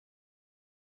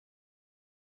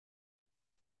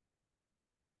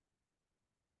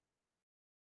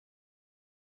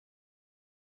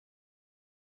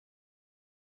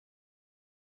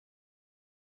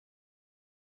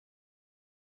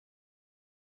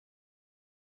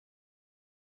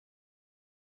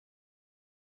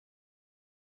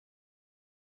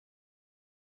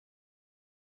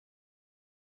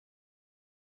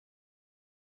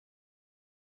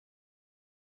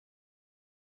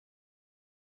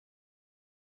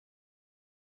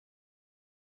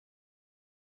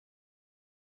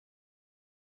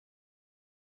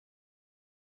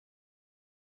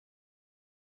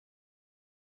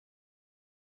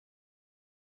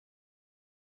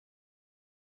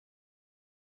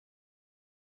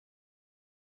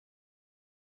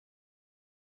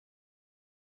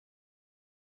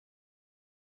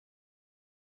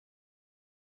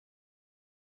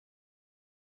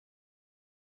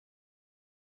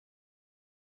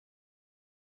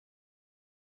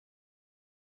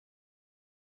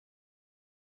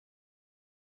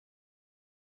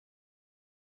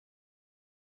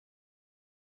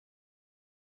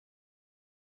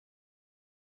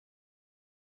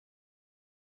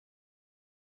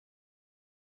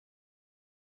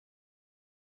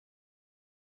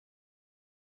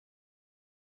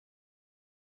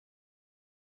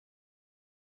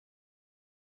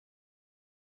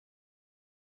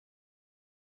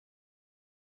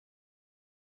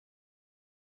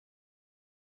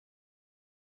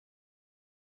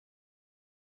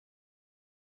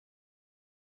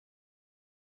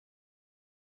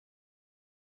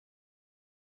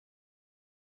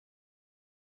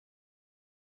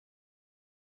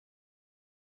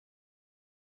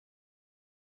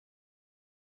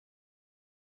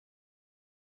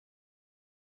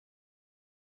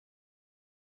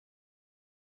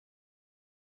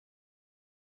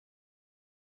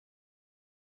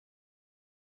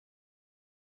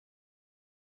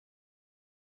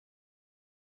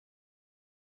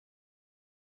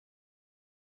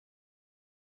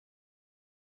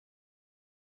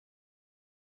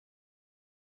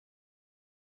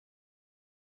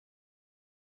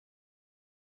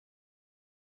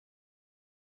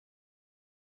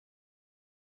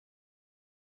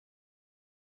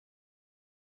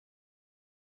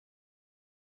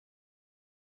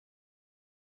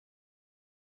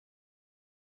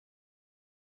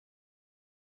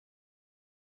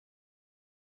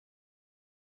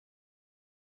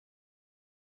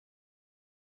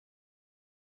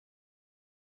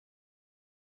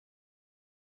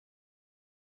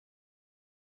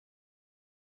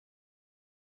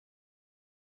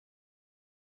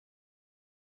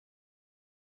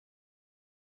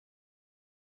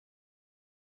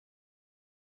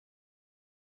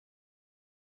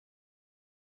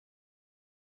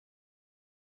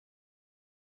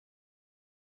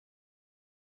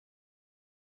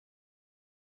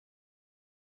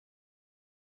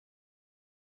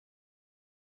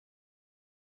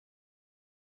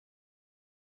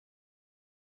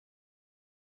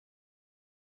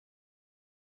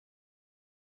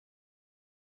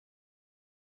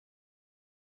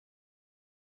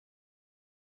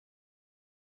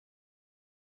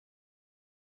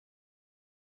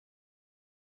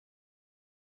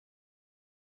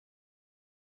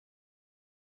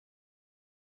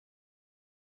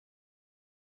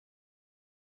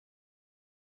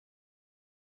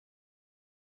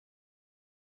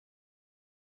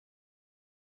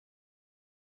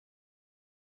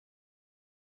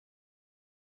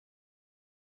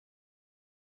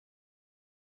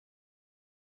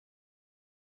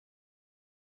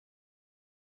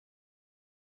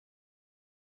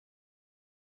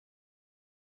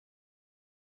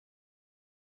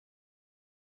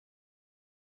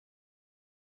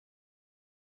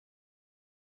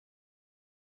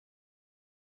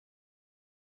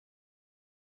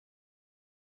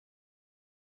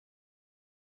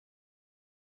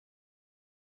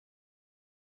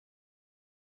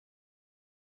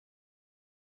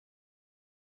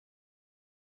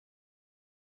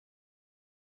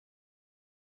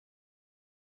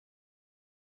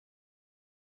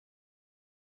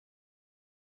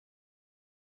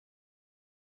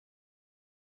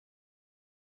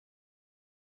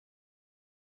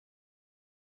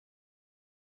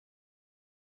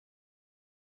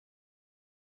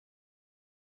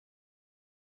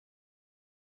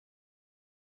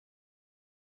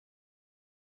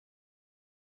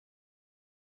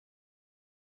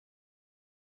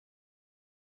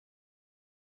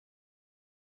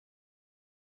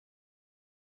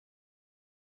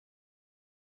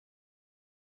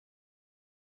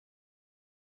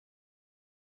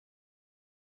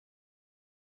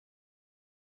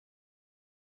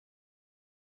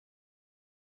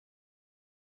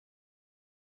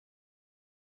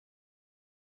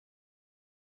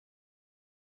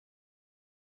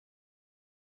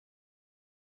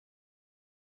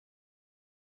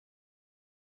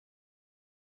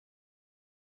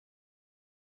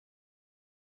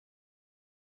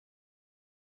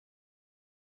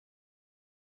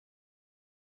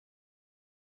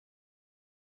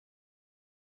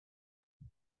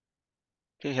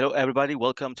Okay, hello everybody.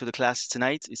 Welcome to the class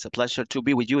tonight. It's a pleasure to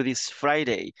be with you this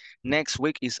Friday. Next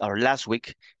week is our last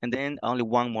week, and then only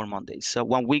one more Monday. So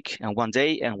 1 week and 1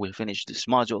 day, and we'll finish this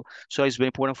module. So it's very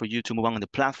important for you to move on the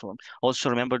platform. Also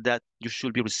remember that you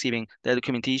should be receiving the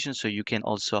documentation so you can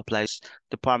also apply this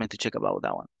department to check about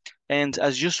that one. And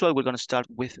as usual, we're going to start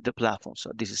with the platform.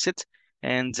 So this is it.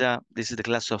 And this is the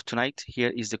class of tonight.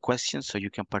 Here is the question, so you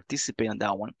can participate on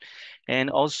that one. And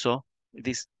also,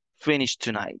 this finished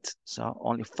tonight. So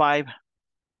only five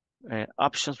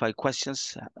options, 5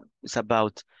 questions. It's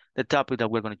about the topic that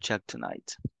we're going to check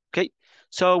tonight. Okay,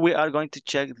 so we are going to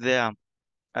check the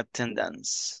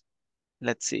attendance.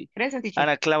 Let's see. Present, teacher.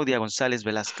 Ana Claudia González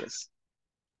Velázquez.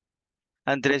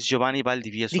 Andrés Giovanni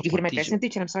Valdivieso Did you hear my Portillo. present,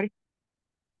 teacher? I'm sorry.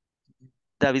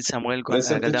 David Samuel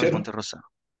Present, Galdames teacher. Monterrosa.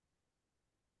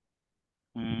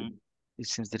 It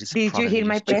seems there is a Did you problem. hear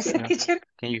my Just check present, here. teacher?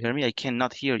 Can you hear me? I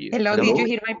cannot hear you. Hello, Hello? did you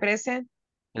hear my present?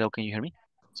 Hello, can you hear me?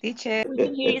 Teacher. We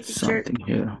can hear you, teacher. Something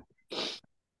here.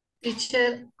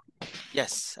 Teacher.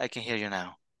 Yes, I can hear you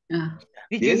now.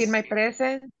 Did you hear my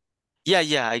present?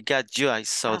 Yeah, I got you. I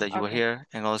saw that you were Okay. here,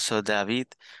 and also David.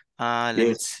 Let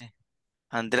me see.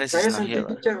 Andres is not here.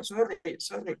 Teacher,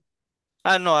 sorry.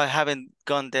 No, I haven't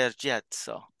gone there yet,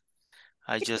 so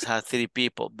I just had 3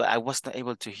 people, but I was not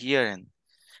able to hear, and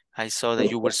I saw that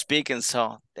you were speaking,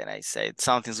 so then I said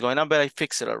something's going on, but I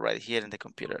fixed it already here in the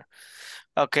computer.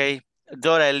 Okay,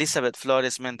 Dora Elizabeth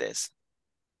Flores Mendez.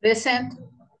 Present.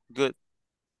 Good.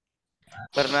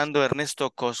 Fernando Ernesto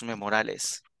Cosme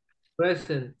Morales.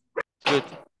 Present. Good.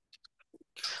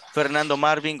 Fernando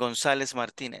Marvin González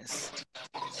Martínez.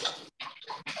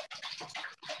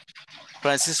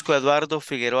 Francisco Eduardo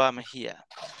Figueroa Mejía.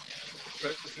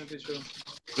 Present, teacher.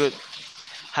 Good.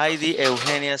 Heidi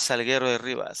Eugenia Salguero de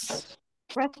Rivas.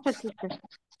 Present, teacher.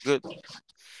 Good.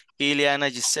 Ileana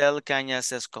Giselle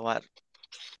Cañas Escobar.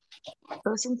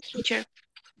 Present, teacher.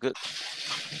 Good.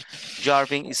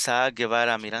 Jarvin Isaac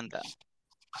Guevara Miranda.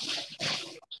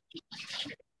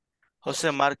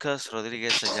 José Marcos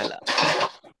Rodríguez Ayala.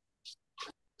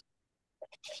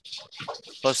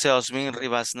 José Osmin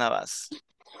Rivas Navas.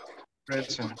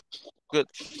 Present. Good.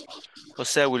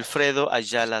 José Wilfredo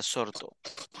Ayala Sorto.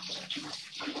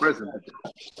 Present.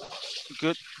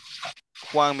 Good.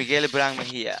 Juan Miguel Bran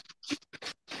Mejía.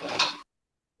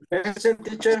 Present,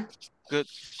 teacher. Good.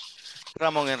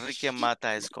 Ramón Enrique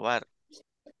Mata Escobar.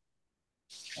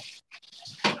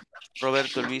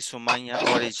 Roberto Luis Umaña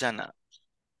Orellana.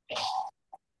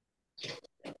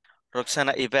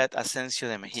 Roxana Yvette Asensio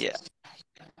de Mejía.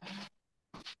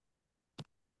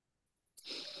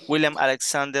 William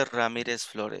Alexander Ramírez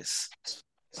Flores.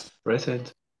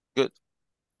 Present. Good.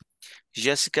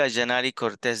 Jessica Yanari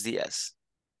Cortés Díaz.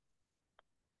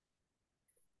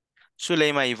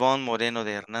 Zuleima Ivonne Moreno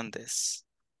de Hernández.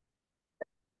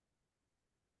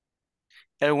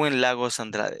 Erwin Lagos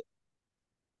Andrade.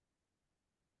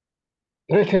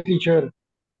 Present, teacher.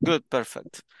 Good,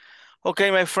 perfect.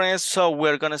 Okay, my friends, so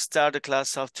we're going to start the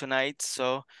class of tonight.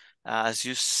 So as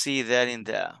you see there in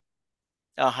the...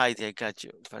 Oh, Heidi, I got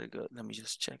you. Very good. Let me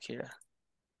just check here.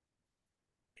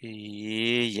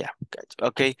 Yeah, got you.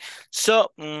 Okay,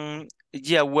 so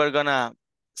yeah, we're going to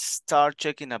start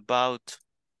checking about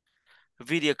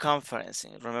video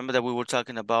conferencing. Remember that we were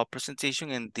talking about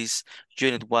presentation, and this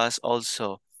unit was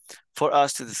also for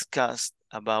us to discuss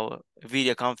about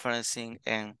video conferencing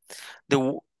and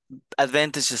the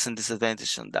advantages and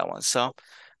disadvantages on that one. So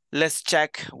let's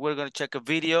check. We're going to check a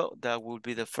video. That will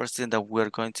be the first thing that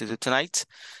we're going to do tonight.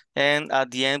 And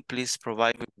at the end, please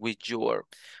provide me with your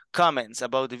comments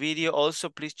about the video. Also,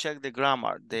 please check the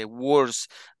grammar, the words,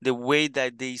 the way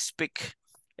that they speak,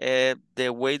 the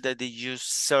way that they use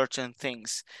certain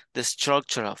things, the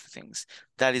structure of things.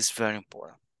 That is very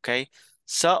important, okay?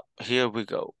 So here we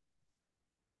go.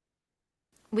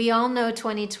 We all know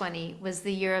 2020 was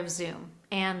the year of Zoom,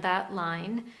 and that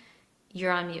line,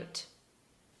 you're on mute.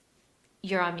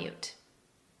 You're on mute.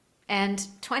 And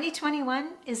 2021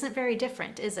 isn't very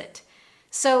different, is it?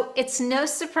 So it's no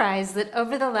surprise that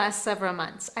over the last several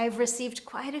months, I've received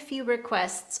quite a few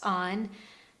requests on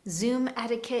Zoom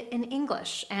etiquette in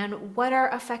English and what are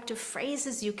effective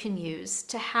phrases you can use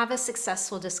to have a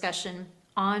successful discussion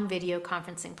on video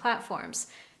conferencing platforms.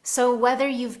 So whether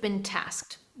you've been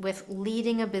tasked with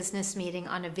leading a business meeting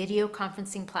on a video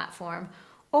conferencing platform,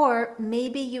 or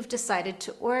maybe you've decided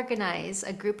to organize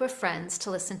a group of friends to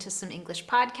listen to some English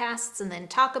podcasts and then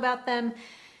talk about them,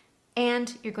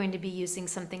 and you're going to be using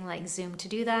something like Zoom to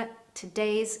do that,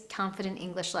 today's Confident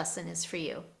English lesson is for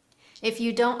you. If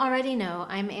you don't already know,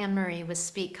 I'm Anne-Marie with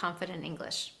Speak Confident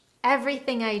English.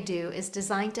 Everything I do is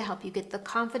designed to help you get the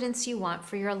confidence you want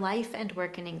for your life and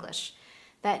work in English.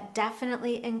 That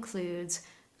definitely includes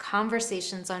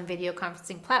conversations on video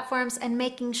conferencing platforms and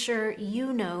making sure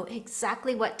you know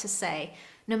exactly what to say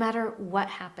no matter what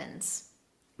happens.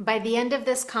 By the end of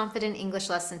this confident English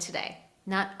lesson today,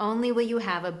 not only will you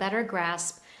have a better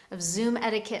grasp of Zoom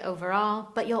etiquette overall,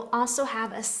 but you'll also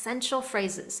have essential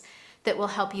phrases that will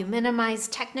help you minimize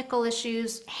technical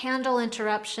issues, handle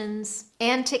interruptions,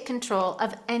 and take control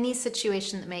of any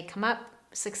situation that may come up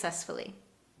successfully.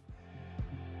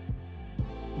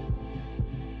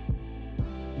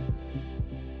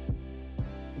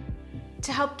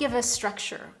 To help give us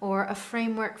structure or a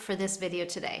framework for this video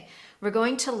today, we're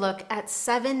going to look at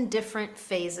 7 different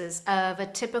phases of a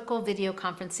typical video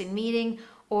conferencing meeting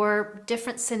or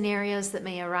different scenarios that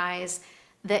may arise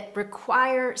that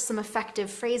require some effective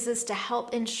phrases to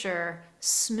help ensure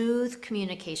smooth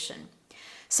communication.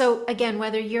 So again,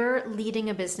 whether you're leading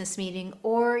a business meeting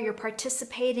or you're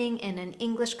participating in an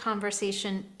English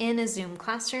conversation in a Zoom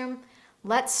classroom,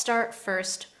 let's start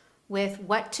first with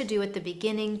what to do at the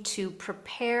beginning to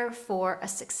prepare for a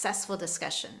successful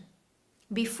discussion.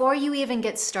 Before you even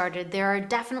get started, there are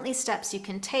definitely steps you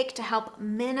can take to help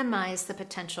minimize the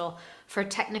potential for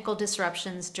technical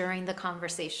disruptions during the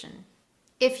conversation.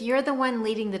 If you're the one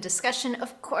leading the discussion,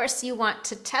 of course you want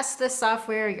to test the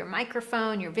software, your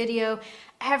microphone, your video,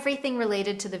 everything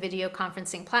related to the video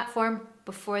conferencing platform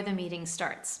before the meeting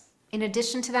starts. In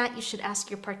addition to that, you should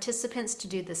ask your participants to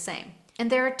do the same. And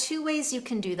there are 2 ways you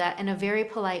can do that in a very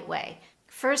polite way.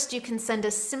 First, you can send a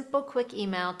simple quick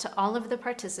email to all of the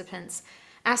participants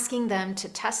asking them to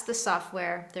test the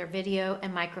software, their video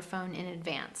and microphone in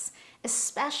advance,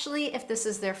 especially if this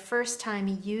is their first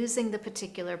time using the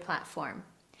particular platform.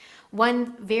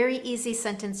 One very easy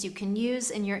sentence you can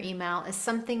use in your email is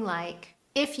something like,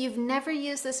 if you've never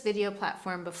used this video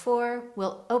platform before,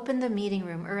 we'll open the meeting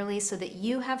room early so that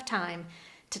you have time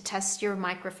to test your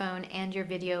microphone and your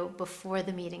video before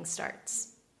the meeting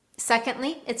starts.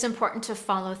 Secondly, it's important to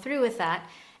follow through with that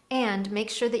and make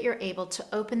sure that you're able to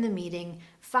open the meeting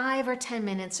 5 or 10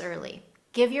 minutes early.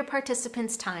 Give your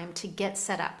participants time to get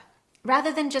set up.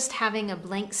 Rather than just having a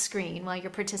blank screen while your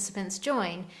participants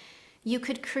join, you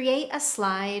could create a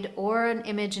slide or an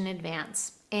image in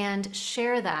advance and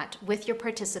share that with your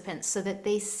participants so that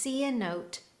they see a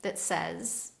note that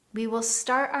says, "We will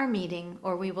start our meeting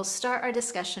or we will start our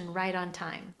discussion right on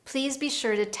time. Please be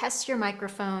sure to test your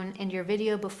microphone and your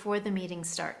video before the meeting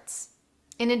starts."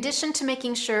 In addition to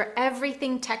making sure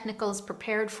everything technical is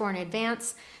prepared for in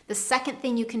advance, the second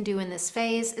thing you can do in this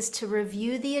phase is to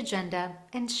review the agenda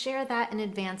and share that in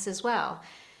advance as well.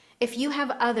 If you have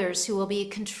others who will be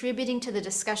contributing to the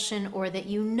discussion or that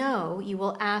you know you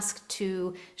will ask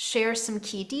to share some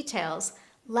key details,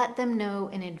 let them know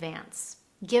in advance.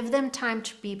 Give them time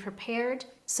to be prepared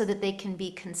so that they can be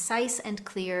concise and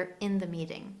clear in the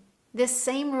meeting. This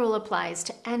same rule applies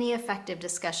to any effective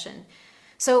discussion.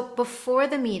 So before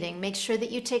the meeting, make sure that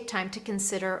you take time to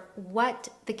consider what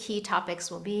the key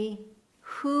topics will be,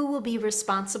 who will be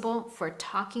responsible for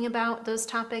talking about those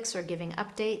topics or giving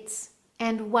updates,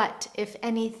 and what, if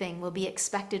anything, will be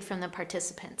expected from the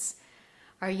participants.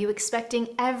 Are you expecting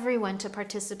everyone to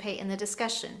participate in the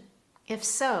discussion? If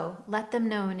so, let them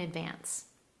know in advance.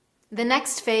 The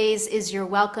next phase is your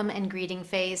welcome and greeting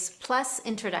phase, plus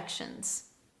introductions.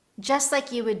 Just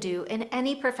like you would do in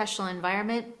any professional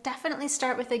environment, definitely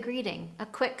start with a greeting, a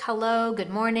quick hello, good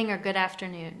morning, or good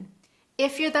afternoon.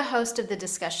 If you're the host of the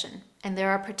discussion and there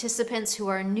are participants who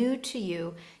are new to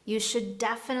you, you should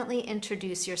definitely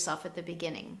introduce yourself at the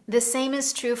beginning. The same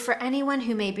is true for anyone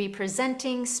who may be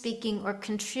presenting, speaking, or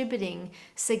contributing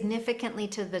significantly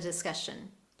to the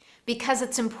discussion. Because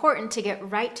it's important to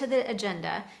get right to the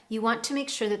agenda, you want to make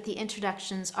sure that the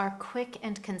introductions are quick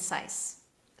and concise.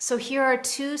 So here are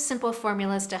 2 simple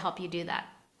formulas to help you do that.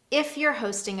 If you're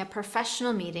hosting a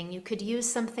professional meeting, you could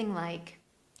use something like,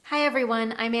 "Hi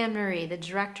everyone, I'm Anne-Marie, the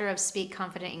Director of Speak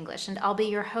Confident English, and I'll be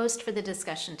your host for the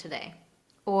discussion today."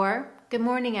 Or, "Good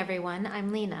morning everyone,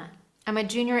 I'm Lena. I'm a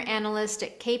Junior Analyst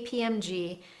at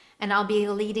KPMG, and I'll be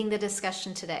leading the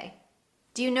discussion today."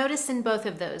 Do you notice in both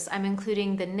of those, I'm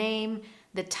including the name,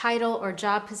 the title or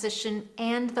job position,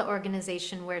 and the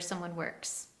organization where someone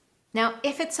works. Now,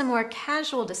 if it's a more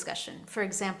casual discussion, for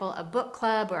example, a book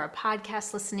club or a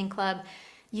podcast listening club,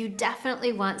 you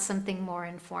definitely want something more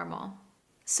informal.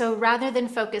 So rather than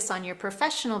focus on your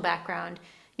professional background,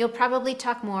 you'll probably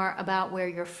talk more about where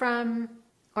you're from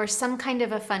or some kind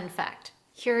of a fun fact.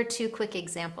 Here are 2 quick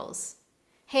examples.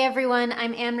 "Hey everyone,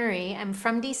 I'm Anne-Marie. I'm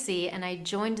from DC and I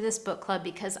joined this book club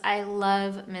because I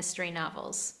love mystery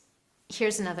novels."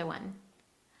 Here's another one.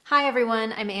 "Hi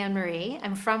everyone, I'm Anne-Marie.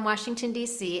 I'm from Washington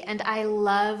DC and I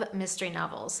love mystery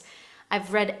novels.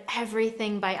 I've read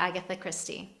everything by Agatha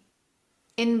Christie.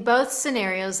 In both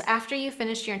scenarios, after you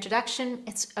finish your introduction,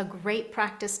 it's a great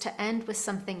practice to end with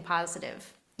something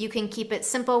positive. You can keep it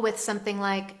simple with something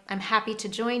like, I'm happy to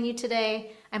join you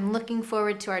today, I'm looking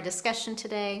forward to our discussion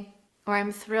today, or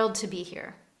I'm thrilled to be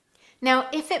here. Now,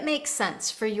 if it makes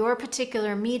sense for your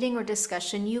particular meeting or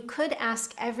discussion, you could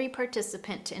ask every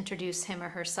participant to introduce him or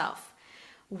herself.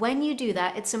 When you do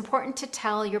that, it's important to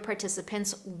tell your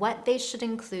participants what they should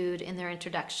include in their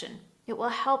introduction. It will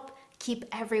help keep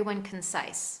everyone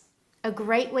concise. A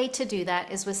great way to do that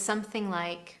is with something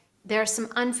like, there are some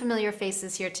unfamiliar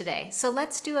faces here today, so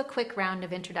let's do a quick round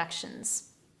of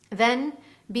introductions. Then,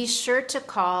 be sure to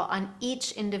call on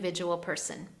each individual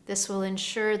person. This will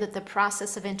ensure that the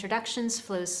process of introductions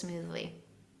flows smoothly.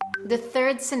 The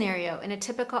third scenario in a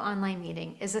typical online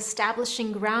meeting is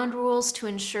establishing ground rules to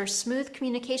ensure smooth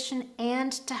communication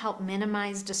and to help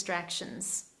minimize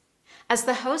distractions. As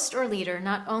the host or leader,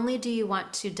 not only do you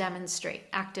want to demonstrate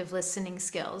active listening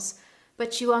skills,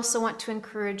 but you also want to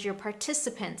encourage your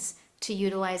participants to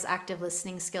utilize active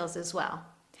listening skills as well.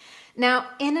 Now,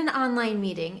 in an online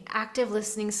meeting, active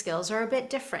listening skills are a bit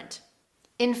different.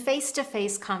 In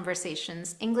face-to-face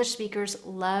conversations, English speakers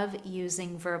love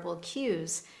using verbal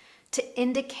cues to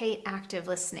indicate active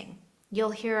listening.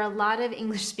 You'll hear a lot of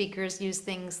English speakers use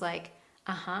things like,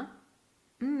 uh-huh,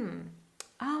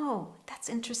 oh, that's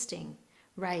interesting,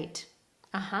 right,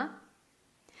 uh-huh.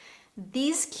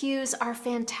 These cues are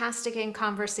fantastic in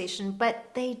conversation,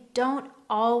 but they don't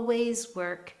always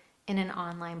work in an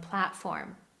online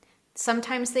platform.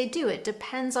 Sometimes they do, it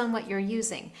depends on what you're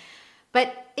using.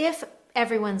 But if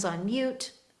everyone's on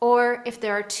mute, or if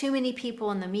there are too many people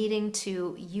in the meeting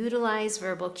to utilize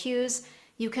verbal cues,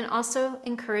 you can also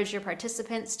encourage your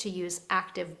participants to use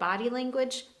active body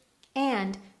language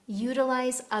and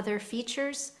utilize other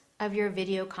features of your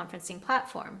video conferencing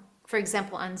platform. For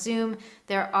example, on Zoom,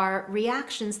 there are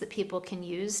reactions that people can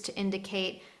use to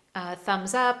indicate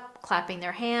thumbs up, clapping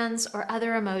their hands, or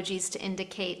other emojis to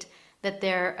indicate that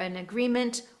they're in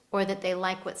agreement or that they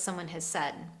like what someone has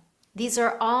said. These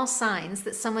are all signs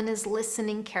that someone is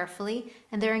listening carefully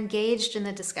and they're engaged in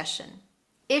the discussion.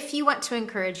 If you want to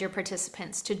encourage your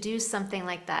participants to do something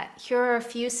like that, here are a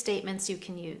few statements you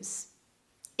can use.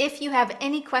 If you have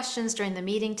any questions during the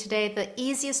meeting today, the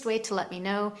easiest way to let me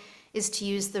know is to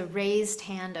use the raised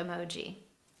hand emoji.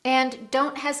 And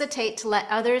don't hesitate to let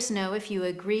others know if you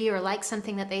agree or like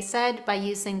something that they said by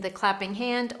using the clapping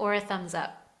hand or a thumbs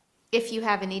up. If you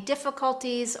have any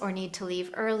difficulties or need to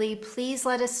leave early, please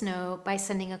let us know by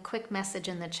sending a quick message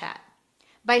in the chat.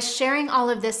 By sharing all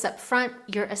of this up front,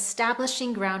 you're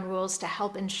establishing ground rules to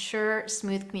help ensure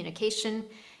smooth communication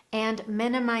and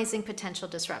minimizing potential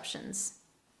disruptions.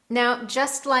 Now,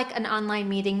 just like an online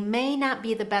meeting may not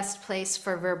be the best place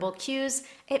for verbal cues,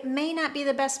 it may not be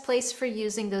the best place for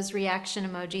using those reaction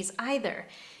emojis either.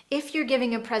 If you're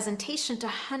giving a presentation to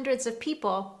hundreds of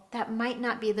people, that might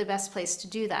not be the best place to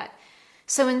do that.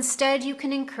 So instead, you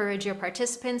can encourage your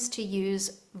participants to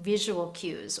use visual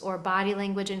cues or body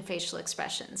language and facial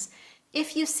expressions.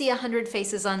 If you see 100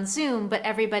 faces on Zoom, but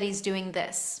everybody's doing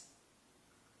this,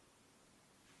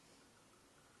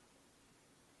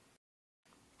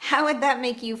 how would that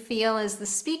make you feel as the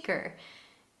speaker?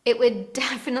 It would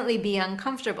definitely be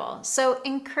uncomfortable. So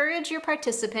encourage your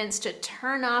participants to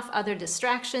turn off other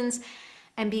distractions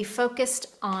and be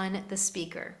focused on the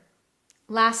speaker.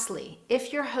 Lastly,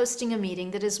 if you're hosting a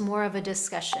meeting that is more of a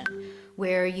discussion,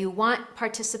 where you want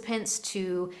participants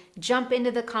to jump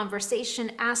into the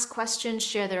conversation, ask questions,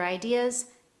 share their ideas,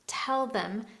 tell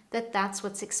them that that's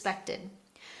what's expected.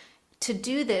 To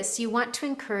do this, you want to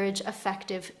encourage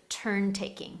effective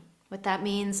turn-taking. What that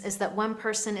means is that one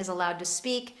person is allowed to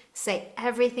speak, say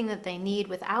everything that they need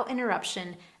without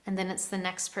interruption, and then it's the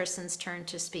next person's turn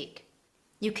to speak.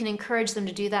 You can encourage them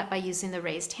to do that by using the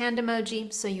raised hand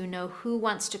emoji so you know who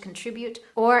wants to contribute,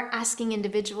 or asking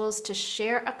individuals to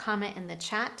share a comment in the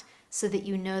chat so that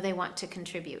you know they want to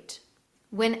contribute.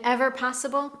 Whenever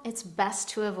possible, it's best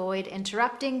to avoid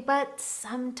interrupting, but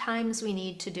sometimes we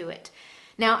need to do it.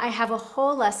 Now, I have a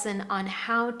whole lesson on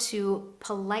how to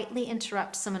politely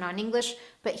interrupt someone on English,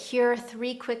 but here are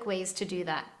 3 quick ways to do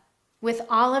that. With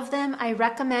all of them, I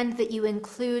recommend that you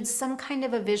include some kind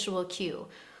of a visual cue.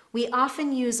 We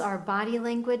often use our body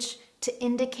language to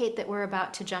indicate that we're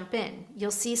about to jump in. You'll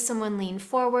see someone lean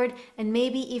forward and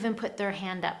maybe even put their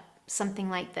hand up, something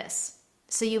like this.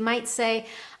 So you might say,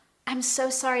 "I'm so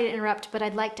sorry to interrupt, but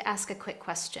I'd like to ask a quick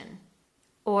question."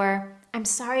 Or, "I'm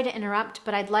sorry to interrupt,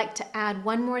 but I'd like to add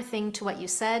one more thing to what you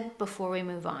said before we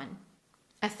move on."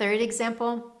 A third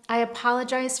example, "I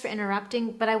apologize for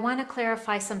interrupting, but I want to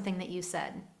clarify something that you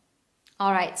said."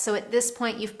 All right, so at this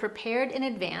point, you've prepared in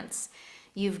advance.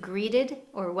 You've greeted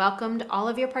or welcomed all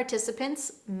of your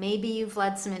participants. Maybe you've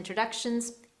led some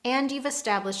introductions, and you've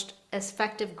established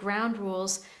effective ground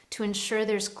rules to ensure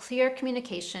there's clear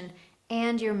communication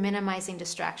and you're minimizing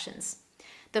distractions.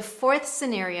 The fourth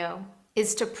scenario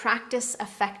is to practice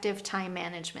effective time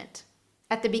management.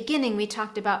 At the beginning, we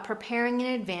talked about preparing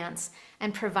in advance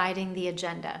and providing the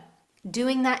agenda.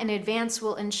 Doing that in advance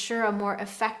will ensure a more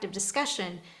effective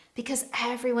discussion because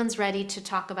everyone's ready to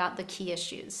talk about the key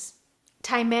issues.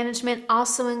 Time management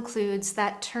also includes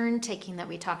that turn taking that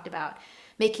we talked about,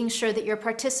 making sure that your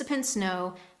participants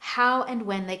know how and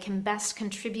when they can best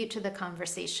contribute to the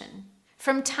conversation.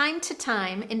 From time to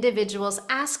time, individuals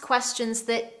ask questions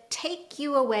that take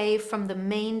you away from the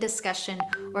main discussion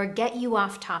or get you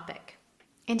off topic.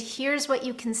 And here's what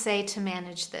you can say to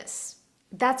manage this.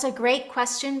 That's a great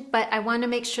question, but I want to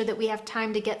make sure that we have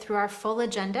time to get through our full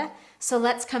agenda, so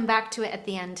let's come back to it at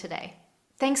the end today.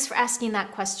 Thanks for asking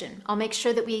that question. I'll make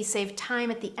sure that we save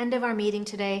time at the end of our meeting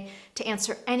today to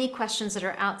answer any questions that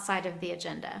are outside of the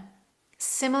agenda.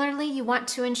 Similarly, you want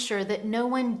to ensure that no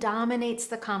one dominates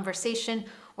the conversation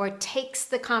or takes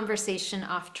the conversation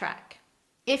off track.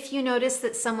 If you notice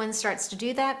that someone starts to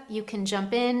do that, you can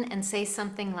jump in and say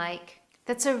something like,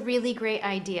 "That's a really great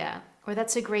idea," or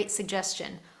 "That's a great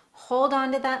suggestion. Hold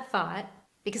on to that thought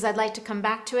because I'd like to come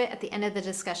back to it at the end of the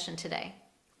discussion today."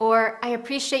 Or, "I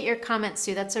appreciate your comment,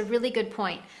 Sue. That's a really good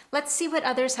point. Let's see what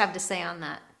others have to say on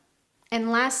that."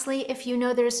 And lastly, if you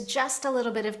know there's just a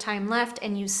little bit of time left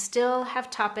and you still have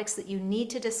topics that you need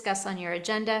to discuss on your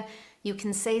agenda, you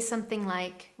can say something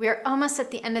like, "We are almost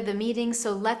at the end of the meeting,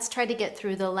 so let's try to get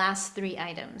through the last 3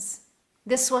 items."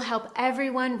 This will help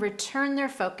everyone return their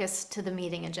focus to the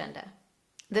meeting agenda.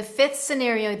 The fifth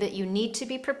scenario that you need to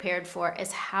be prepared for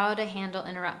is how to handle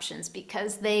interruptions,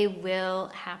 because they will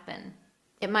happen.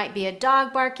 It might be a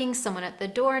dog barking, someone at the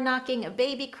door knocking, a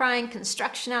baby crying,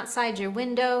 construction outside your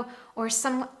window, or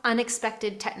some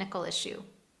unexpected technical issue.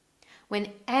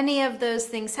 When any of those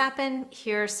things happen,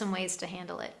 here are some ways to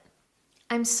handle it.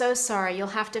 "I'm so sorry, you'll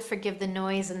have to forgive the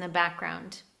noise in the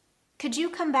background. Could you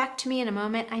come back to me in a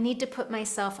moment? I need to put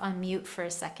myself on mute for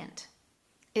a second."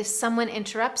 If someone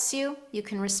interrupts you, you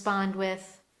can respond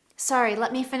with, "Sorry,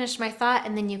 let me finish my thought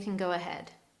and then you can go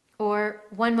ahead." Or,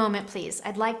 "One moment, please.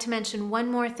 I'd like to mention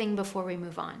one more thing before we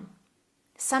move on."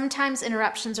 Sometimes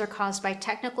interruptions are caused by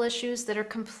technical issues that are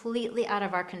completely out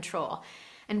of our control,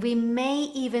 and we may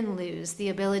even lose the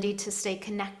ability to stay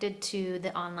connected to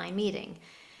the online meeting.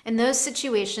 In those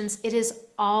situations, it is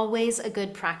always a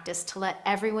good practice to let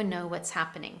everyone know what's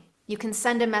happening. You can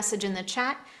send a message in the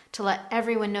chat to let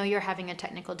everyone know you're having a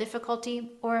technical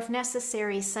difficulty, or if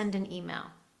necessary, send an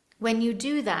email. When you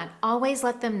do that, always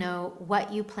let them know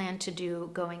what you plan to do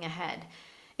going ahead.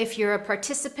 If you're a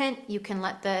participant, you can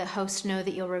let the host know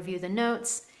that you'll review the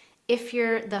notes. If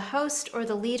you're the host or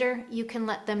the leader, you can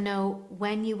let them know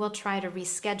when you will try to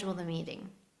reschedule the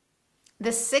meeting.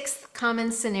 The sixth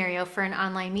common scenario for an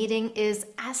online meeting is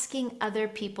asking other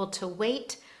people to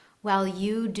wait while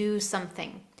you do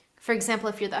something. For example,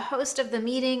 if you're the host of the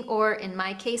meeting, or in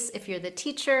my case, if you're the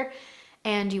teacher,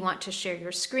 and you want to share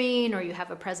your screen or you have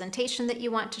a presentation that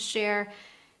you want to share,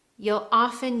 you'll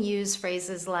often use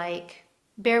phrases like,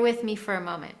 "Bear with me for a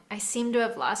moment. I seem to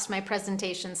have lost my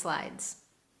presentation slides.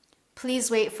 Please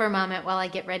wait for a moment while I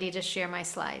get ready to share my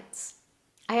slides.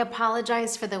 I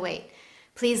apologize for the wait.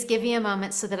 Please give me a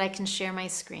moment so that I can share my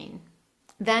screen."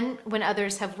 Then, when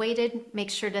others have waited,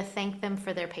 make sure to thank them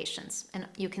for their patience. And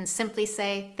you can simply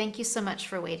say, "Thank you so much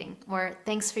for waiting," or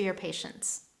 "Thanks for your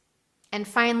patience." And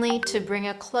finally, to bring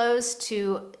a close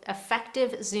to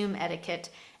effective Zoom etiquette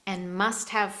and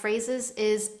must-have phrases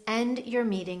is end your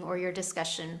meeting or your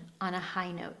discussion on a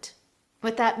high note.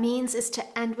 What that means is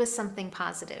to end with something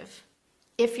positive.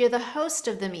 If you're the host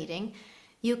of the meeting,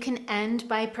 you can end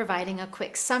by providing a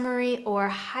quick summary or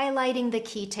highlighting the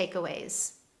key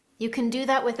takeaways. You can do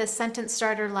that with a sentence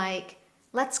starter like,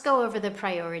 "Let's go over the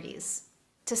priorities."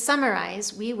 To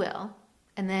summarize, "We will,"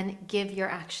 and then give your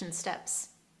action steps.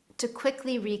 To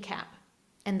quickly recap,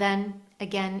 and then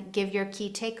again give your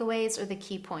key takeaways or the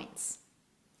key points.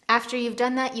 After you've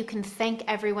done that, you can thank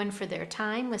everyone for their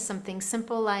time with something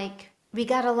simple like, "We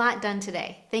got a lot done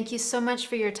today. Thank you so much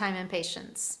for your time and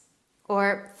patience."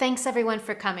 Or, "Thanks everyone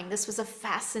for coming. This was a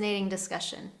fascinating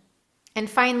discussion." And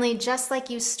finally, just like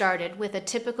you started with a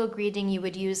typical greeting you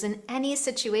would use in any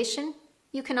situation,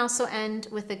 you can also end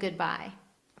with a goodbye.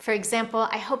 For example,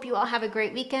 "I hope you all have a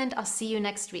great weekend. I'll see you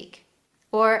next week."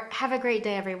 Or, "Have a great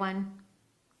day, everyone."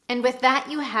 And with that,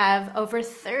 you have over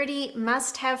 30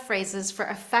 must-have phrases for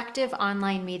effective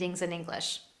online meetings in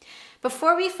English.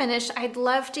 Before we finish, I'd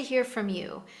love to hear from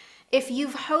you. If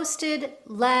you've hosted,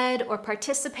 led, or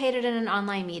participated in an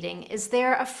online meeting, is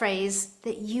there a phrase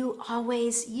that you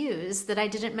always use that I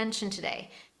didn't mention today?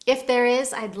 If there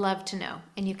is, I'd love to know,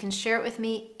 and you can share it with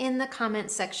me in the comment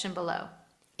section below.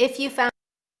 If you found...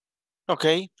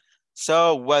 Okay,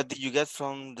 so what did you get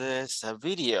from this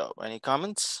video? Any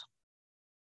comments?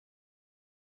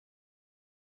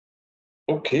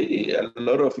 Okay, a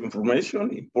lot of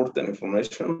information, important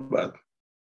information, but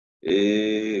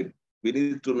we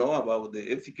need to know about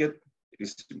the etiquette. It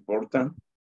is important,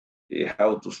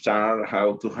 how to start,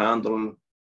 how to handle,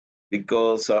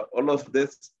 because all of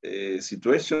this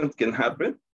situation can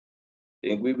happen,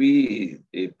 and we be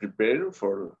prepared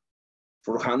for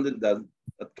handle that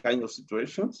kind of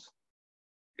situations.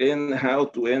 And how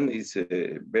to end is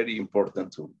very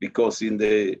important too, because in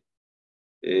the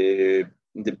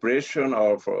depression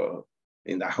or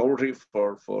in a hurry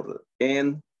for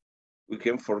end, we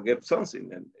can forget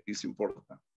something, and it's important.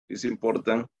 It's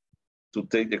important to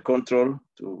take the control,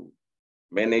 to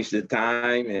manage the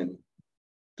time, and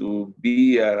to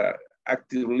be an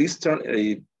active listener,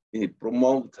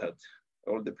 promote that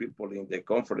all the people in the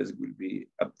conference will be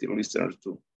active listeners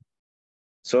too.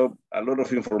 So a lot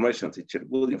of information, teacher,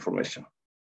 good information.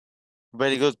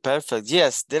 Very good, perfect.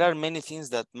 Yes, there are many things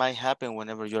that might happen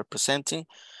whenever you're presenting.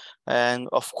 And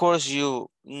of course, you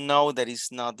know that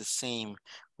it's not the same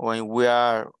when we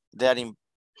are there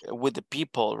with the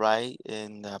people, right,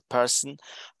 in person,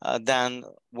 than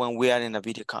when we are in a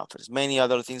video conference. Many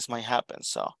other things might happen,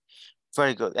 so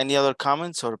very good. Any other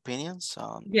comments or opinions?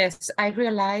 Yes, I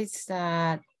realized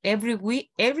that every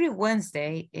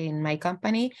Wednesday in my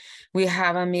company, we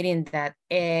have a meeting that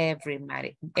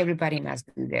everybody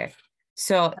must be there.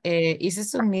 So it's a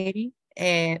Zoom meeting.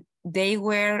 They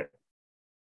were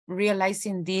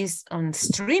realizing this on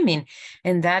streaming,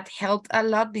 and that helped a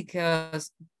lot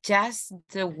because just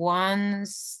the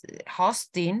ones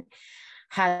hosting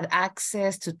had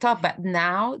access to talk, but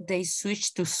now they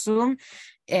switched to Zoom,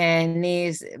 and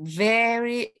it's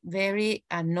very, very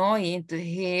annoying to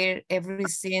hear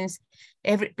everything.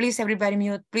 Please everybody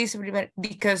mute, please everybody,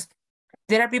 because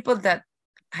there are people that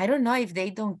I don't know if they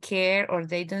don't care or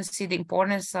they don't see the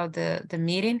importance of the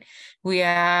meeting. We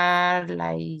are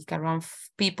like around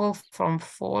people from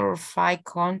 4 or 5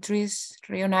 countries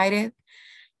reunited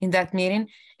in that meeting,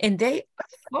 and they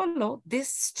follow this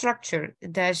structure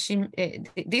that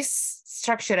this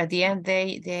structure at the end.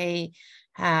 They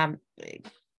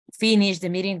finish the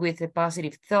meeting with a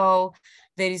positive thought.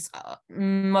 There is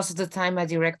most of the time a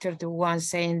director, the one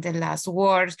saying the last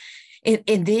words.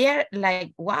 And they are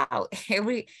like, wow,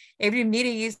 every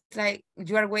meeting is like,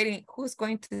 you are waiting, who's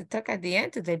going to talk at the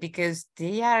end today? Because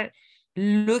they are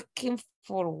looking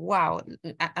for, wow,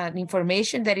 an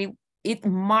information that it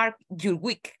marked your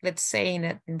week, let's say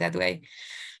in that way.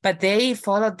 But they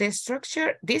followed this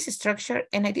structure,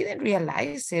 and I didn't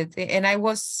realize it. And I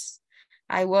was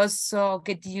so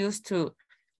get used to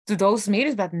those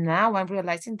meetings, but now I'm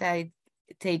realizing that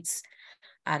it takes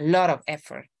a lot of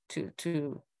effort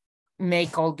to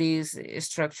make all these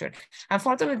structure.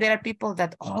 Unfortunately, there are people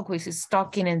that always is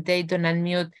talking and they don't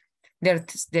unmute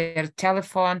their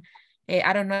telephone.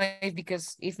 I don't know if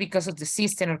because of the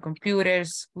system or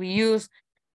computers we use,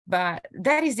 but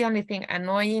that is the only thing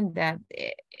annoying, that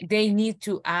they need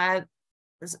to add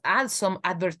some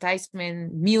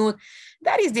advertisement mute.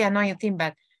 That is the annoying thing,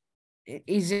 but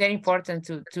it's very important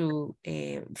to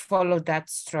follow that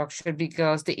structure,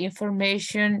 because the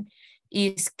information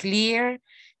is clear.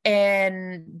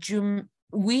 And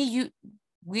we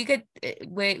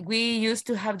used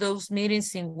to have those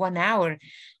meetings in 1 hour.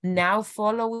 Now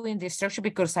following the structure,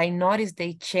 because I noticed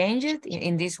they changed it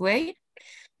in this way.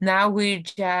 Now we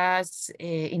just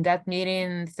in that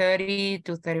meeting 30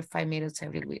 to 35 minutes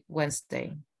every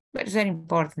Wednesday. But it's very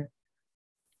important.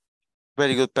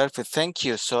 Very good, perfect. Thank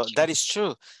you. So that is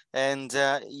true. And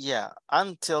yeah,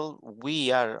 until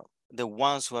we are the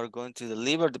ones who are going to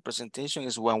deliver the presentation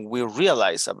is when we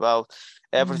realize about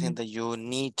everything that you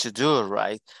need to do,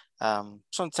 right?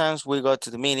 Sometimes we go to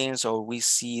the meetings, or we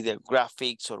see the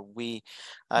graphics, or we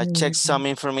check some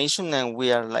information, and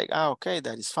we are like, oh, okay,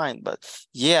 that is fine. But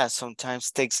yeah,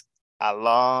 sometimes takes a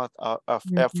lot of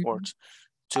effort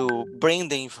to bring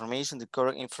the information, the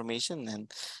correct information,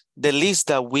 and the least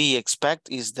that we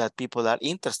expect is that people are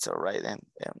interested, right, and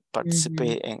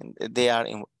participate, and they are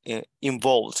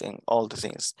involved in all the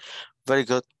things. Very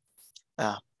good.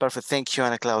 Perfect. Thank you,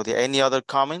 Ana Claudia. Any other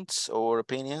comments or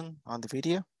opinion on the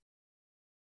video?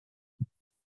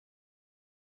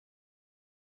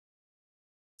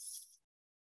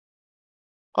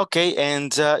 Okay,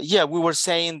 and yeah, we were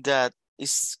saying that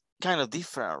it's kind of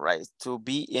different, right? To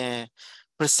be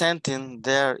presenting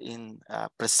there in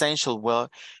presential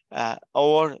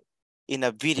or in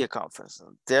a video conference.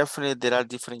 Definitely there are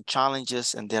different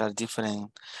challenges and there are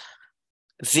different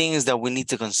things that we need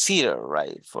to consider,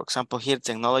 right? For example, here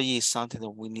technology is something that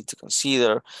we need to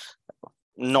consider.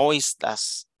 Noise,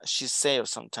 as she said,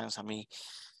 sometimes, I mean,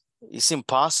 it's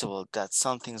impossible that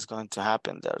something's going to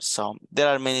happen there. So there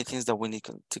are many things that we need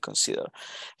to consider.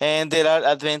 And there are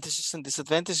advantages and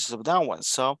disadvantages of that one.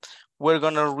 So we're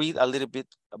gonna read a little bit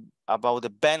about the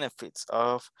benefits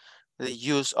of the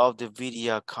use of the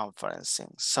video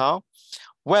conferencing. So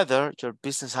whether your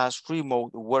business has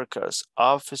remote workers,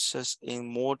 offices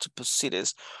in multiple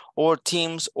cities, or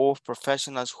teams of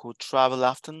professionals who travel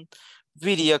often,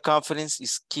 video conference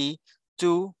is key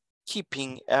to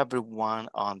keeping everyone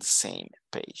on the same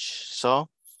page. So,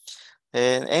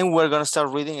 and we're gonna start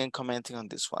reading and commenting on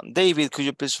this one. David, could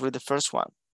you please read the first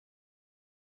one?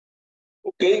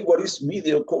 Okay, what is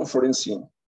video conferencing?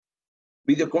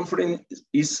 Video conference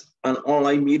is an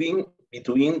online meeting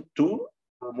between two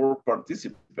or more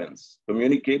participants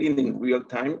communicating in real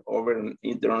time over an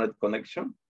internet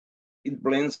connection. It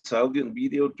blends audio and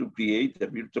video to create a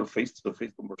virtual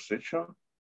face-to-face conversation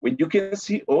when you can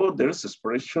see others'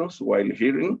 expressions while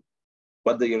hearing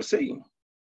what they are saying,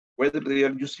 whether they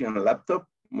are using a laptop,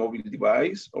 mobile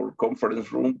device, or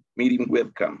conference room meeting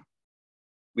webcam.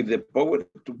 With the power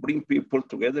to bring people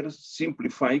together,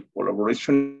 simplify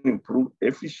collaboration, improve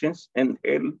efficiency, and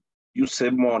help you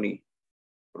save money.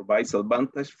 Provides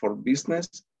advantage for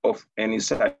business of any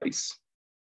size.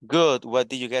 Good. What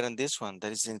did you get on this one?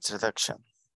 That is the introduction.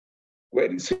 Well,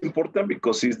 it's important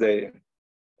because it's the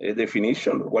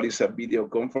definition of what is a video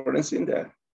conferencing.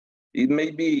 That it may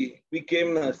be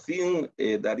became a thing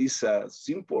that is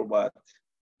simple, but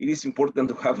it is important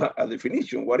to have a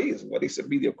definition. What is a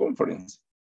video conference?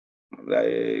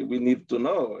 We need to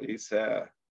know it's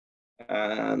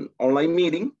an online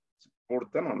meeting. It's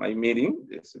important online meeting.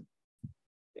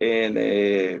 And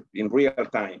in real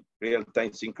time,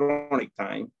 synchronic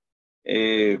time,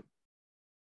 the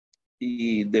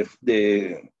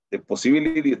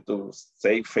possibility to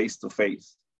say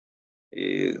face-to-face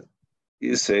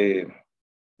is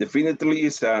definitely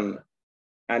is a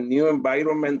new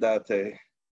environment that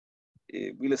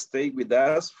will stay with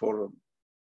us for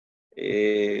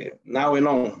now and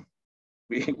on.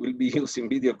 We will be using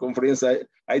video conference.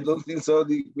 I don't think so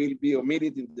it will be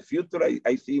omitted in the future.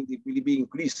 I think it will be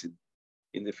increasing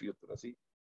in the future. See?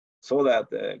 So that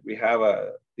we have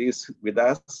this with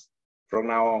us from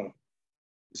now on.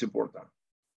 It's important.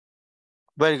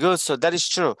 Very good. So that is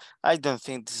true. I don't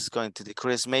think this is going to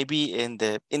decrease. Maybe in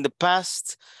the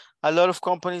past, a lot of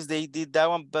companies, they did that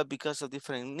one, but because of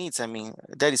different needs. I mean,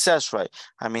 that is us, right?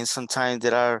 I mean, sometimes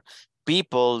there are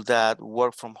people that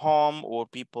work from home or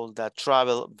people that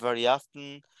travel very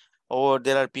often, or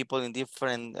there are people in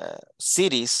different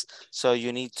cities. So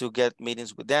you need to get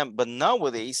meetings with them. But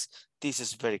nowadays, this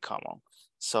is very common.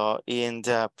 So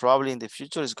probably in the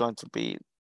future is going to be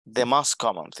the most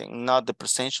common thing, not the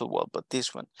presential world, but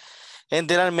this one. And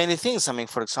there are many things. I mean,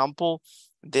 for example,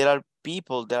 there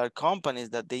are companies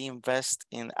that they invest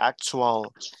in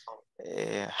actual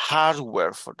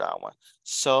hardware for that one.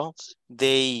 So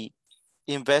they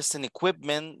invest in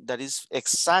equipment that is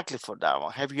exactly for that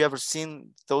one. Have you ever seen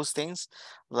those things?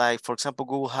 Like, for example,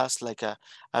 Google has like a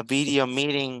video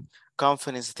meeting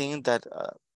conference thing that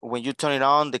when you turn it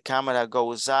on, the camera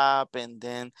goes up and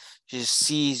then she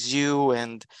sees you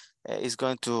and is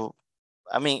going to,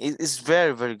 I mean, it's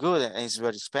very, very good and it's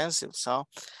very expensive. So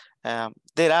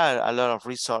there are a lot of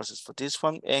resources for this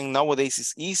one. And nowadays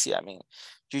it's easy. I mean,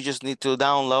 you just need to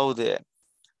download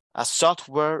a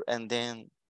software and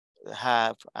then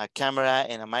have a camera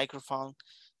and a microphone,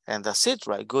 and that's it,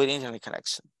 right? Good internet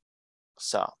connection.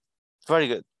 So very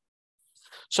good.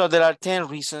 So there are 10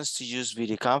 reasons to use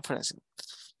video conferencing.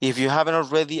 If you haven't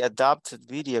already adopted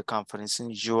video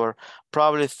conferencing, you're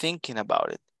probably thinking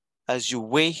about it as you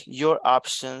weigh your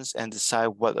options and decide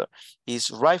whether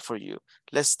it's right for you.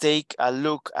 Let's take a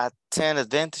look at 10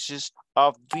 advantages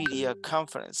of video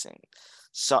conferencing.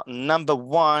 So number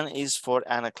 1 is for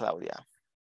Ana Claudia.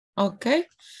 Okay.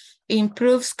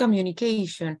 Improves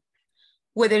communication.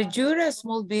 Whether you're a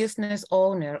small business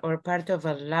owner or part of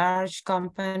a large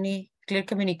company, clear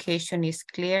communication is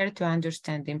clear to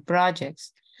understanding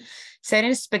projects.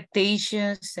 Setting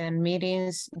expectations and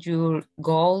meetings your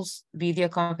goals, video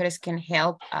conference can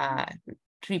help.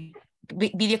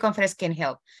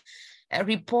 A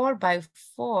report by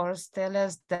Forbes tells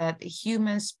us that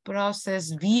humans process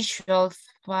visual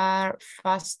far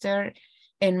faster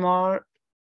and more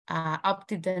up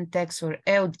than text or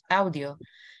audio.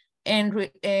 And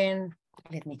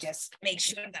let me just make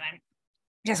sure that I'm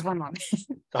just one moment.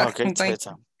 Okay, I'm going, take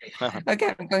time.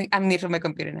 okay, I'm near my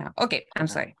computer now. Okay, I'm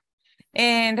sorry.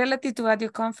 And relative to audio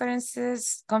conferencing,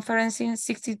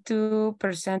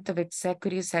 62% of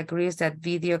executives agrees that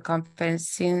video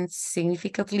conferencing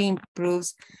significantly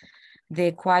improves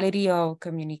the quality of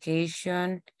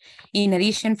communication. In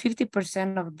addition,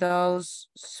 50% of those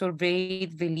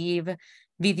surveyed believe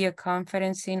video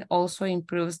conferencing also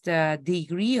improves the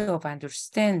degree of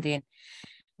understanding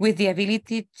with the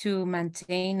ability to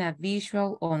maintain a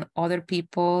visual on other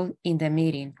people in the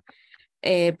meeting.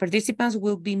 Participants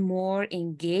will be more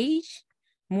engaged,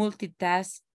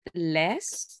 multitask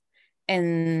less,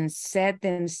 and set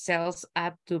themselves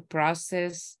up to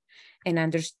process and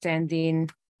understanding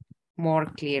more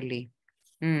clearly.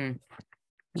 Okay,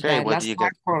 The what do you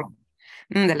get?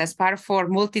 The last part for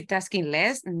multitasking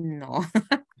less, no.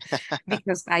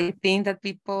 Because I think that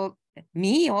people,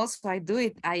 me also, I do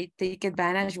it. I take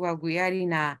advantage while we are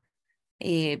in a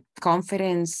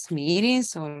conference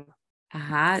meetings or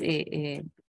and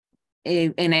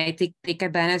I take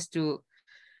advantage to,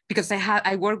 because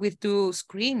I work with two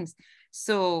screens.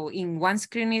 So in one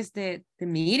screen is the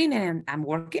meeting and I'm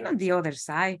working on the other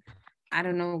side. I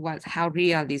don't know how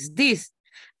real is this,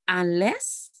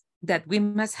 unless that we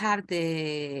must have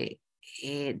the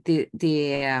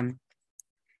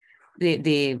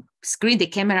screen, the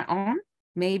camera on,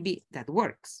 maybe that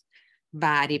works.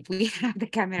 But if we have the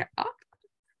camera off,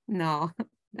 no,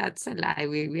 that's a lie.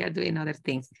 We are doing other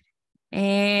things.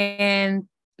 And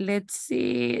let's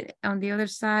see, on the other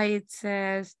side, it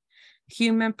says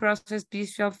human process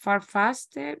visual far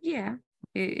faster. Yeah,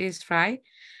 it is right.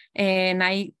 And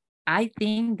I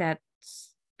think that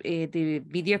the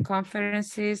video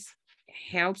conferences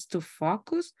helps to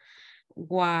focus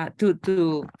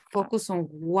to focus on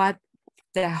what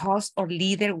the host or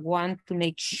leader want to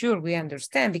make sure we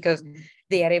understand, because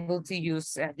they are able to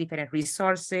use different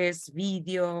resources,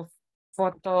 video,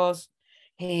 photos,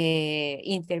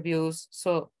 interviews.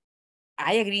 So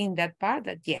I agree in that part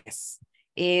that yes,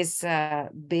 it's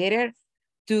better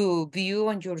to view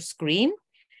on your screen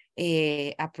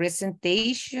a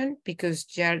presentation, because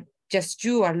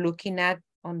you are looking at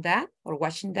on that or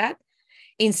watching that,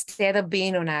 instead of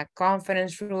being on a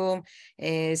conference room,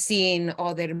 seeing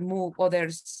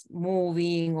others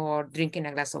moving or drinking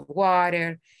a glass of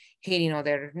water, hearing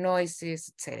other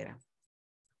noises, etc.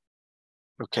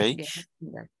 Okay.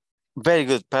 Yeah. Very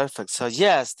good, perfect. So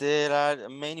yes, there are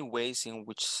many ways in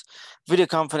which video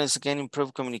conference can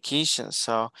improve communication.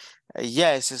 So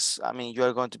yes, I mean, you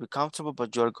are going to be comfortable,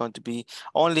 but you are going to be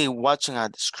only watching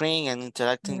at the screen and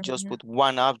interacting just with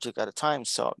one object at a time.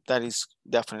 So that is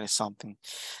definitely something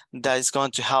that is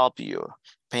going to help you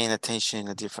paying attention in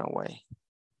a different way.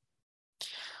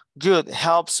 Good,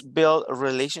 helps build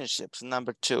relationships.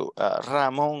 Number 2,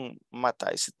 Ramon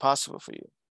Mata, is it possible for you?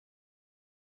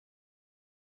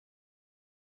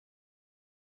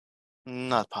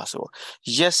 Not possible.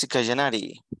 Jessica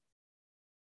Janari.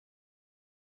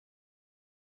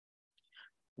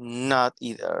 Not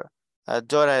either.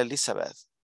 Dora Elizabeth.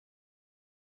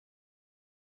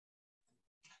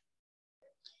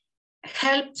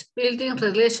 Helps building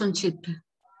relationship.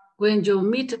 When you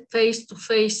meet face to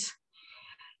face,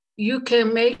 you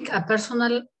can make a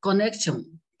personal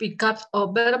connection, pick up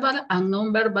of verbal and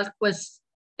non-verbal questions,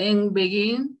 and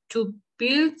begin to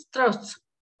build trust.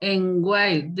 And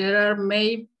while there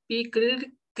may be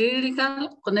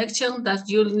critical connection that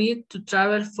you'll need to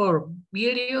travel for,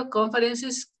 video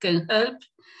conferences can help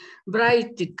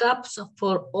bridge the gaps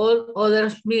for all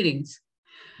other meetings,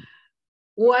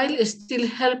 while still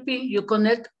helping you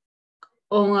connect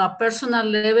on a personal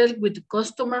level with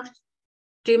customers,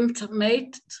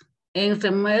 teammates, and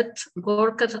remote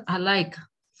workers alike.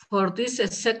 For this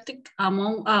executive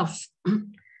among us,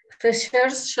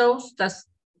 research shows that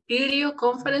video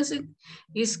conferencing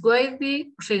is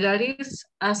widely regarded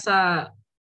as a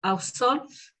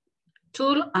outsourced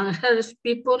tool and helps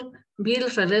people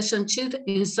build relationships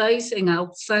inside and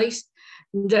outside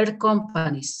their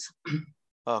companies.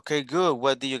 Okay, good.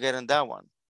 What do you get on that one?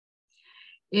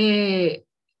 The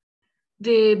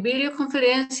video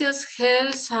conferences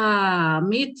helps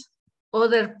meet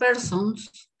other persons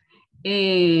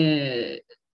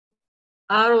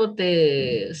out of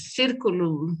the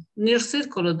near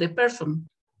circle of the person.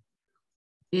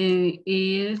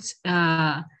 It's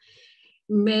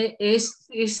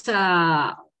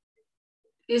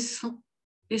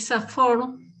a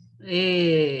form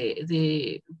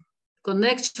the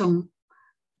connection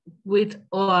with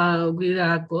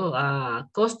a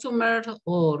customer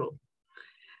or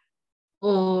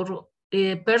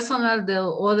a personal the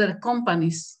other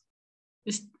companies.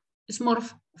 It's more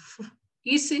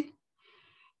easy,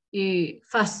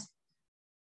 fast.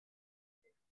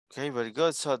 Okay, very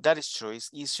good. So that is true. It's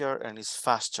easier and it's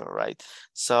faster, right?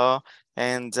 So,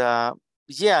 and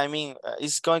yeah, I mean,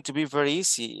 it's going to be very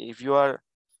easy if you are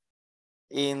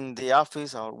in the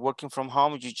office or working from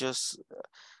home. You just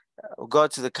go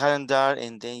to the calendar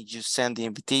and then you send the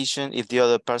invitation. If the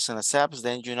other person accepts,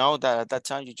 then you know that at that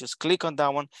time you just click on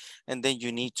that one and then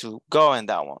you need to go in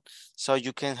that one. So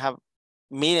you can have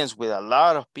meetings with a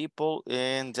lot of people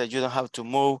and you don't have to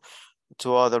move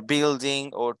to other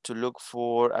building or to look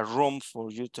for a room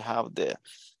for you to have the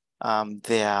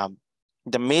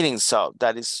meeting. So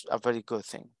that is a very good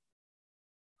thing.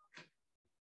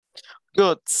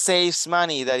 Good, saves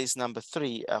money. That is number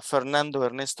 3. Fernando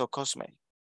Ernesto Cosme.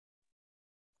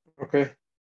 Okay.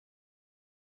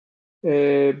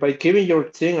 By giving your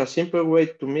team a simple way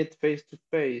to meet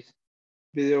face-to-face,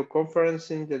 video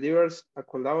conferencing delivers a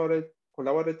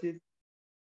collaborative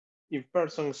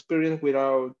in-person experience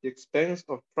without the expense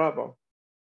of travel.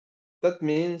 That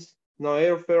means no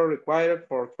airfare required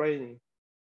for training,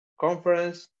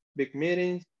 conference, big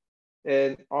meetings,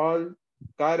 and all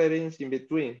gatherings in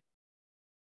between.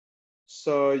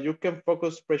 So you can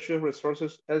focus precious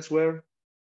resources elsewhere.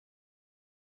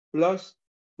 Plus,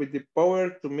 with the power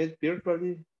to meet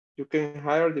virtually, you can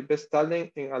hire the best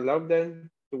talent and allow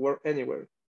them to work anywhere.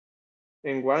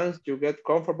 And once you get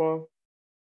comfortable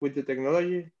with the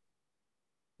technology,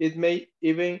 it may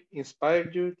even inspire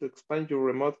you to expand your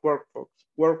remote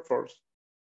workforce.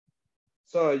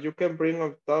 So you can bring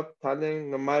on top talent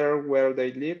no matter where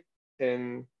they live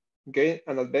and gain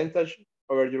an advantage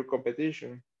over your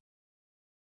competition.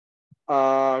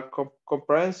 A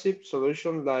comprehensive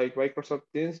solution like Microsoft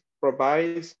Teams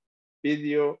provides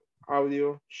video,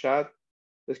 audio, chat,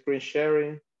 screen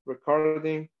sharing,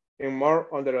 recording, and more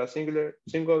under a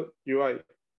single UI.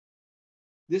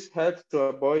 This helps to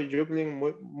avoid juggling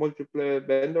multiple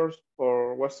vendors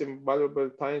or wasting valuable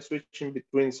time switching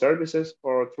between services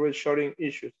or troubleshooting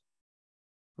issues.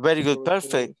 Very good,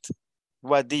 perfect.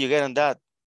 What did you get on that?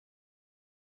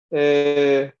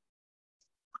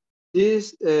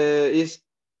 This is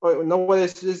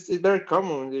nowadays it's very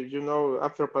common. If you know,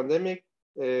 after pandemic,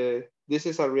 this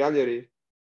is a reality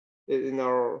in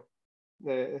our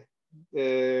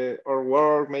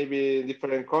world, maybe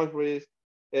different countries.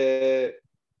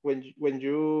 When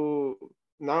you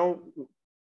now,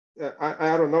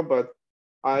 I don't know, but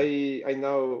I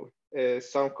know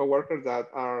some coworkers that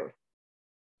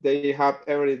they have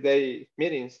everyday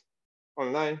meetings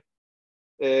online.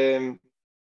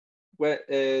 Well,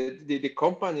 the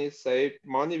companies save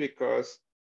money because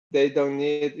they don't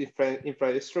need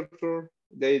infrastructure.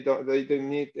 They don't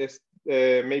need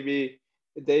maybe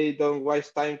they don't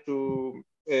waste time to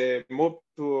move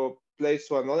to a place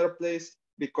to another place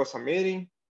because a meeting.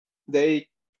 They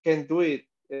can do it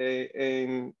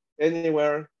in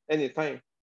anywhere, anytime.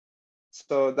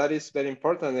 So that is very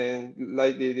important. And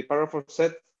like the paragraph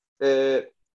said, everywhere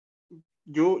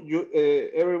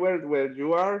where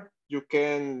you are, you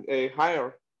can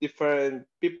hire different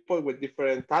people with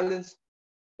different talents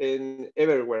in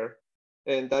everywhere.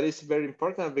 And that is very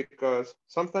important because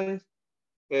sometimes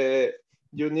you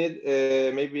need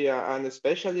maybe an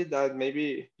specialty that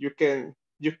maybe you can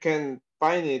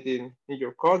find it in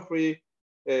your country.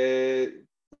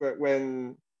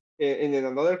 When in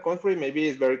another country, maybe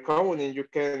it's very common and you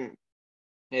can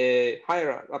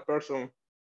hire a person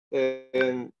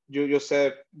and you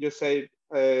save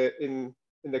in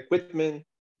the equipment,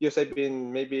 you save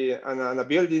in maybe on a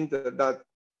building that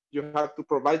you have to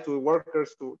provide to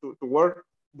workers to work.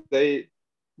 They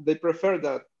prefer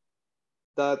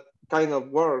that kind of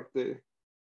work.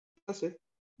 That's it.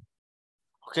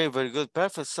 Okay, very good,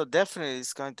 perfect. So definitely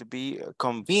it's going to be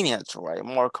convenient, right?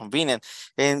 More convenient.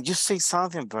 And you say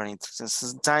something very interesting.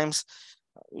 Sometimes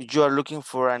you are looking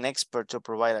for an expert to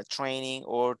provide a training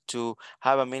or to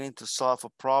have a meeting to solve a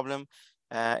problem.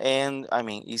 And I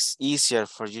mean, it's easier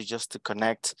for you just to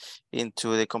connect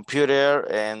into the computer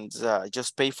and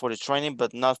just pay for the training,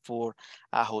 but not for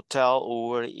a hotel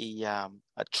or a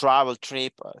travel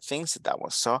trip, things like that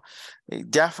one. So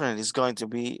it definitely is going to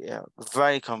be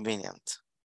very convenient.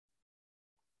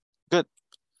 Good.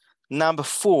 Number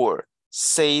 4,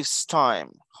 saves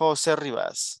time. Jose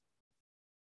Rivas.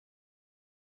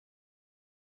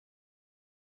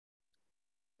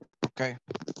 Okay.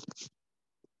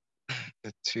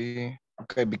 Let's see.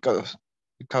 Okay, because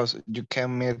you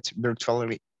can meet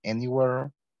virtually anywhere,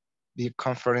 the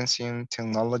conferencing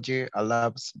technology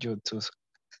allows you to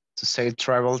save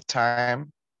travel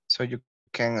time, so you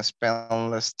can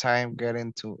spend less time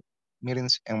getting to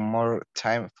meetings and more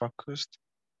time focused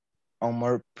on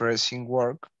more pressing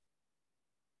work.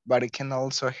 but it can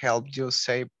also help you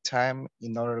save time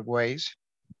in other ways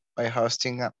by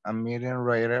hosting a meeting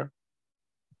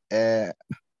uh,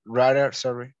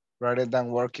 rather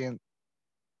than working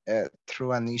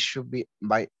through an issue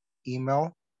by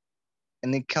email,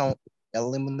 and it can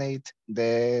eliminate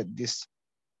the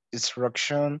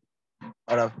disruption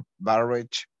or a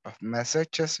barrage of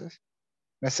messages,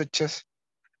 Messages.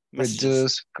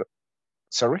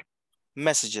 Sorry,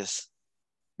 Messages.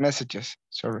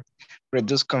 sorry,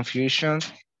 reduce confusion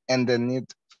and the need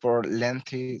for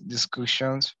lengthy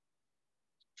discussions,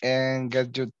 and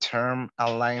get your term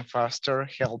aligned faster,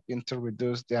 helping to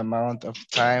reduce the amount of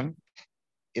time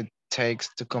it takes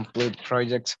to complete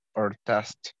projects or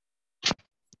tasks.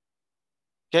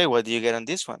 Okay, what do you get on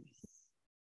this one?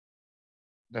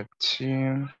 Let's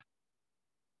see.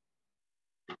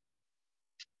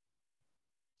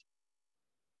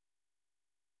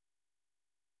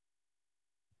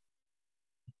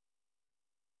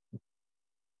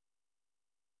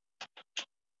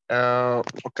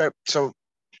 Okay, so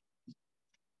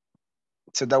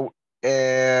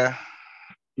that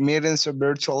meetings are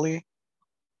virtually,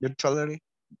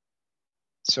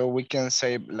 so we can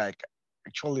save like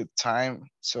actually time.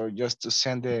 So just to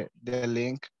send the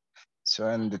link, so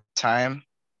and the time,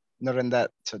 not in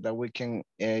that, so that we can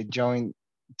join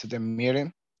to the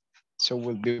meeting. So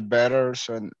will be better.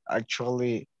 So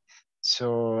actually,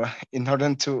 so in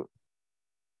order to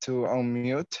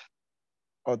unmute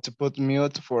or to put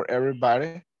mute for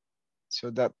everybody, so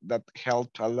that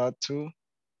helped a lot too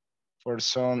for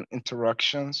some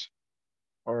interactions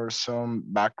or some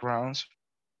backgrounds.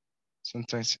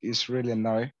 Sometimes it's really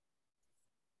annoying.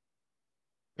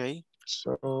 Okay.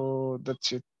 So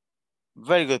that's it.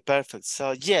 Very good, perfect.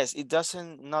 So yes, it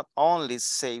doesn't not only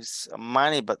saves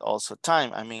money, but also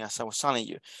time. I mean, as I was telling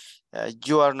you,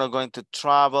 you are not going to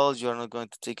travel, you are not going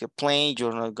to take a plane,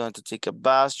 you're not going to take a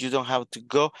bus, you don't have to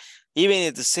go. Even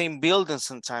in the same building,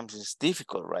 sometimes it's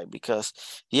difficult, right? Because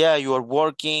yeah, you are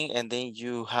working and then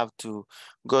you have to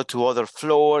go to other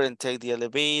floor and take the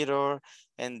elevator.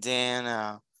 And then,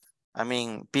 I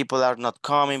mean, people are not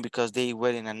coming because they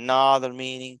were in another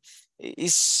meeting.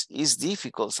 It's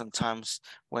difficult sometimes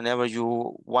whenever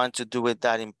you want to do it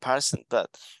that in person, but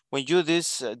when you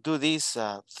do this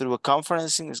through a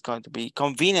conferencing, it's going to be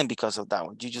convenient because of that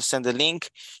one. You just send the link,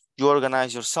 you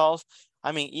organize yourself.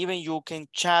 I mean, even you can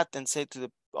chat and say to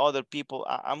the other people,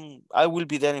 I will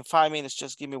be there in 5 minutes.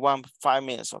 Just give me 5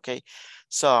 minutes, okay?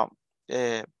 So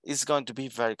it's going to be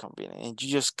very convenient, and you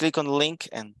just click on the link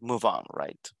and move on,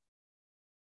 right?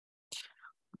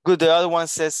 Good. The other one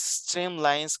says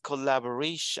streamlines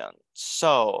collaboration.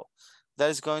 So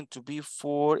that is going to be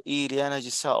for Iriana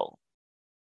Giselle.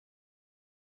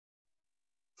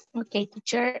 Okay,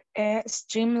 teacher,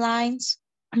 streamlines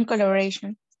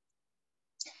collaboration.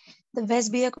 The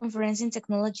best video conferencing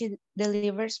technology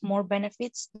delivers more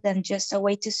benefits than just a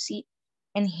way to see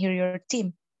and hear your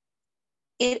team.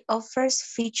 It offers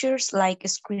features like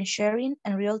screen sharing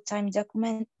and real-time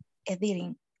document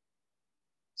editing.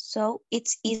 So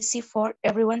it's easy for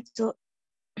everyone to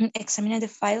examine the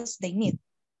files they need,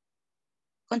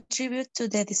 contribute to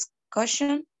the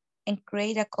discussion, and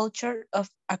create a culture of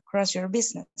across your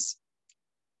business.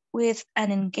 With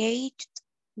an engaged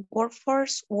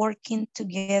workforce working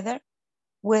together,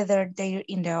 whether they're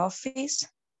in the office,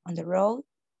 on the road,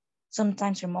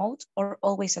 sometimes remote, or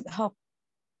always at home,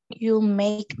 you'll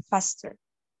make faster,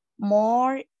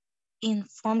 more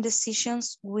informed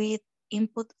decisions with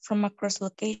input from across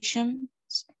locations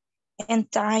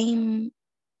and time.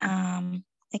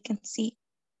 I can see,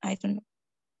 I don't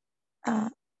know,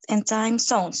 and time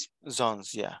zones.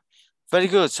 Zones, yeah. Very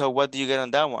good. So what do you get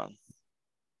on that one?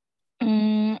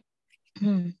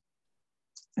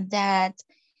 That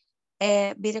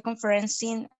video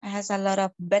conferencing has a lot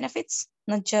of benefits,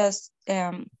 not just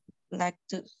like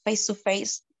to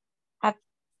face-to-face,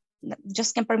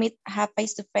 just can permit have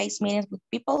face-to-face meetings with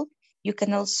people. You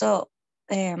can also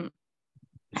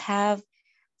have,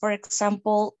 for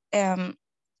example,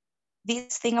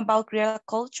 this thing about real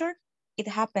culture. It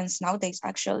happens nowadays,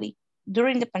 actually.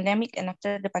 During the pandemic and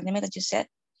after the pandemic, as you said,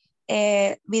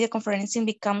 video conferencing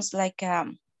becomes like a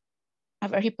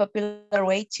very popular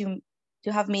way to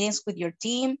have meetings with your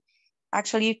team.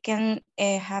 Actually, you can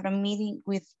have a meeting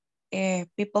with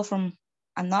people from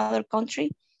another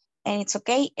country, and it's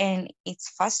okay, and it's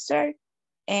faster,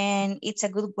 and it's a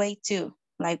good way to,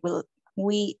 like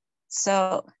we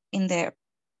saw in the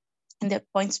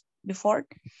points before,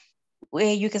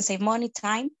 where you can save money,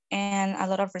 time, and a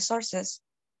lot of resources.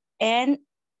 And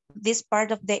this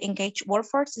part of the engaged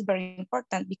workforce is very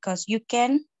important because you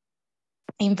can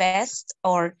invest,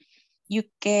 or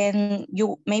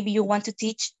maybe you want to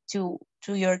teach to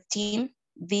your team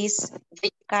this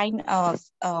kind of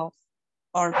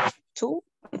or tool,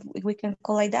 if we can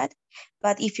call like that.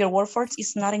 But if your workforce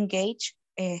is not engaged,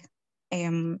 the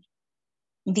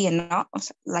enough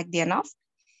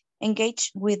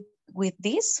engaged with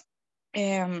this,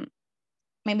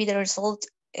 maybe the result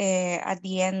at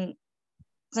the end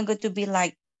isn't going to be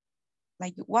like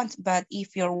you want. But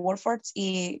if your workforce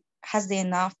has the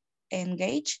enough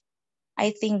engaged,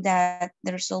 I think that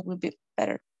the result will be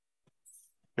better.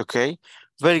 Okay,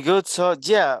 very good. So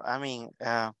yeah, I mean,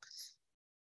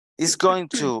 it's going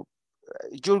to,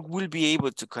 you will be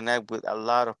able to connect with a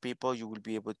lot of people. You will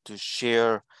be able to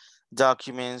share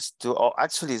documents, to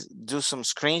actually do some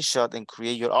screenshot and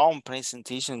create your own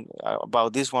presentation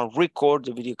about this one, record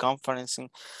the video conferencing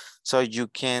so you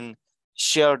can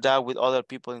share that with other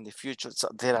people in the future. So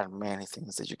there are many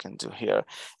things that you can do here.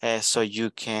 So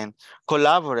you can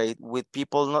collaborate with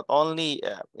people, not only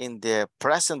in the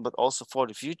present, but also for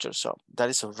the future. So that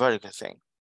is a very good thing.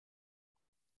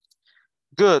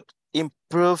 Good.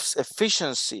 Improves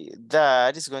efficiency.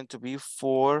 That is going to be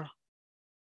for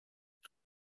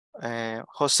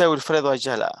Jose Wilfredo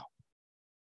Ayala.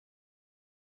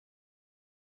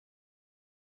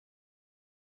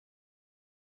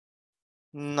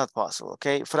 Not possible.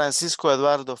 Okay. Francisco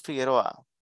Eduardo Figueroa.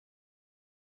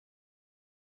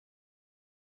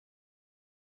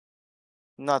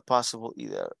 Not possible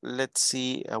either. Let's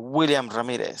see. William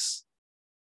Ramirez.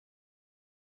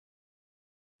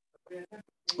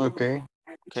 Okay.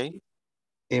 Okay.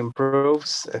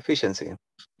 Improves efficiency.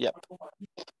 Yep.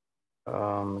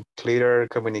 Clearer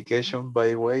communication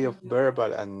by way of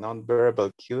verbal and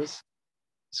non-verbal cues,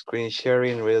 screen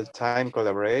sharing, real-time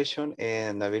collaboration,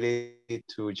 and ability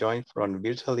to join from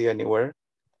virtually anywhere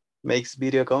makes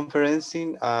video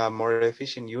conferencing a more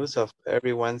efficient use of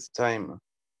everyone's time.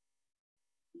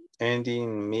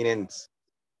 Ending meetings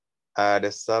at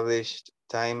established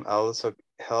time also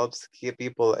helps keep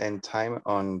people and time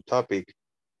on topic.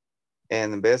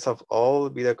 And best of all,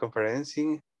 video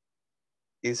conferencing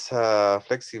is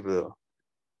flexible.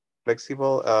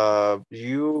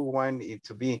 You want it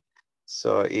to be.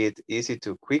 So it's easy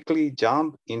to quickly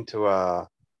jump into a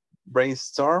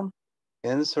brainstorm,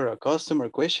 answer a customer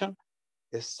question,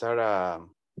 start a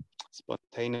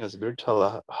spontaneous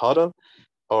virtual huddle,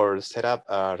 or set up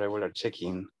a regular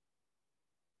check-in.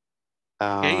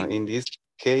 Okay. In this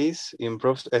case,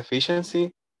 improved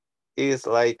efficiency is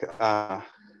like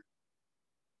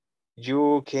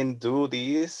you can do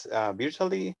this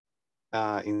virtually.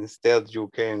 Instead, you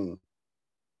can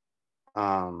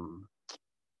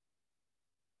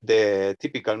the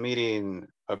typical meeting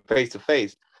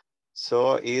face-to-face.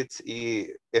 So it's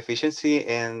efficiency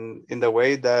and in the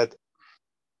way that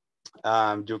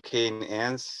you can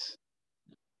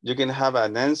have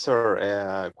an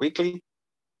answer quickly,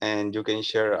 and you can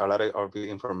share a lot of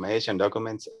information,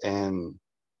 documents, and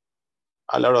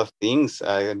a lot of things.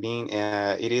 I mean,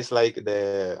 it is like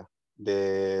the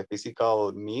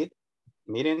physical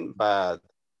meeting, but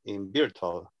in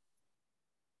virtual.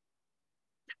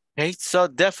 Okay, so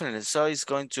definitely, so it's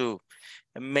going to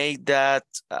make that,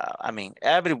 I mean,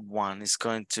 everyone is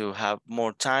going to have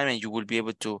more time, and you will be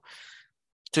able to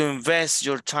invest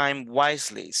your time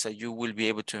wisely. So you will be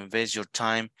able to invest your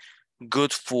time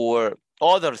good for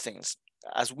other things.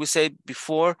 As we said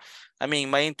before, I mean,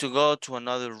 might need to go to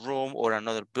another room or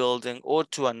another building or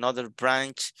to another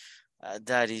branch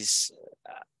that is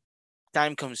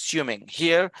time consuming.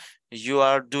 Here, you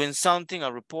are doing something,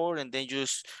 a report, and then you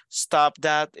stop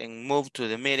that and move to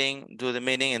the meeting, do the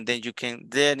meeting, and then you can,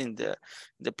 then in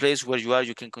the place where you are,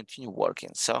 you can continue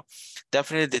working. So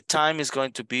definitely the time is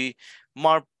going to be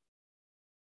more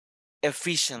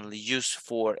efficiently used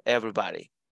for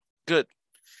everybody. Good.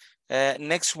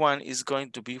 Next one is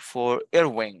going to be for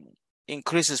Erwin.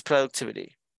 Increases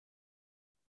productivity.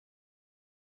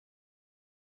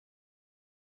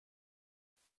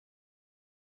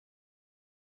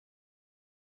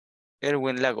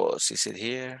 Erwin Lagos, is it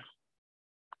here?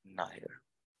 Not here.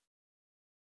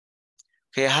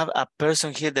 Okay, I have a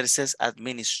person here that says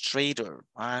administrator.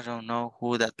 I don't know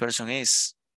who that person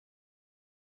is.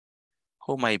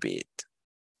 Who might be it?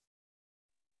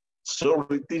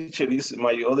 Sorry, teacher, is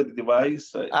my other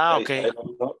device. Okay. I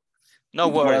don't know. No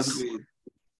It worries. was with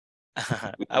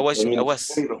I was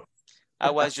administrator.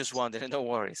 just wondering. No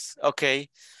worries. Okay,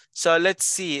 so let's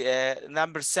see.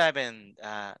 Number 7,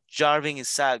 Jarvin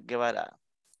Isaac Guevara.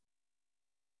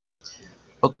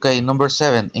 Okay, number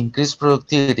 7, increase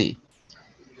productivity.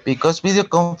 Because video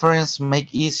conference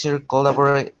make easier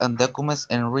collaborate and documents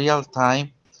in real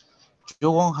time,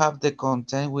 you won't have the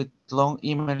content with long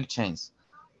email chains.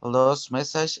 lost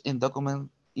message in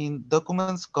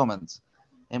documents comments,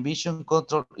 envision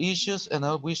control issues and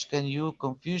all which can you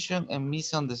confusion and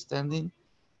misunderstanding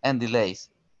and delays.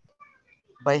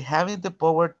 By having the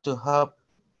power to hop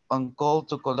on call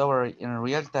to collaborate in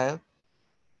real time,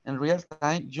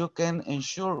 you can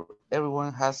ensure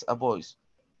everyone has a voice.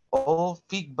 All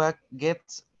feedback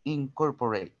gets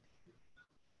incorporated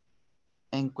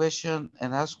and question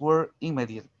and answer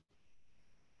immediately.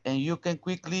 And you can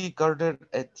quickly gather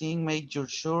a team, make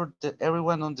sure that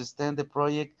everyone understands the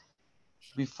project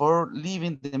before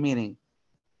leaving the meeting.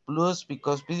 Plus,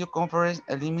 because video conference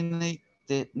eliminate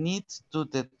the need to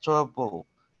the trouble,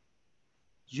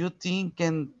 you think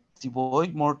can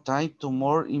devote more time to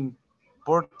more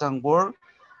important work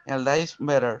and life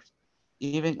matters,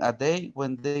 even a day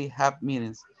when they have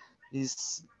meetings.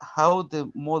 Is how the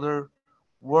modern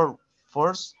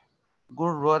workforce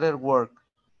would rather work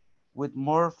with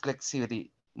more flexibility,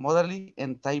 modally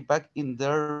and tie back in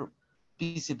their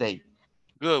busy day.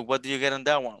 Good. What do you get on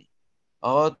that one?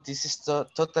 Oh, this is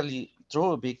totally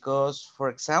true because, for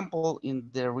example, in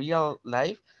the real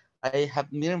life, I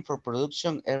have meeting for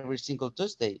production every single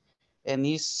Tuesday, and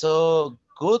it's so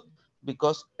good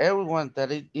because everyone that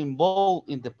is involved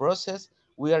in the process,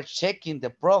 we are checking the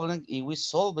problem and we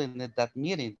solving it that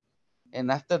meeting, and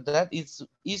after that, it's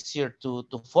easier to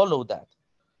follow that.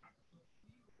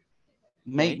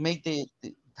 Make Okay. make the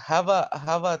have a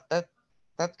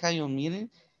that kind of meeting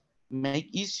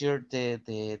make easier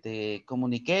the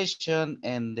communication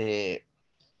and the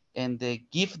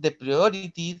give the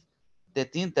priority the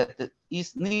thing that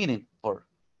is needed for.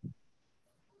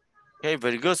 Okay,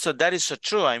 very good. So that is so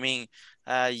true. I mean,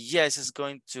 yes, it's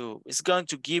going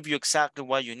to give you exactly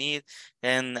what you need,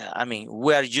 and I mean,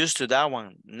 we are used to that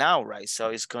one now, right? So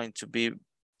it's going to be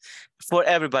for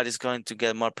everybody's going to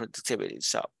get more productivity.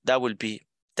 So that will be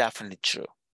definitely true.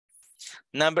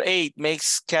 Number 8,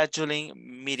 makes scheduling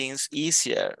meetings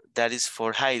easier. That is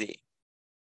for Heidi.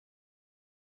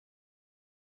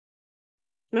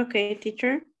 Okay,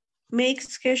 teacher. Make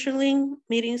scheduling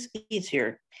meetings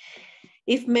easier.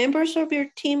 If members of your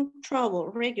team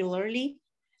travel regularly,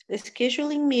 the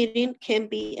scheduling meeting can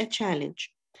be a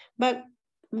challenge. But,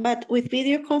 but with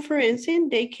video conferencing,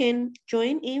 they can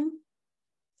join in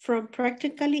from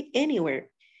practically anywhere,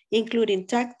 including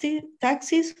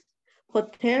taxis,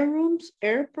 hotel rooms,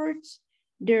 airports,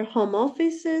 their home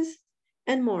offices,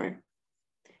 and more.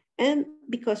 And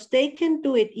because they can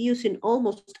do it using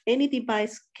almost any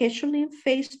device, scheduling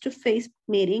face-to-face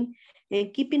meeting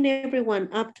and keeping everyone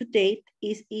up to date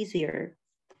is easier.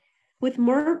 With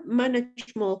more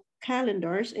manageable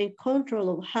calendars and control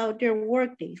of how their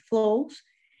workday flows,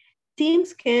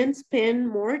 teams can spend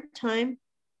more time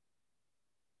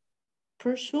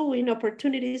pursuing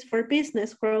opportunities for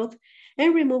business growth,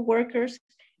 and remote workers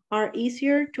are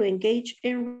easier to engage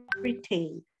and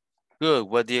retain. Good.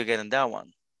 What do you get on that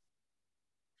one?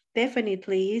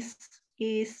 Definitely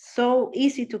is so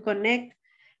easy to connect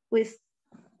with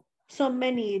so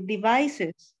many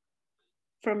devices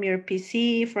from your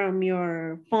PC, from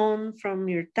your phone, from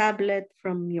your tablet,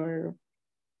 from your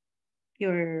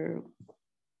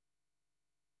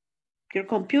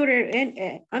computer,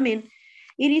 and I mean,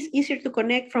 it is easier to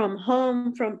connect from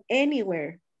home, from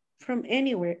anywhere, from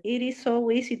anywhere. It is so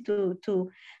easy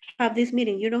to have this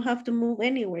meeting. You don't have to move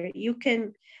anywhere. You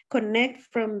can connect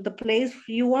from the place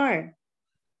you are,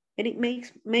 and it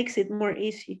makes it more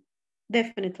easy,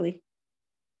 definitely.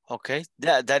 Okay,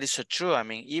 that is so true. I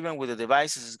mean, even with the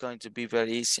devices, it's going to be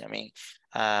very easy. I mean,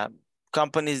 uh,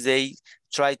 companies, they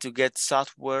try to get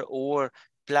software or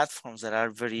platforms that are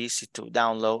very easy to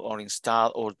download or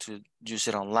install or to use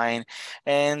it online.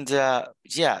 And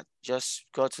yeah, just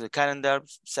go to the calendar,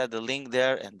 set the link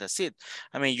there, and that's it.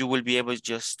 I mean, you will be able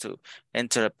just to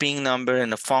enter a PIN number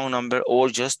and a phone number, or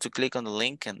just to click on the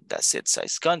link, and that's it. So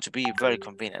it's going to be very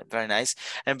convenient, very nice,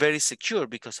 and very secure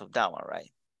because of that one,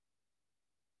 right?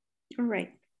 All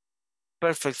right.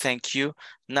 Perfect, thank you.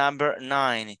 Number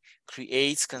 9,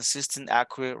 creates consistent,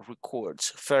 accurate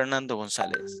records. Fernando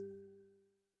Gonzalez.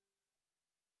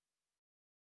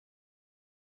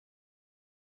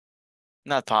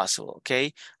 Not possible,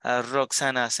 okay?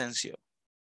 Roxana Asensio.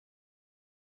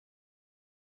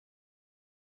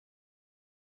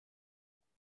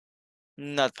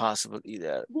 Not possible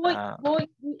either. Boy,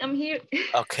 I'm here.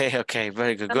 Okay, okay,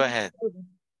 very good. Go ahead.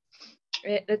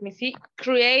 Let me see.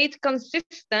 Create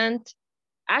consistent,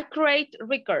 accurate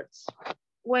records.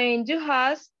 When you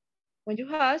host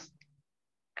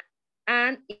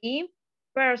an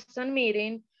in-person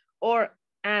meeting or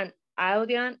an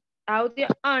audio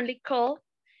only call,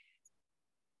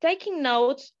 taking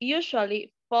notes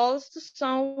usually falls to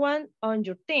someone on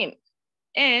your team.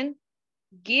 and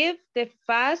give the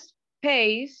fast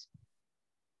pace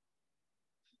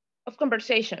of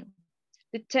conversation.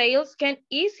 Details can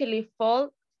easily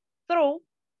fall through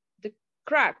the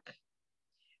crack,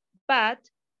 but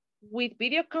with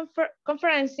video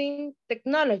conferencing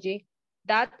technology,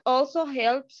 that also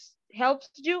helps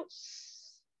you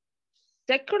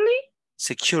securely,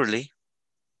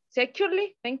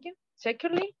 thank you,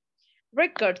 securely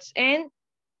records and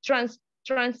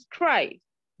transcribe.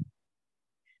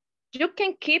 You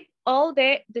can keep all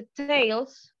the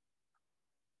details.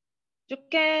 You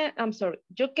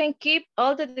can keep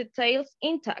all the details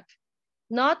intact.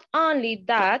 Not only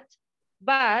that,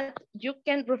 but you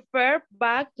can refer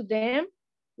back to them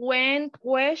when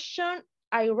questions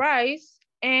arise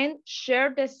and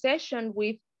share the session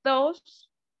with those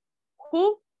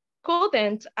who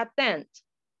couldn't attend,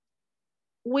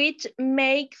 which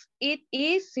makes it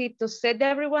easy to set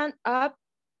everyone up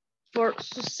for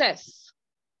success.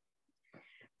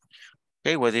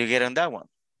 Okay, what do you get on that one?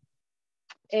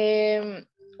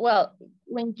 Well,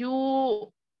 when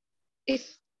you,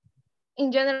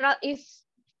 in general, it's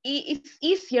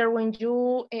easier when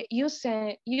you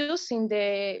using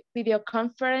the video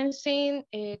conferencing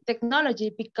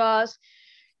technology, because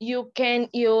you can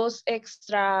use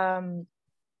extra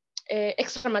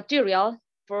material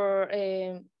for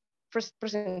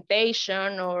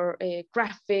presentation or a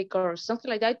graphic or something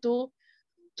like that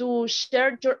to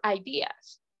share your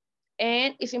ideas.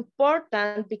 And it's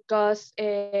important because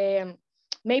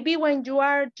maybe when you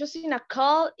are just in a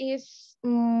call, it's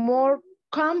more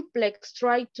complex,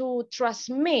 try to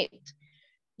transmit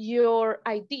your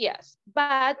ideas.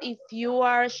 But if you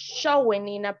are showing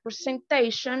in a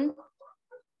presentation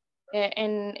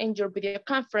and your video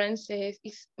conference, is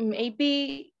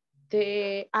maybe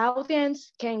the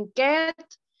audience can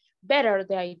get better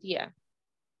the idea.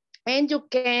 And you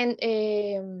can,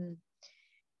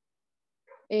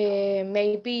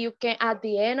 maybe you can, at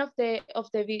the end of the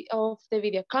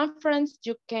video conference,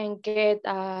 you can get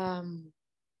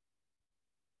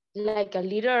like a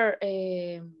little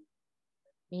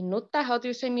minuta. How do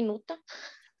you say minuta?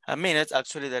 A minute,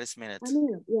 actually that is minute. A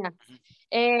minute, yeah.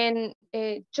 And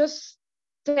just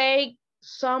take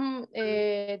some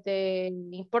the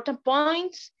important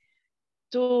points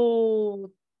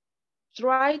to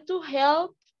try to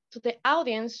help to the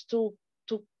audience to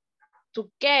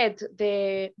get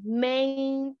the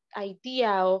main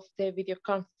idea of the video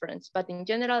conference. But in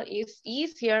general, it's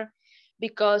easier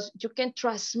because you can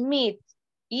transmit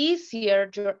easier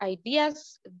your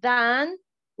ideas than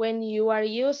when you are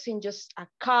using just a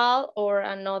call or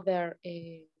another,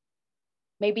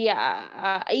 maybe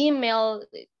a email.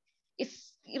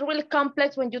 It's really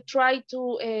complex when you try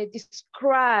to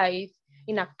describe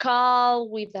in a call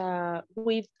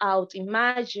without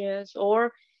images,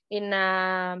 or in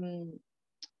a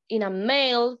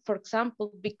mail, for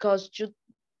example, because you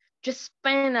just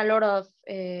spend a lot of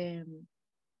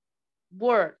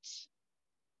words.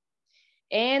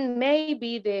 And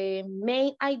maybe the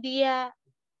main idea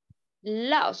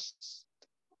lost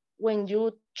when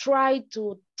you try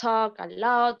to talk a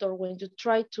lot or when you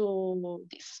try to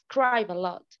describe a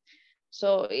lot.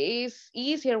 So it's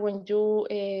easier when you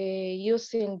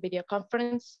using video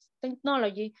conference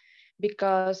technology,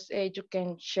 because you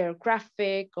can share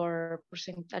graphic or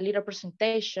present a little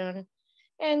presentation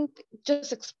and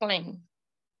just explain.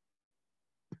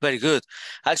 Very good.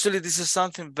 Actually, this is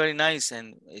something very nice,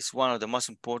 and it's one of the most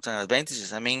important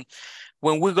advantages. I mean,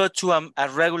 when we go to a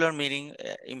regular meeting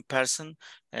in person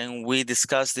and we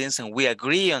discuss this and we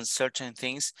agree on certain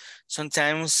things,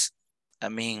 sometimes, I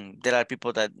mean, there are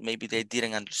people that maybe they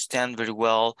didn't understand very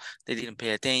well, they didn't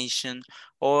pay attention,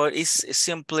 or it's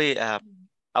simply a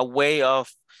way of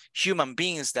human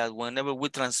beings that whenever we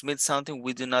transmit something,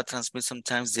 we do not transmit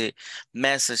sometimes the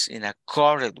message in a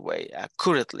correct way,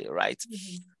 accurately, right?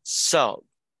 Mm-hmm. So,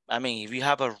 I mean, if you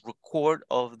have a record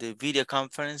of the video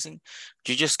conferencing,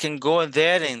 you just can go in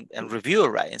there and review it,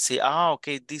 right? And say, oh,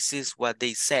 okay, this is what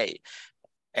they say.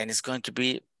 And it's going to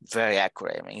be very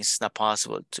accurate. I mean, it's not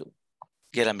possible to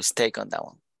get a mistake on that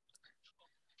one.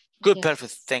 Good, yes.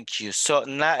 Perfect, thank you. So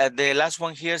now the last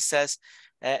one here says,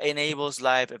 enables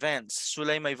live events.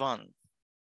 Suleima Ivan.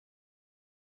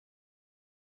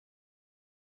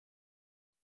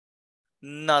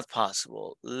 Not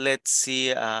possible. Let's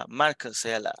see, Marcos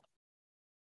Ella.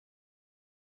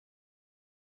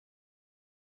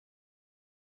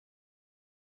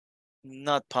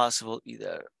 Not possible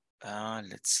either.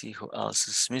 Let's see who else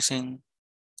is missing.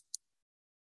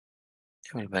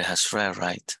 Everybody has read,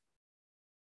 right?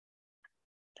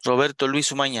 Roberto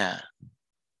Luis Umaña.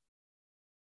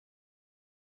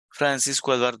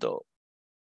 Francisco Eduardo.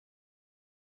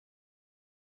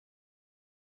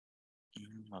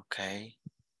 Okay.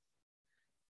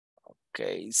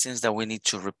 Okay, it seems that we need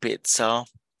to repeat. So,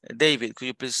 David, could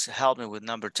you please help me with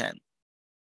number 10?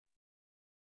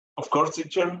 Of course,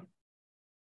 teacher.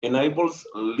 Enables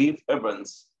live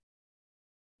events.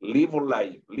 Live or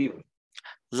live? Live.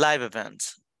 Live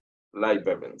events. Live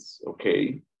events,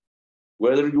 okay.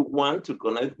 Whether you want to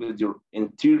connect with your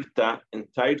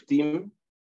entire team,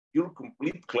 your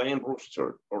complete client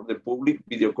roster, or the public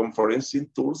video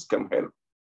conferencing tools can help.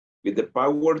 With the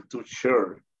power to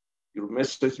share your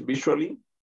message visually,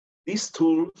 these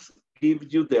tools give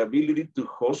you the ability to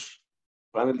host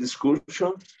panel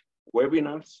discussions,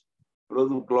 webinars,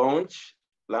 product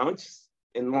launches,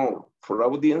 and more for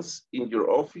audience in your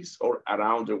office or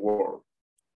around the world.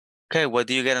 Okay, what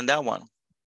do you get on that one?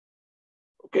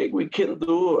 Okay, we can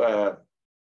do a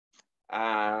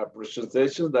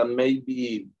presentation that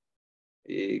maybe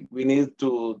we need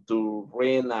to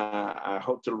rent a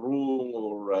hotel room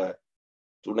or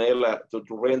to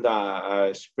rent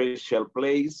a special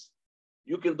place.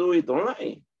 You can do it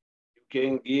online. You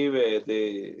can give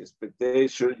the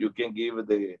expectation, you can give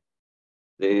the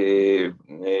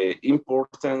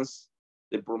importance,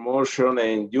 the promotion,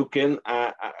 and you can,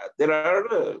 there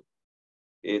are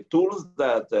tools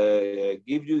that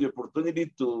give you the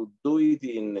opportunity to do it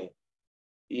in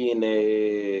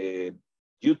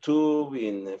YouTube,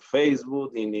 in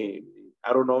Facebook, in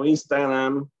I don't know,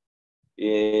 Instagram,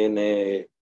 and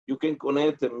you can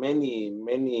connect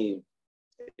many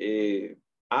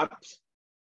apps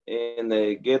and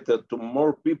get to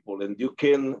more people, and you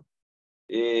can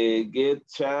get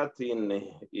chat in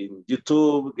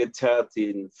YouTube, get chat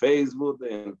in Facebook,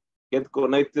 and get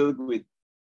connected with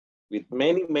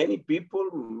many people,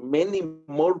 many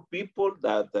more people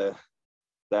that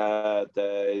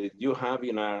you have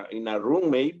in a room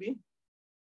maybe,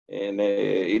 and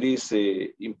it is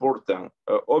important.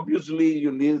 Obviously,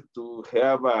 you need to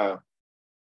have a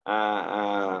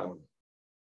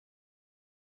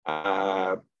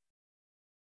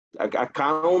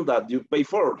account that you pay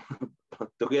for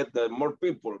to get more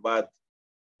people, but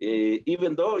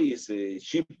even though it's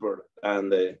cheaper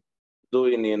and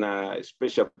doing in a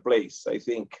special place, I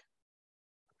think.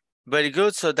 Very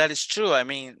good. So that is true. I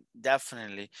mean,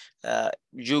 definitely.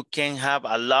 You can have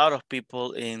a lot of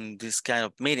people in this kind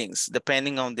of meetings,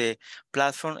 depending on the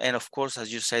platform. And of course,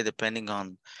 as you say, depending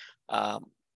on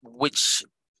which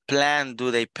plan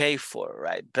do they pay for,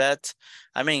 right? But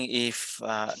I mean, if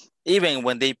even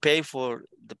when they pay for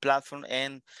the platform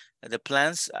and the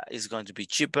plans, is going to be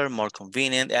cheaper, more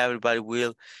convenient. Everybody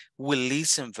will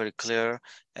listen very clear.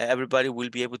 Everybody will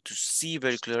be able to see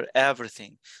very clear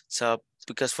everything. So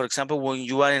because, for example, when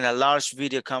you are in a large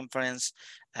video conference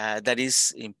that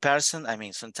is in person, I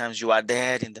mean, sometimes you are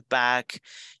there in the back,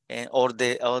 and or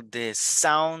the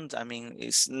sound, I mean,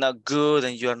 it's not good,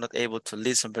 and you are not able to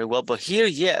listen very well. But here,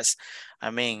 yes,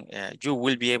 I mean, you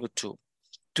will be able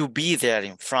to be there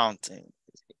in front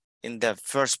in the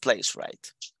first place,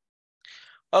 right?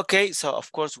 Okay, so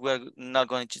of course we're not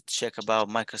going to check about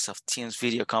Microsoft Teams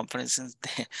video conferences,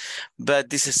 but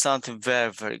this is something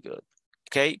very, very good.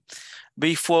 Okay,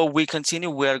 before we continue,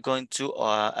 we are going to,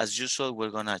 as usual,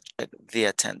 we're gonna check the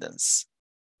attendance.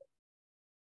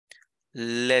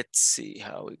 Let's see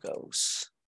how it goes.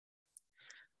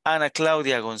 Ana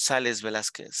Claudia González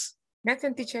Velázquez.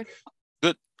 Present, teacher.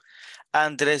 Good.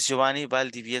 Andrés Giovanni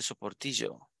Valdivieso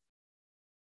Portillo.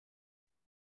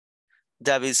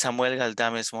 David Samuel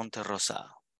Galdames Monterrosa.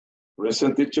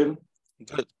 Present, teacher.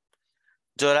 Good.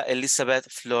 Dora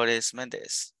Elizabeth Flores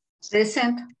Méndez.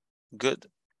 Present.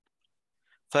 Good.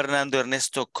 Fernando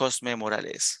Ernesto Cosme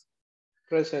Morales.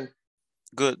 Present.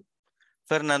 Good.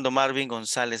 Fernando Marvin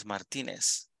González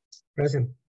Martínez. Present.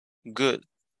 Good.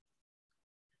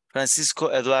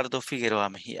 Francisco Eduardo Figueroa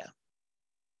Mejía.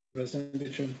 Present,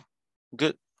 teacher.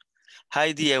 Good.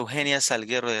 Heidi Eugenia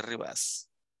Salguero de Rivas.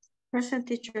 Present,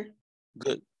 teacher.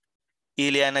 Good.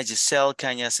 Ileana Giselle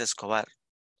Cañas Escobar.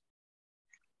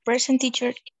 Present,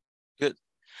 teacher. Good.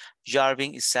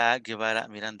 Jarvin Isaac Guevara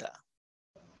Miranda.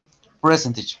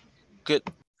 Present, teacher. Good.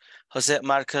 Jose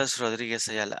Marcos Rodriguez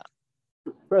Ayala.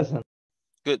 Present.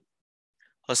 Good.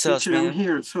 Jose Teacher, Osmin. I'm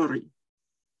here, sorry.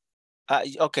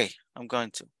 Okay, I'm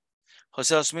going to.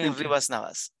 Jose Osmin Thank you. Rivas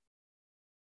Navas.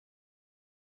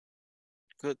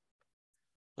 Good.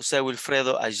 Jose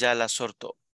Wilfredo Ayala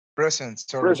Sorto. Present,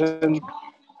 sorry. Present.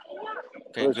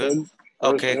 Okay, good.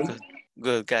 Okay, good.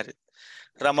 Good, got it.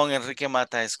 Ramón Enrique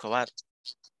Mata Escobar.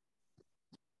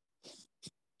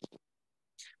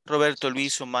 Roberto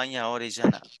Luis Umaña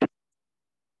Orellana.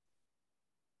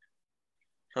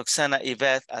 Roxana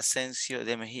Yvette Asensio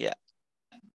de Mejía.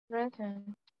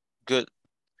 Present. Good.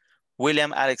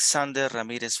 William Alexander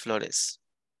Ramírez Flores.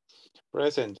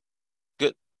 Present.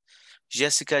 Good.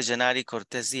 Jessica Yanari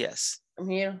Cortez Diaz. I'm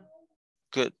here.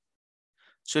 Good.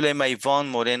 Zulema Ivonne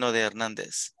Moreno de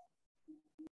Hernández.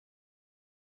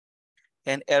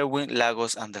 And Erwin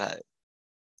Lagos Andrade.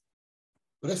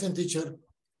 Present, teacher.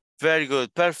 Very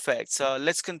good, perfect. So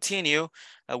let's continue.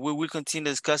 We will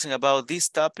continue discussing about this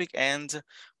topic, and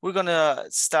we're gonna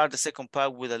start the second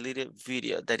part with a little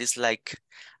video that is like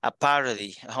a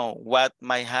parody on what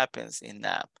might happen in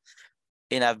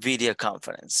a video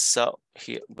conference. So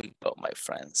here we go, my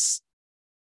friends.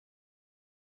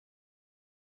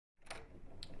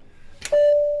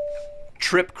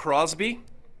 Trip Crosby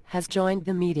has joined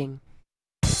the meeting.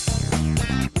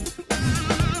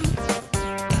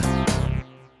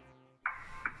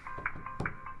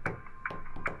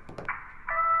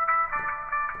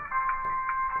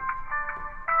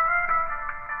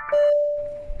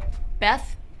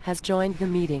 Beth has joined the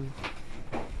meeting.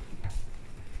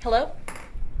 Hello?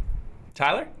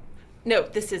 Tyler? No,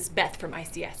 this is Beth from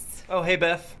ICS. Oh, hey,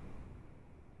 Beth.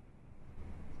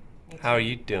 How are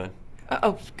you doing?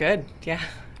 Oh, good. Yeah.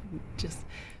 Just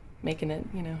making it,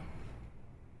 you know.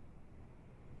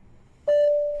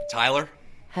 Tyler?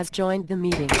 Has joined the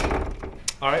meeting.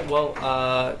 All right,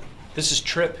 well, this is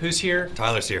Trip. Who's here?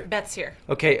 Tyler's here. Beth's here.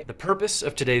 Okay, the purpose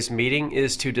of today's meeting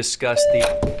is to discuss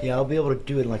the... Yeah, I'll be able to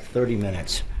do it in like 30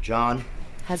 minutes. John?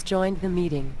 Has joined the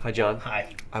meeting. Hi, John.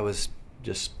 Hi. I was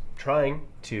just trying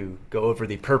to go over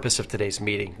the purpose of today's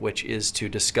meeting, which is to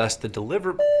discuss the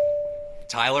deliver...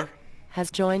 Tyler?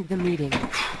 Has joined the meeting.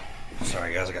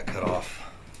 Sorry, guys, I got cut off.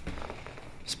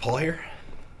 Is Paul here?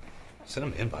 Send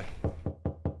him an invite.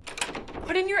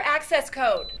 Put in your access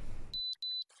code.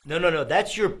 No,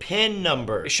 that's your PIN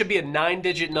number. It should be a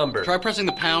 9-digit number. Try pressing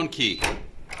the pound key.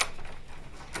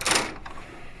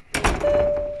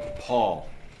 Paul.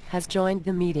 Has joined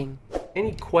the meeting.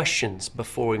 Any questions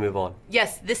before we move on?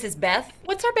 Yes, this is Beth.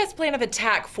 What's our best plan of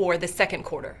attack for the second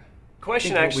quarter?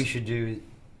 Question What actually... we should do...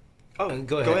 Oh,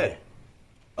 go ahead.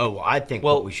 Oh, I think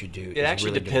well, what we should do it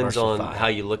actually really depends on diversify. how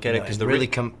you look at it, because the really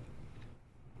come...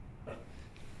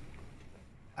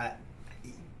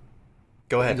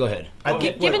 Go ahead. Go ahead.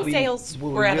 Given sales,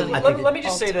 we're at Let me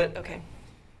just say that... Okay.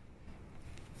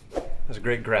 That's a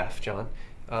great graph, John.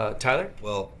 Tyler?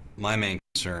 Well, my main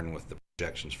concern with the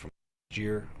projections from last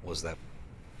year was that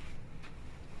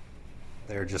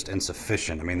they're just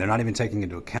insufficient. I mean, they're not even taking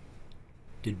into account...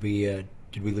 Did we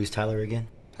lose Tyler again?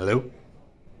 Hello?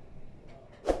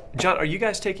 John, are you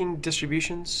guys taking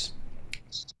distributions?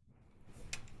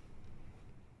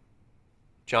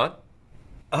 John?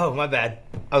 Oh, my bad.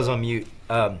 I was on mute.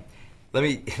 Let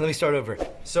me start over.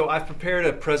 So I've prepared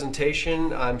a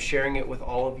presentation. I'm sharing it with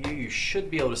all of you. You should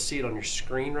be able to see it on your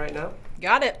screen right now.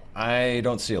 Got it. I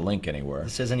don't see a link anywhere.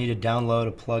 It says I need to download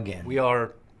a plugin. We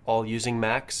are all using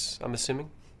Macs, I'm assuming?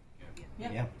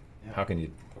 Yeah. How can you?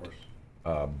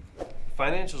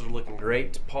 Financials are looking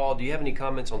great. Paul, do you have any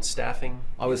comments on staffing?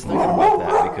 I was thinking about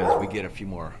that because we get a few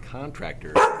more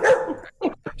contractors. Hold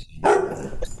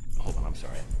on, I'm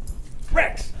sorry.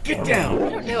 Rex, get down! I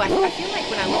don't know. I feel like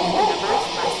when I looked at the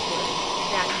numbers last quarter,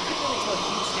 that you couldn't really tell a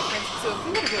huge difference. So if we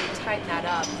were to really tighten that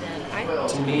up, then I don't know.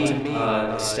 To me,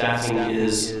 staffing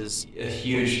is a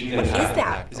huge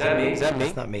impact. Is that me? Is that me?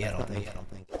 It's not me, I don't think.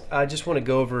 I just want to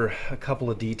go over a couple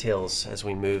of details as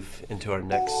we move into our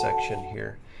next section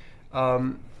here.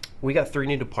 We got 3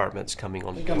 new departments coming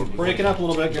on board. I'm breaking up a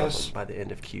little bit, guys. By the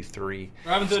end of Q3.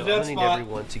 Driving to So a dead I need spot.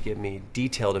 everyone to give me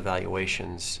detailed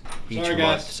evaluations each Sorry,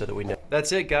 month guys. so that we know.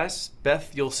 That's it, guys.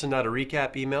 Beth, you'll send out a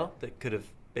recap email that could have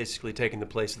basically taken the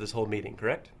place of this whole meeting,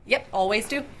 correct? Yep, always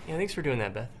do. Yeah, thanks for doing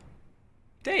that, Beth.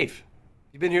 Dave,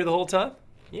 you been here the whole time?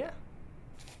 Yeah.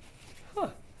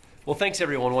 Huh. Well, thanks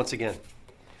everyone once again.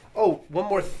 Oh, one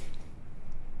more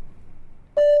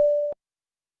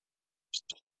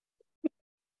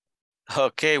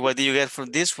Okay, what do you get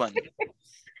from this one?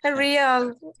 A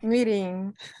real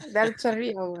meeting. That's a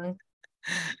real one.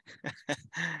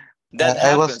 That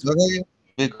I was happens. lucky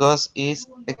because it's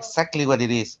exactly what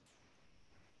it is.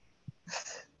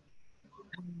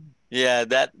 Yeah,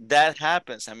 that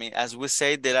happens. I mean, as we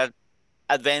say, there are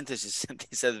advantages and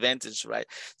disadvantages, right?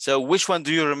 So which one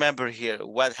do you remember here?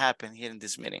 What happened here in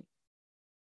this meeting?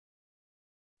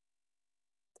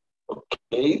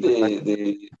 Okay,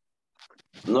 the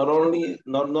not all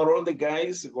the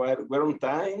guys were on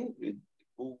time.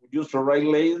 Who used to write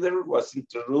later was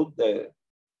interrupted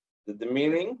the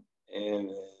meeting, and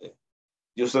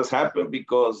just as happened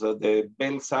because the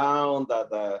bell sound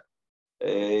that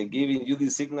giving you the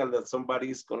signal that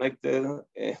somebody is connected,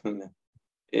 and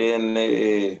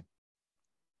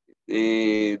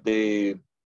the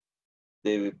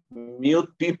the mute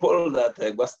people that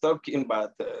I was talking,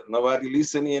 but nobody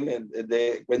listening. And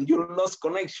when you lost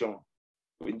connection,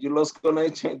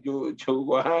 you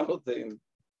go out and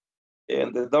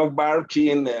the dog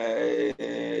barking.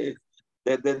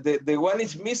 The one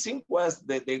is missing was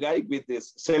the guy with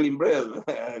this selling bread.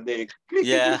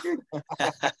 Yeah.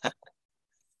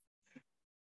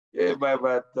 Yeah,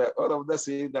 but all of the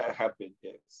things that happened,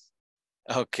 yes.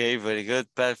 Okay, very good,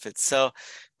 perfect. So,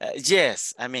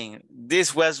 yes, I mean,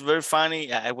 this was very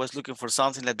funny. I was looking for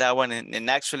something like that one, and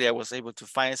actually I was able to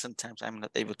find it. Sometimes I'm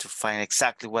not able to find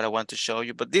exactly what I want to show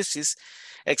you, but this is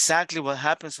exactly what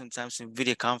happens sometimes in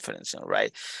video conferencing,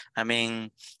 right? I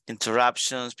mean,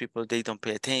 interruptions, people, they don't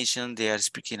pay attention, they are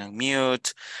speaking on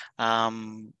mute.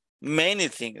 Many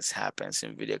things happens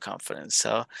in video conference.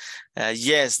 So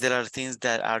yes, there are things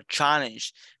that are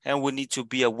challenged and we need to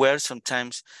be aware.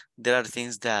 Sometimes there are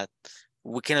things that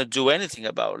we cannot do anything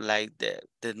about, like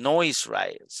the noise,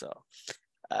 right? So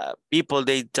people,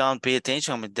 they don't pay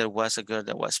attention. I mean, there was a girl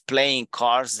that was playing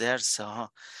cards there. So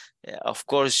of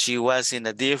course she was in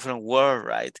a different world,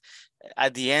 right?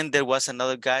 At the end, there was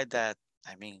another guy that,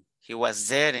 I mean, he was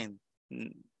there and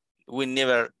we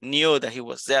never knew that he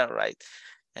was there, right?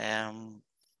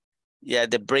 Yeah,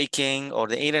 the breaking or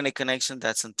the internet connection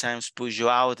that sometimes push you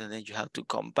out and then you have to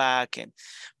come back and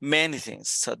many things.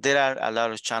 So there are a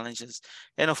lot of challenges.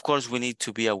 And of course, we need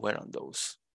to be aware on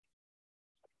those.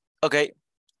 Okay,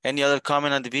 any other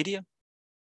comment on the video?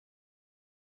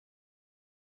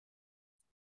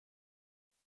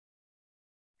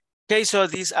 Okay, so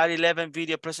these are 11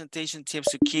 video presentation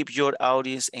tips to keep your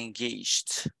audience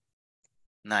engaged.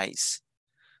 Nice.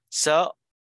 So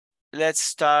let's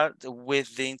start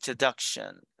with the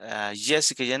introduction.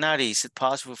 Jessica Yanari, is it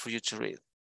possible for you to read?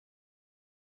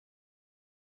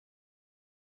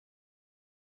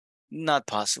 Not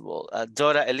possible.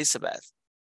 Dora Elizabeth.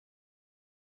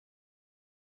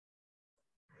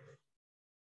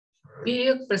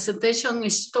 Video presentation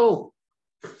is tough.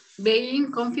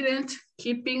 Being confident,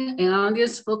 keeping an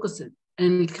audience focused,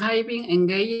 and having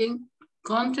engaging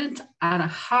content are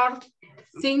hard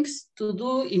things to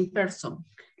do in person,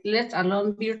 let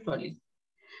alone virtually.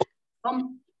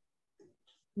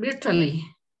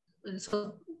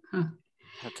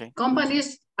 Okay.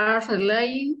 Companies are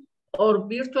relying on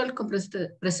virtual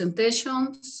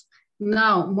presentations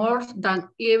now more than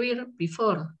ever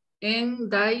before,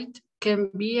 and that can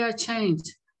be a change.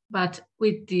 But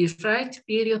with the right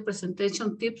video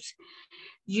presentation tips,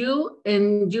 you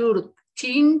and your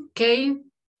team can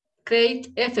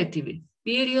create effective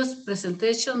videos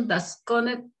presentation that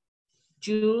connect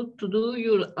you to do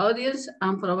your audience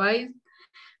and provide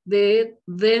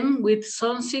them with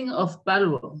something of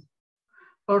value.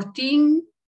 Our team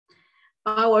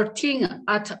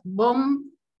at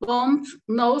Bomb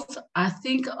knows I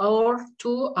think or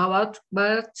two about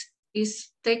what is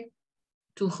take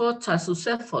to host a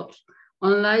successful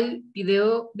online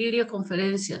video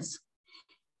conferences.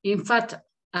 In fact,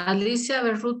 Alicia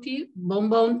Berruti,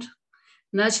 Bomb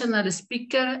national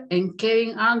speaker, and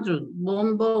Kevin Andrew,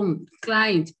 Bomb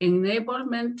client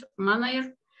enablement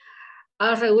manager,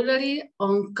 are regularly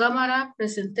on camera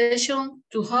presentation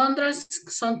to hundreds,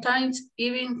 sometimes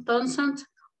even thousands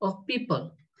of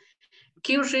people.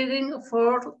 Keep reading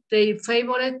for their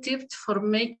favorite tips for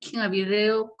making a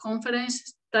video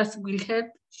conference that will help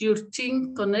your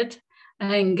team connect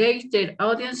and engage their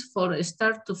audience from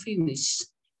start to finish.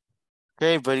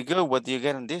 Okay, very good. What do you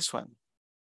get on this one?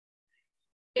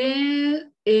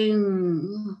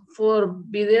 For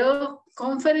video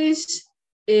conference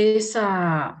is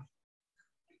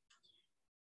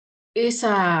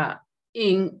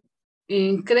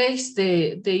increase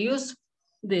the use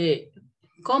the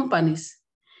companies.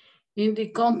 In the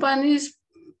companies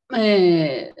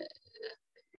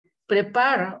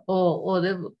prepare or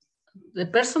the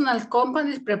personal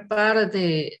companies prepare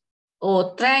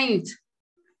or trained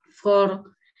for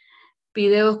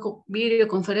video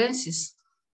conferences.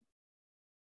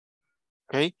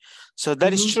 Okay, so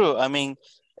that is true. I mean,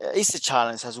 it's a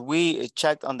challenge. As we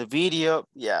checked on the video,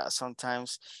 yeah,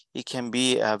 sometimes it can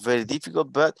be very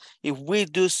difficult, but if we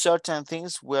do certain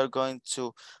things, we're going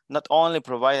to not only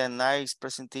provide a nice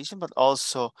presentation, but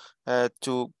also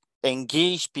to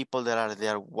engage people that are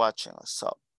there watching us.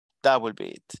 So that will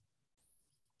be it.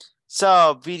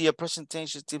 So video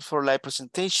presentation tips for live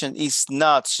presentation. Is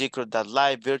not secret that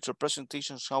live virtual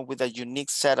presentations come with a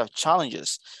unique set of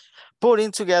challenges.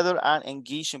 Putting together an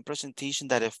engaging presentation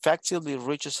that effectively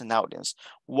reaches an audience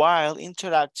while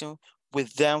interacting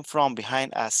with them from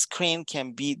behind a screen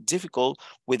can be difficult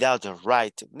without the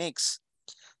right techniques.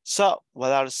 So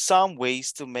what are some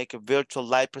ways to make a virtual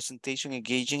live presentation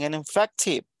engaging and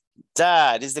effective?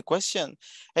 That is the question.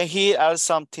 And here are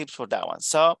some tips for that one.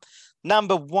 So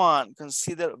number one,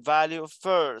 consider value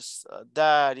first.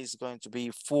 That is going to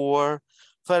be for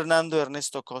Fernando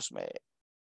Ernesto Cosme.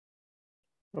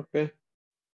 Okay.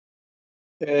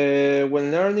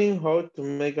 When learning how to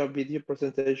make a video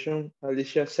presentation,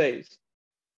 Alicia says,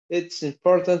 it's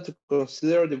important to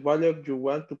consider the value you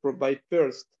want to provide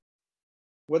first.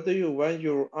 What do you want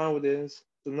your audience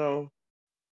to know?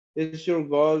 Is your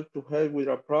goal to help with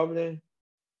a problem?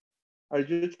 Are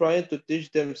you trying to teach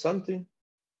them something?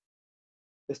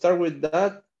 Start with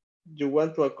that you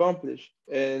want to accomplish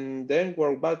and then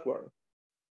work backward.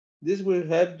 This will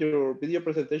help your video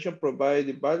presentation provide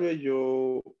the value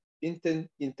you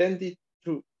intended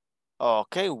to.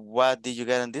 Okay, what did you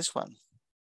get on this one?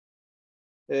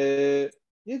 It's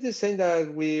the same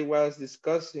that we were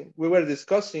discussing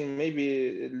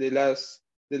maybe the last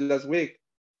week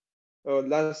or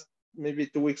maybe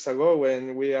 2 weeks ago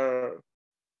when we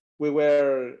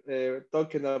were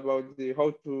talking about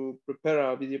how to prepare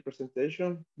a video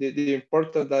presentation. The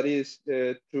important that is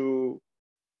to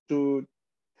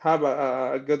have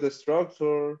a good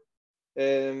structure,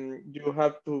 and you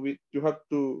have to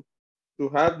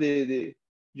have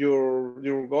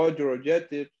your goal, your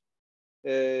objective,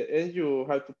 and you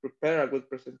have to prepare a good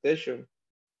presentation.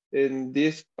 In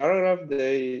this paragraph,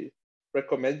 they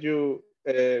recommend you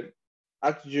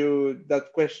ask you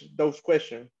those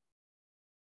questions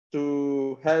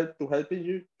to help what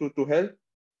you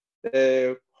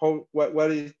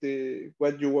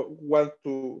want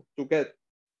to get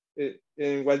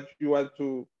and what you want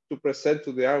to present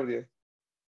to the audience.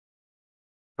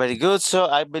 Very good. So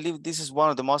I believe this is one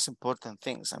of the most important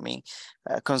things. I mean,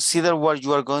 consider what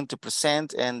you are going to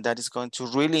present, and that is going to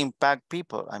really impact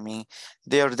people. I mean,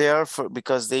 they are there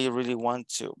because they really want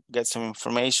to get some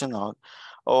information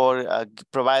or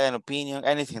provide an opinion,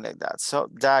 anything like that. So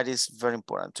that is very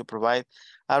important, to provide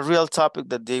a real topic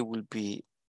that they will be,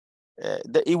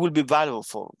 that it will be valuable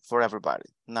for everybody.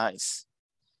 Nice.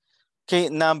 Okay,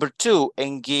 number two,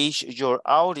 engage your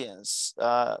audience.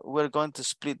 We're going to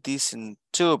split this in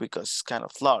two because it's kind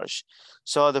of large.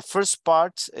 So the first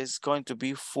part is going to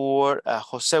be for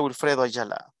Jose Wilfredo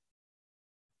Ayala.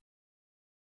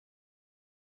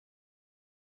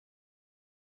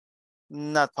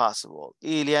 Not possible.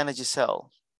 Ileana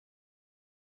Giselle.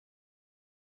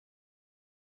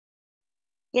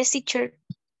 Yes, teacher.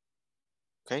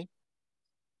 Okay.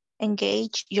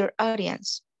 Engage your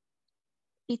audience.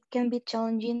 It can be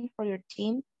challenging for your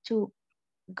team to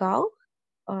gauge.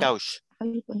 Gauge. How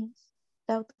do you pronounce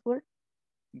that word?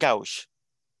 Gauge.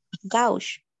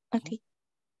 Gauge. Okay.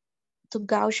 To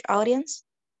gauge audience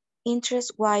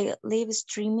interest while live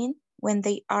streaming when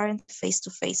they aren't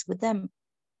face-to-face with them.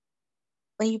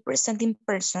 When you present in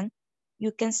person,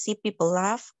 you can see people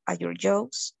laugh at your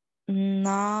jokes,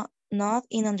 nod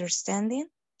in understanding,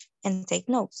 and take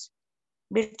notes.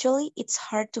 Virtually, it's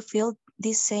hard to feel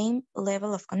the same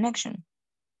level of connection.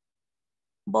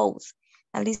 Both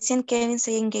Alicia and Kevin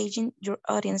say engaging your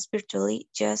audience virtually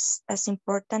just as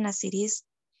important as it is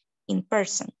in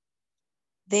person.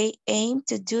 They aim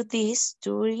to do this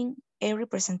during every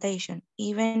presentation,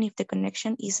 even if the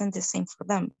connection isn't the same for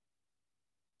them.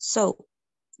 So,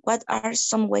 what are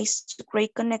some ways to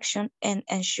create connection and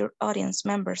ensure audience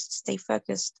members stay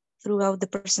focused throughout the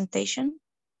presentation?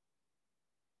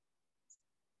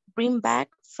 Bring back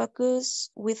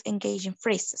focus with engaging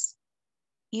phrases.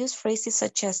 Use phrases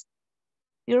such as,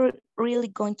 "You're really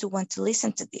going to want to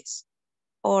listen to this,"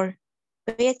 or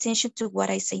 "Pay attention to what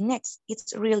I say next.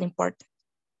 It's really important."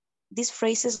 These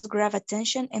phrases grab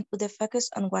attention and put the focus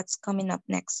on what's coming up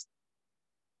next.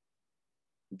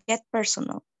 Get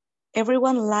personal.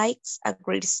 Everyone likes a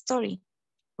great story.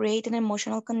 Create an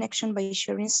emotional connection by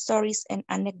sharing stories and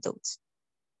anecdotes.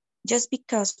 Just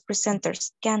because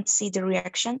presenters can't see the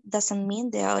reaction doesn't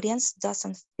mean the audience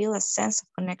doesn't feel a sense of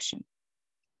connection.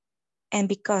 And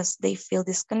because they feel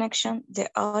this connection,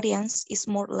 the audience is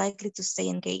more likely to stay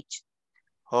engaged.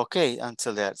 Okay,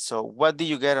 until that. So what do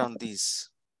you get on this?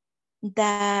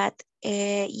 That,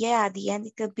 yeah, at the end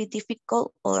it could be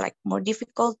difficult or like more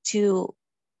difficult to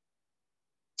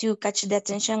catch the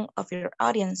attention of your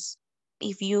audience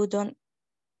if you don't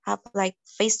have like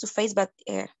face-to-face, but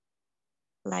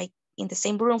like in the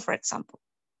same room, for example.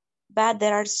 But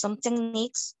there are some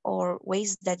techniques or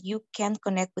ways that you can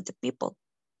connect with the people.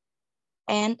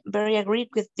 And very agreed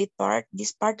with this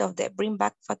part of the bring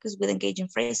back focus with engaging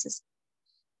phrases.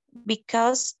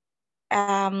 Because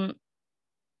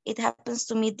it happens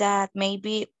to me that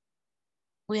maybe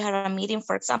we had a meeting,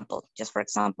 for example, just for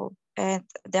example, at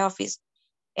the office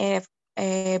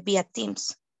via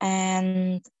Teams.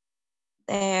 And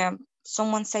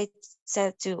someone said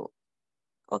to,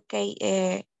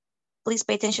 okay, please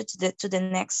pay attention to the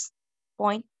next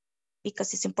point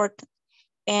because it's important.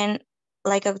 And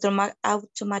like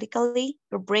automatically,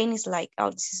 your brain is like,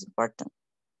 oh, this is important.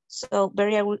 So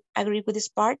very agree with this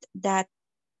part that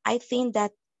I think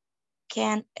that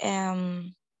can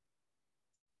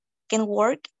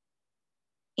work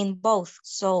in both.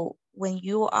 So when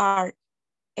you are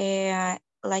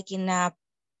like in a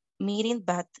meeting,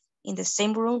 but in the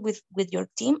same room with your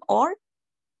team or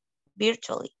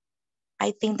virtually,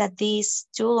 I think that this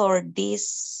tool or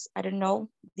this, I don't know,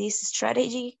 this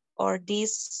strategy or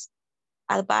this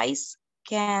advice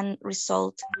can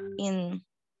result in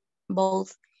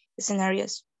both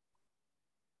scenarios.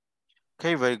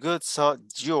 Okay, very good. So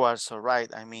you are so right.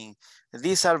 I mean,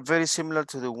 these are very similar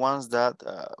to the ones that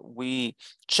we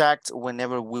checked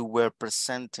whenever we were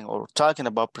presenting or talking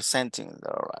about presenting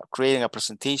or creating a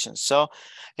presentation. So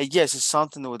yes, it's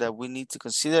something that we need to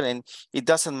consider, and it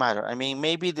doesn't matter. I mean,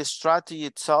 maybe the strategy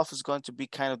itself is going to be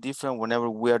kind of different whenever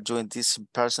we are doing this in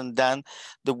person than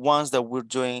the ones that we're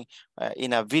doing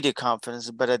in a video conference.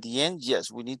 But at the end,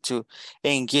 yes, we need to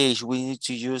engage. We need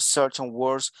to use certain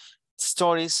words.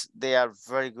 Stories, they are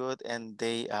very good and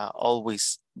they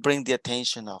always bring the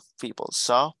attention of people.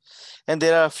 So, and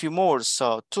there are a few more,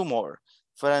 so two more.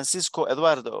 Francisco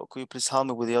Eduardo, could you please help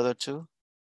me with the other two?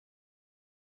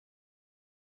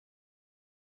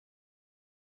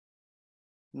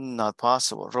 Not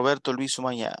possible. Roberto Luis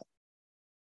Umaña.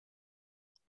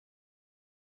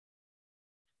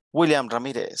 William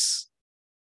Ramirez.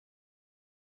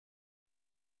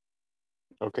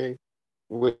 Okay,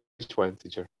 which one,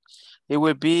 teacher? It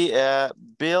will be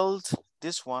build,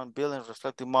 this one, build and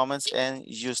reflective moments and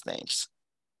use names.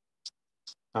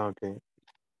 Okay.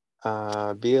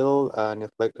 Build and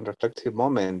reflective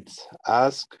moments.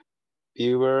 Ask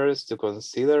viewers to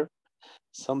consider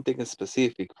something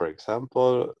specific. For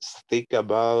example, think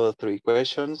about 3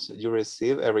 questions you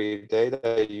receive every day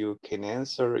that you can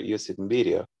answer using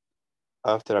video.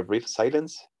 After a brief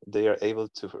silence, they are able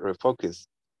to refocus.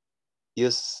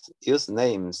 Use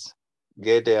names.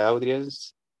 Get the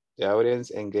audience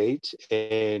engaged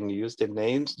and use the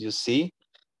names you see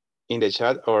in the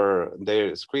chat or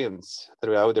their screens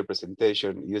throughout the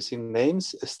presentation. Using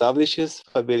names establishes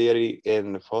familiarity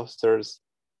and fosters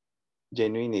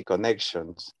genuine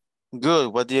connections.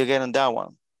 Good. What do you get on that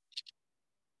one?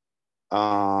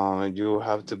 You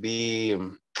have to be,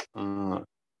 for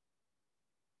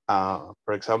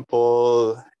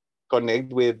example,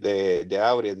 connect with the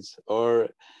audience, or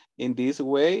in this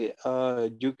way,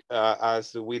 you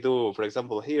as we do, for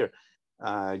example, here,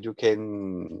 you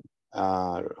can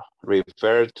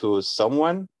refer to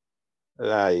someone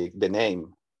like the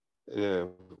name,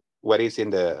 what is in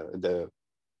the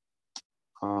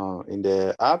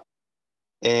app,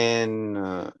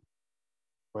 and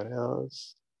what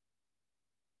else?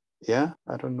 Yeah,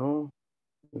 I don't know.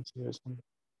 Let's see something.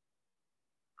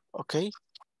 Okay,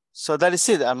 so that is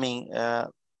it. I mean,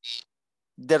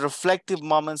 the reflective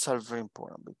moments are very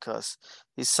important because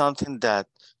it's something that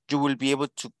you will be able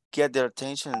to get their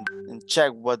attention and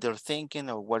check what they're thinking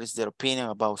or what is their opinion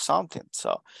about something.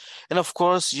 So, and of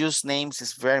course, use names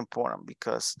is very important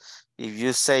because if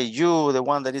you say you, the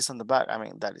one that is on the back, I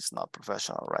mean, that is not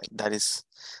professional, right? That is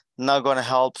not going to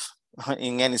help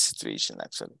in any situation,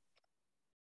 actually.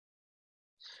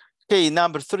 Okay,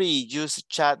 number 3, use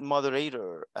chat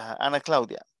moderator, Ana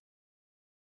Claudia.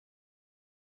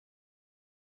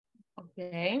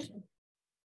 Okay.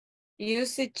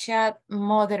 Use a chat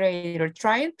moderator,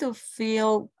 trying to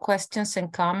field questions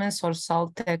and comments or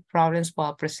solve tech problems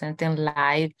while presenting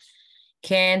live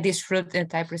can disrupt the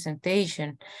entire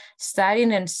presentation.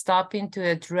 Starting and stopping to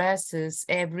address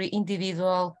every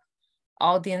individual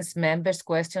audience member's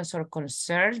questions or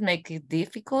concerns make it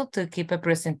difficult to keep a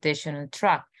presentation on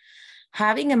track.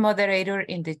 Having a moderator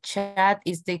in the chat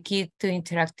is the key to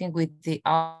interacting with the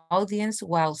audience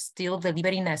while still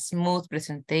delivering a smooth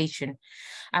presentation.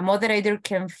 A moderator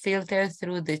can filter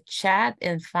through the chat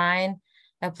and find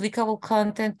applicable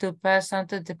content to pass on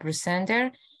to the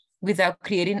presenter without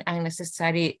creating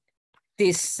unnecessary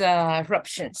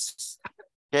disruptions.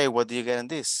 Okay, what do you get in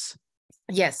this?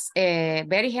 Yes,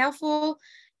 very helpful.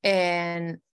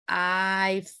 And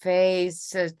I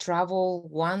faced trouble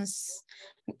once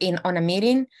on a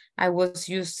meeting. I was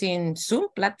using Zoom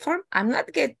platform. I'm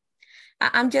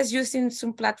just using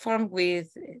Zoom platform with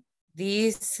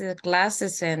these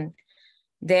classes, and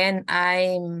then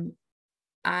I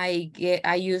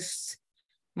use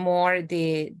more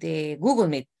the Google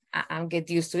Meet. I'm get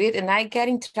used to it, and I get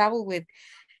in trouble with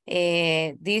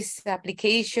this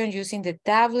application using the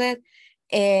tablet,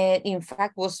 And in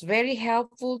fact, was very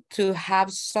helpful to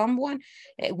have someone.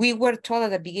 We were told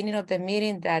at the beginning of the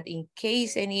meeting that in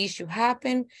case any issue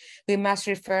happened, we must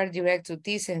refer direct to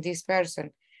this and this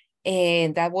person.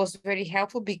 And that was very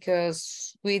helpful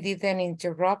because we didn't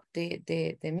interrupt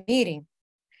the meeting.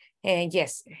 And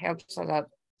yes, it helps a lot.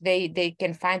 They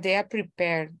can find, they are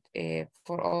prepared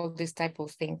for all these type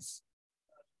of things.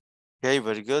 Okay,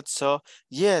 very good. So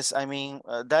yes, I mean,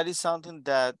 that is something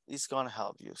that is going to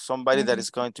help you. Somebody that is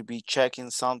going to be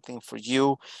checking something for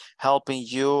you, helping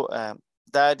you.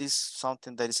 That is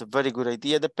something that is a very good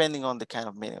idea, depending on the kind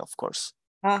of meeting, of course.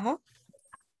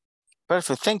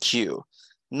 Perfect, thank you.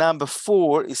 Number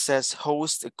 4, it says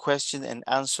host a question and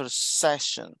answer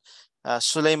session.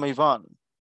 Suleima Ivan.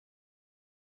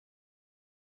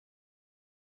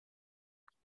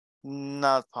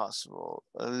 Not possible.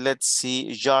 Let's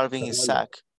see, Jarvin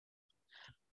Isaac.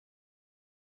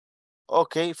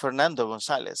 Okay, Fernando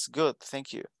Gonzalez. Good,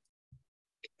 thank you.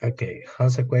 Okay,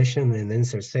 how's a question and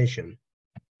answer session?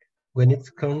 When it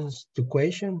comes to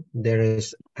question, there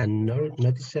is a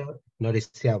noticeable,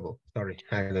 sorry,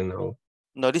 I don't know.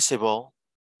 Noticeable.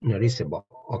 Noticeable,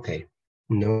 okay.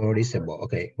 Noticeable,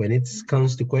 okay. When it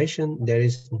comes to question, there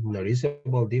is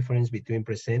noticeable difference between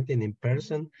presenting in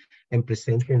person and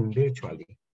presenting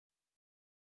virtually.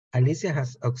 Alicia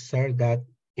has observed that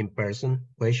in person,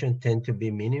 questions tend to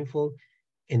be meaningful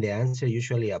and the answer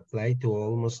usually apply to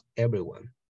almost everyone.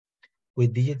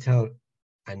 With digital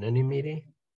anonymity,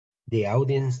 the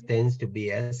audience tends to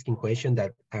be asking questions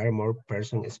that are more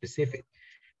person specific.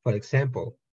 For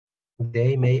example,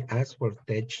 they may ask for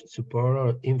tech support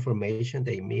or information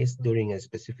they missed during a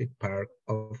specific part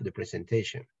of the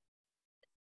presentation.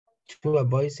 To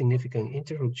avoid significant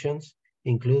interruptions,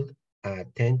 include a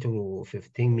 10 to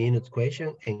 15 minute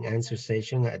question and answer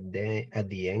session at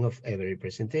the end of every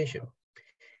presentation.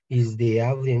 If the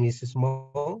audience is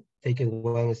small, take it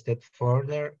one step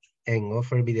further and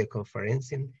offer video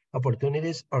conferencing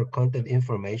opportunities or contact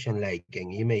information like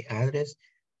an email address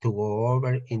to go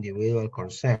over individual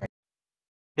concerns.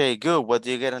 Okay, good. What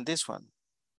do you get on this one?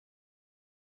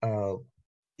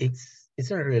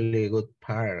 It's a really good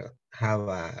part, have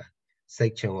a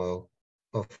section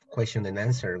of question and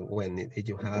answer when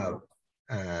you have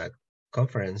a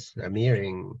conference, a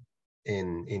meeting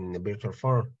in the virtual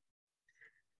form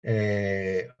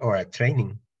or a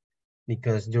training,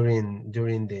 because during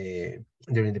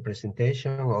the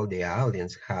presentation, all the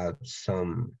audience have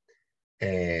some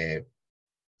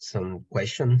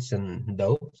questions and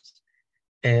doubts,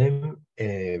 and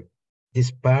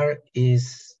this part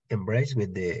is embraced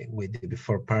with the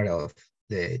before part of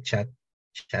the chat.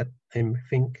 I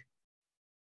think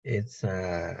it's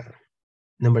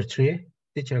number 3.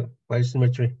 Teacher, what is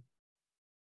number 3?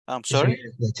 I'm sorry?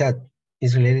 The chat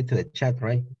is related to the chat,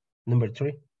 right? Number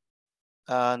 3.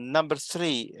 Number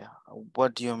 3.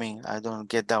 What do you mean? I don't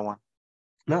get that one.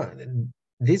 No,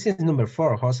 this is number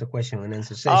 4. Host a question and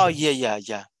answer session. Oh,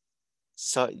 yeah.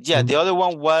 So yeah, the other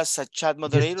one was a chat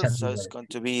moderator. Chat so moderator. It's going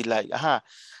to be like,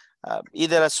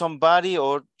 either as somebody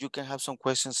or you can have some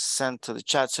questions sent to the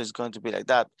chat. So it's going to be like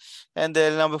that. And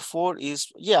then number 4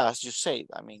 is, yeah, as you say,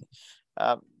 I mean,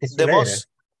 it's the related.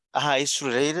 it's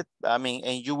related. I mean,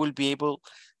 and you will be able,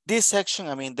 this section,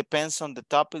 I mean, depends on the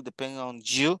topic, depending on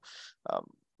you.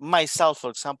 Myself, for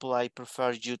example, I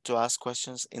prefer you to ask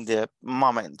questions in the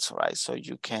moment, right? So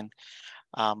you can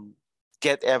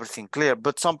get everything clear.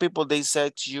 But some people, they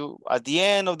said to you at the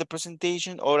end of the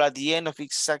presentation or at the end of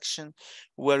each section,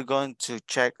 we're going to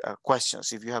check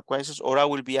questions if you have questions, or I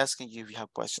will be asking you if you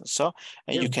have questions. So,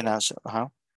 and you can answer.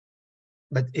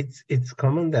 But it's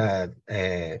common that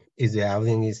if the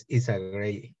audience is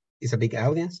a big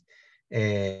audience,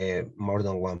 more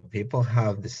than one people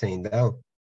have the same doubt.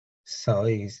 So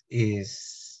this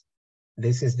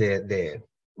is the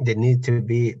need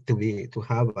to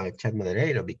have a chat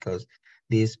moderator, because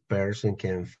this person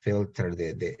can filter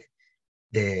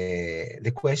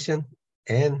the question,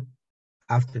 and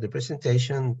after the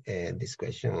presentation, this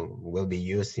question will be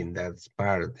used in that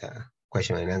part of the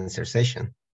question and answer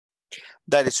session.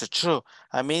 That is true.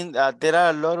 I mean, there are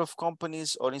a lot of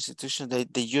companies or institutions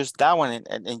that they use that one,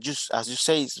 and just as you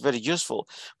say, it's very useful.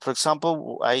 For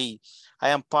example, I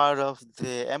am part of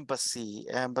the embassy,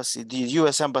 the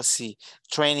U.S. Embassy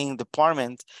training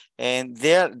department, and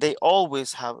they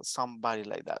always have somebody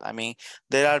like that. I mean,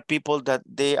 there are people that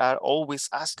they are always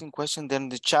asking questions in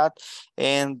the chat,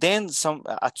 and then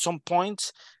at some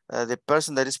point, the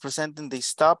person that is presenting, they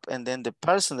stop, and then the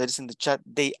person that is in the chat,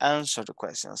 they answer the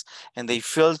questions, and they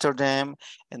filter them,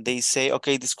 and they say,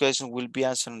 okay, this question will be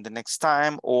answered the next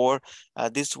time, or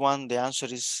this one, the answer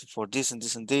is for this and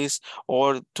this and this,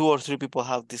 or 2 or 3 people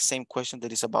have the same question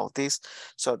that is about this.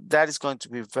 So that is going to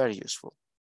be very useful.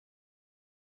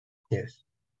 Yes.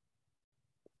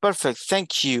 Perfect,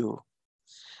 thank you.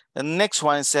 The next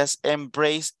one says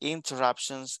embrace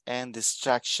interruptions and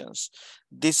distractions.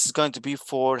 This is going to be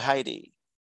for Heidi.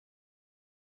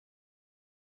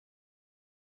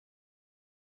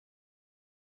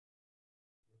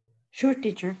 Sure,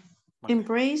 teacher. Okay.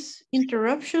 Embrace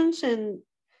interruptions and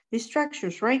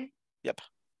distractions, right? Yep.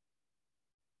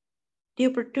 The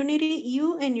opportunity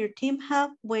you and your team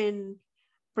have when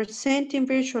presenting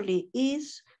virtually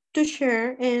is to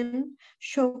share and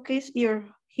showcase your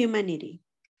humanity.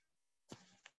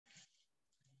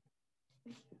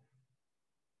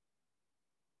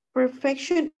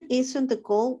 Perfection isn't the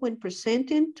goal when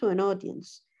presenting to an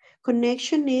audience.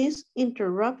 Connection is,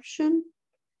 interruption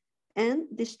and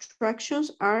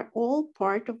distractions are all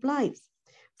part of life.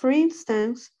 For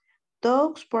instance,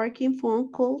 dogs barking,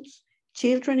 phone calls,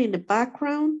 children in the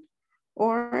background,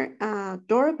 or a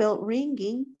doorbell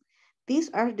ringing. These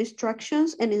are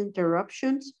distractions and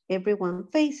interruptions everyone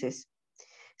faces.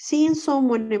 Seeing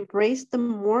someone embrace the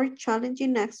more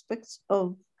challenging aspects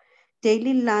of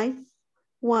daily life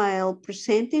while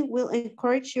presenting will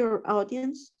encourage your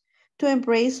audience to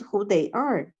embrace who they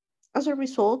are. As a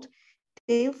result,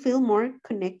 they'll feel more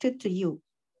connected to you.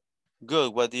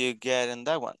 Good. What do you get in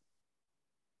that one?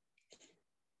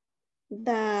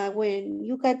 That when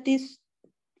you got these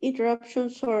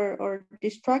interruptions or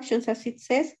distractions, as it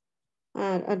says,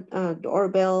 a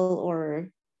doorbell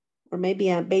or maybe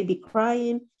a baby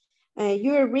crying,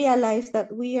 you realize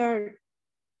that we are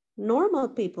normal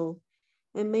people,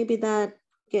 and maybe that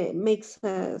makes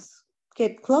us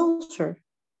get closer.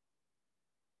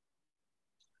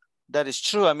 That is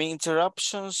true. I mean,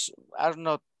 interruptions are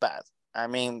not bad. I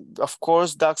mean, of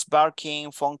course, dogs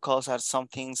barking, phone calls are some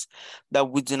things that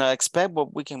we do not expect,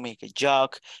 but we can make a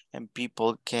joke and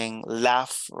people can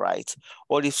laugh, right?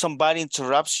 Or if somebody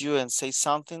interrupts you and say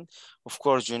something, of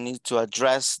course, you need to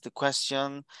address the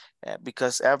question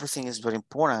because everything is very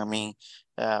important. I mean,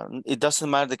 it doesn't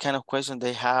matter the kind of question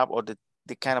they have or the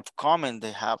kind of comment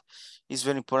they have. It's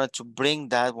very important to bring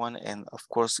that one and, of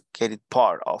course, get it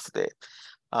part of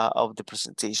the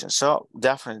presentation. So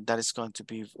definitely that is going to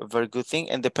be a very good thing.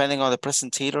 And depending on the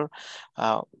presenter,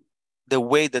 the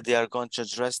way that they are going to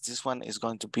address this one is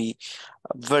going to be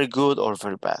very good or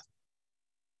very bad.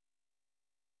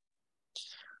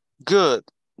 Good.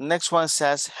 Next one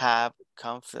says have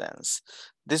confidence.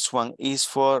 This one is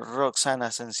for Roxana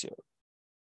Asensio.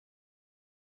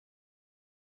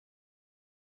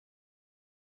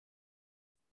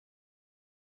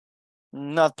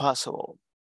 Not possible.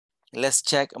 Let's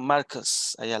check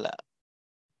Marcus Ayala.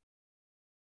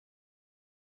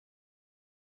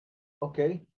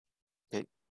 Okay. Okay.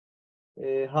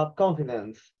 Have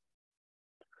confidence.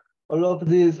 All of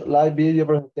these live video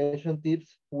presentation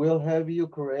tips will help you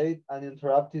create an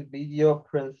interactive video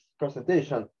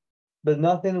presentation, but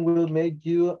nothing will make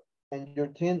you and your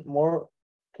team more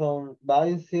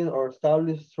convincing or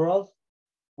establish trust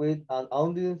with an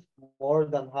audience more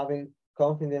than having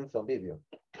confidence on video.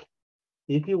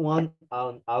 If you want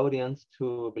an audience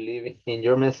to believe in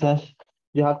your message,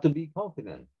 you have to be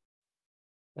confident.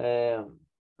 I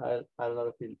don't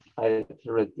know if I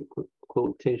read the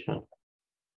quotation.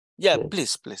 Yeah,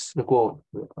 please. The quote.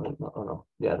 No.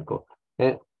 Yeah, the quote.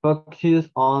 Focus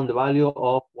on the value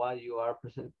of what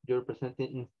you're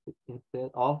presenting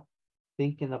instead of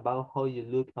thinking about how you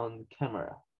look on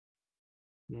camera.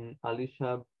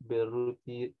 Alicia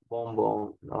Berruti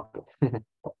Bonbon. Okay.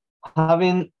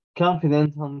 Having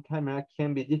confidence on camera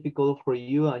can be difficult for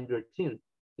you and your team,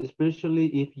 especially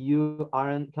if you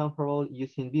aren't comfortable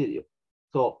using video.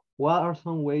 So what are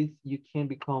some ways you can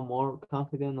become more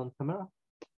confident on camera?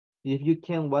 If you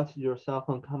can watch yourself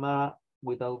on camera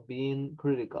without being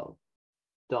critical,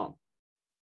 don't.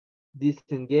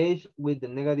 Disengage with the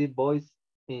negative voice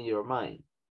in your mind.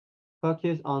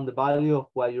 Focus on the value of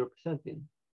what you're presenting.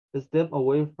 Step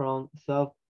away from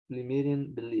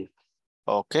self-limiting beliefs.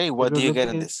 Okay, what do you get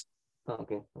in this?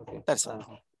 Okay. That's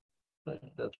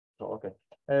okay.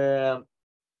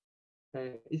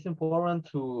 It's important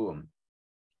to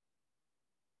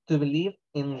believe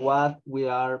in what we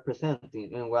are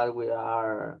presenting and what we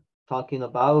are talking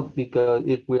about, because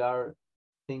if we are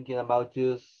thinking about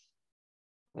just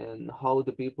and how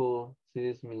the people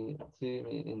see me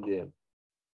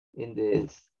in the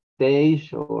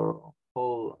stage, or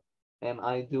how am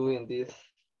I doing this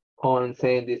point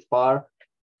saying this part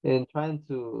and trying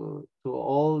to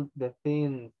all the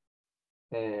things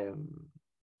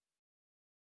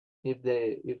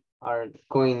if are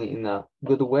going in a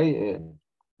good way,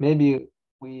 maybe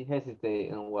we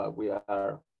hesitate on what we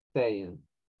are saying.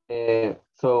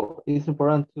 So it's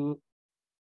important to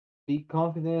be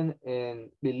confident and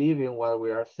believe in what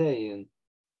we are saying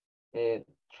and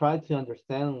try to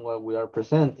understand what we are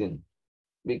presenting,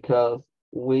 because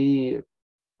we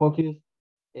focus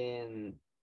and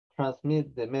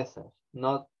transmit the message,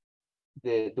 not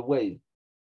the way.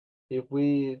 If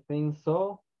we think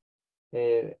so,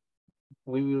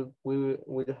 we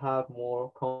will have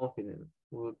more confidence.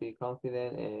 We will be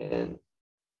confident,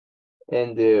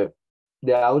 and the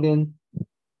audience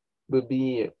will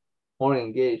be more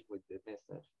engaged with the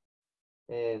message,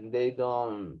 and they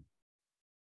don't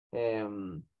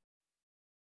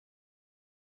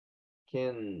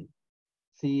can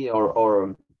see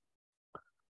or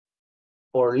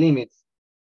limits,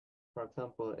 for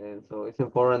example. And so it's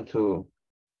important to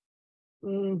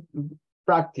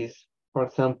practice, for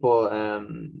example,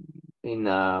 in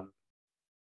a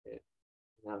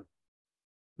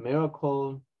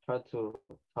miracle, try to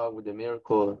talk with the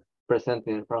miracle, present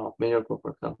in front of miracle,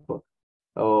 for example,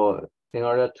 or in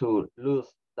order to lose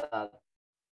that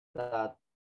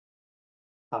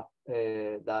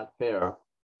fear.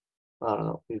 I don't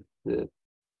know if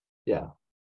yeah.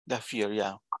 That fear,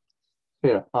 yeah.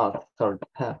 Fear. Oh, sorry,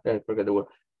 I forgot the word.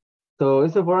 So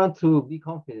it's important to be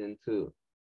confident too,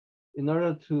 in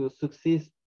order to succeed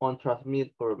on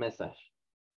transmit our message.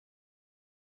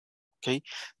 Okay,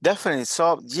 definitely.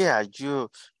 So yeah, you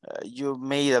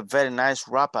made a very nice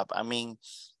wrap up. I mean,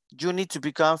 you need to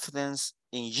be confident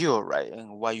in you, right?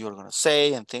 And what you're gonna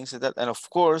say and things like that. And of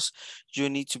course, you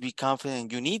need to be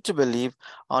confident. You need to believe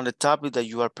on the topic that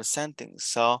you are presenting.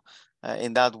 So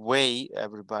in that way,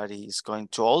 everybody is going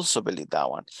to also believe that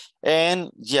one.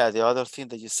 And yeah, the other thing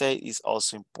that you say is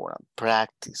also important.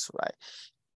 Practice, right?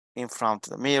 In front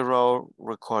of the mirror,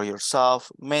 record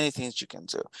yourself, many things you can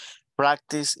do.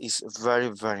 Practice is very,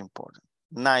 very important.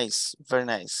 Nice, very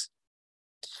nice.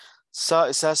 So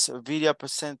it says video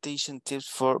presentation tips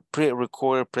for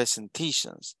pre-recorded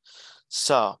presentations.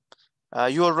 So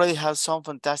you already have some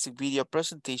fantastic video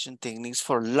presentation techniques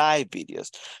for live videos,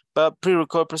 but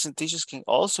pre-recorded presentations can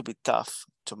also be tough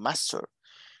to master.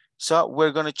 So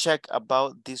we're gonna check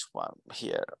about this one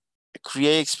here.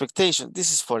 Create expectation.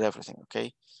 This is for everything,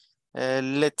 okay?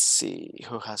 Let's see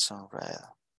who has some read.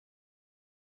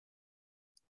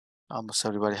 Almost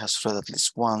everybody has read at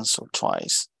least once or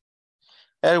twice.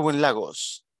 Erwin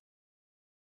Lagos.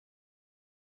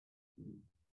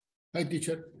 Hi,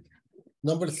 teacher.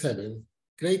 Number 7,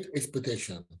 create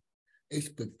expectation.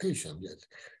 Expectation, yes.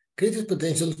 Create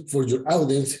expectations for your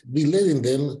audience, be letting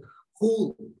them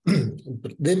who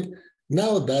them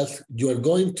now that you are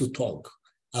going to talk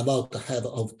about ahead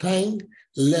of time,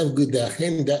 left with the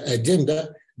agenda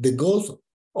that goes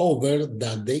over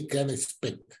that they can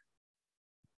expect.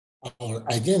 Our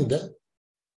agenda,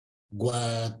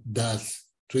 what does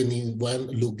 21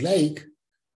 look like,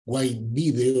 what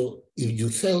video in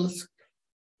yourselves,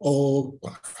 or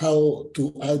how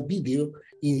to add video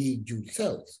in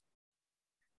yourselves.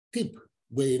 Tip,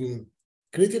 when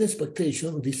creating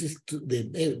expectation, this is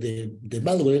the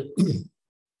value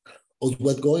of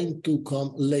what's going to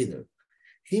come later.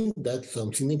 Hint that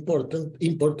something important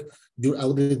your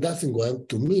audience doesn't want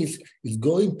to miss is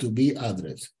going to be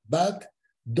addressed, but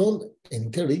don't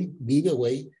enter it in a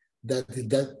way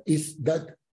that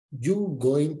you're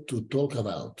going to talk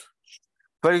about.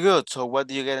 Very good. So what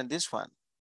do you get in this one?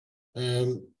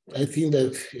 I think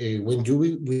that when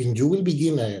you will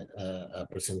begin a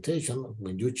presentation,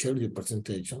 when you share your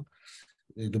presentation,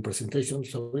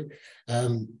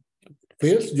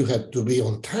 first you have to be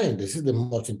on time. This is the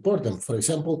most important. For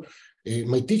example,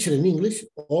 my teacher in English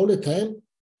all the time,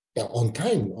 on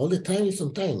time, all the time is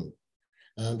on time.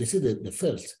 And this is the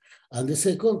first. And the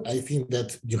second, I think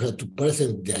that you have to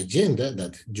present the agenda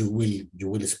that you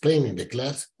will explain in the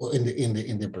class or in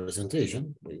the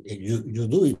presentation. You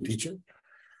do it, teacher.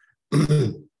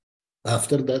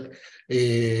 After that,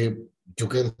 you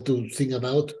can to think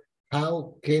about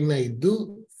how can I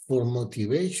do for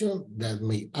motivation that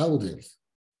my audience.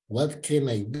 What can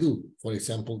I do? For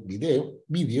example, video.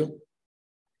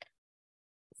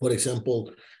 For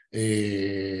example,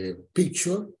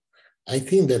 picture. I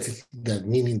think that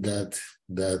meaning that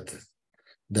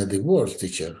the words,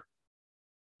 teacher.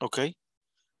 Okay.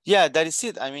 Yeah, that is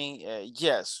it. I mean,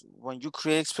 yes, when you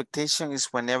create expectation is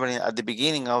whenever at the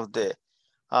beginning of the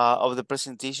of the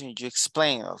presentation, you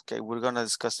explain, okay, we're gonna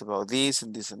discuss about this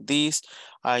and this and this.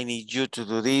 I need you to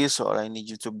do this, or I need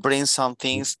you to bring some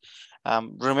things.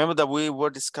 Remember that we were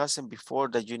discussing before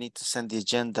that you need to send the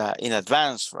agenda in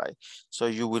advance, right? So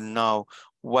you will know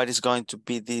what is going to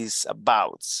be this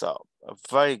about. So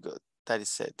very good, that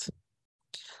is it.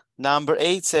 Number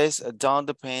 8 says, don't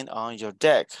depend on your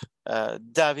deck.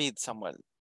 David Samuel.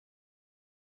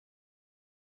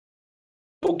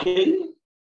 Okay.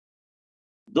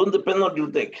 Don't depend on your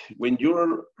deck. When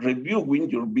you're reviewing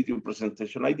your video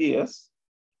presentation ideas,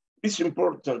 it's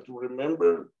important to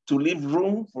remember to leave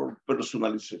room for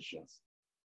personalizations.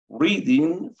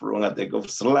 Reading from a deck of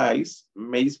slides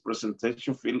makes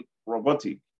presentation feel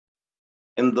robotic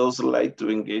and those like to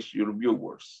engage your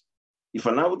viewers. If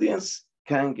an audience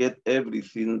can get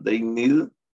everything they need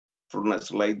from a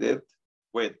slide deck,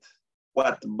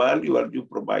 what value are you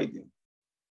providing?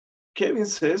 Kevin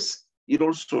says it's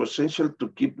also essential to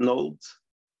keep notes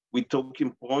with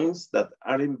talking points that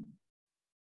aren't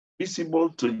visible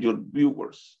to your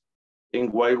viewers.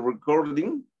 And while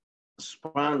recording,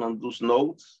 expand on those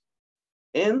notes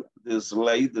and the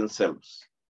slides themselves.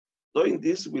 Doing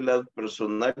this will add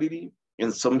personality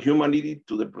and some humanity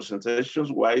to the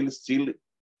presentations while still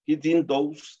hitting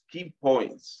those key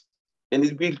points. And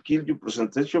it will keep your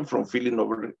presentation from feeling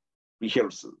over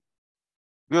rehearsal.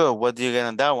 Good, what do you get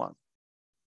on that one?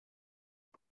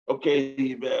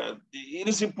 Okay, it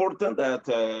is important that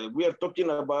we are talking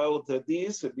about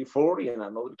this before in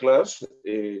another class,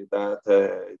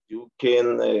 that you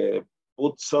can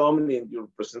put some in your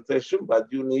presentation, but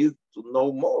you need to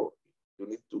know more. You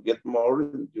need to get more,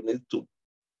 and you need to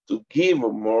give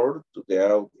more to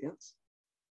the audience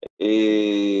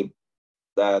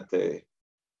that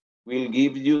will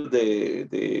give you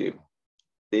the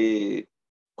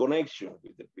connection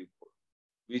with the people.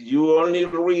 If you only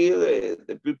read,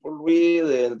 the people read,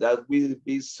 and that will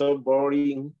be so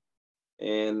boring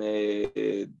and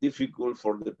difficult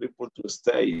for the people to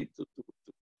stay, to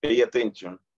pay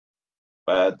attention.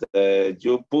 But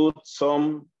you put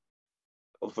some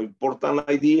of important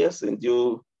ideas and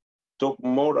you talk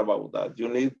more about that. You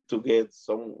need to get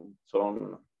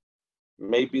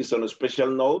maybe some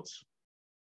special notes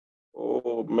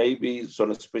or maybe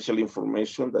some special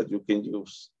information that you can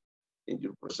use in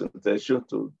your presentation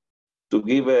to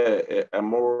give a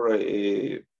more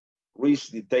rich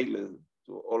detail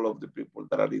to all of the people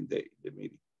that are in the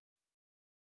meeting.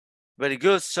 Very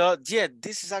good. So yeah,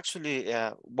 this is actually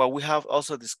what we have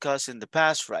also discussed in the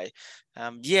past, right?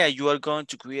 Yeah, you are going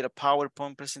to create a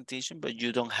PowerPoint presentation, but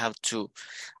you don't have to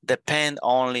depend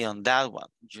only on that one.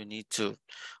 You need to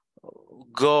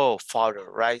go further,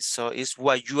 right? So it's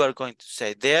what you are going to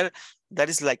say there. That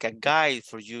is like a guide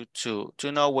for you to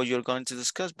know what you're going to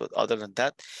discuss. But other than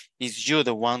that, it's you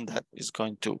the one that is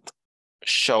going to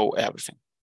show everything.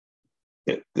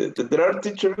 There are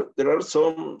teachers. There are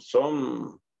some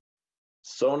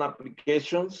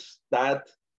applications that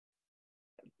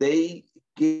they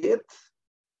get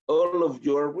all of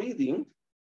your reading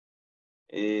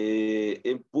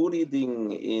and put it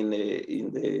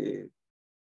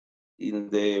in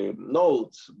the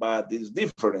notes, but it's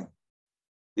different.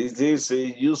 This is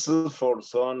useful for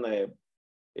some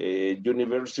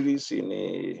universities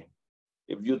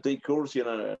if you take course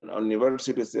in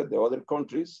universities in the other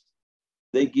countries,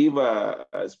 they give a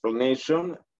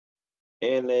explanation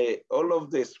and all of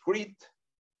the script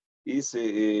is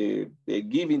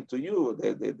given to you.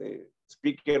 The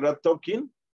speaker are talking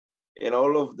and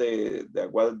all of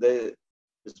what the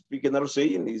speaker are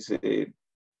saying is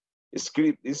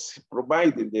script is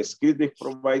provided. The script is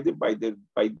provided by the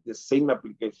same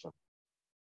application.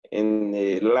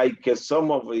 And like some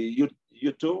of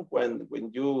YouTube,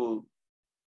 when you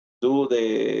do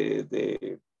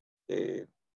the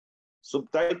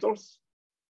subtitles,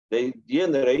 they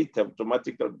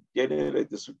automatically generate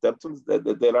the subtitles.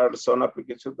 There are some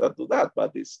applications that do that,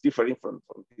 but it's different from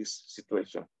this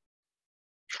situation.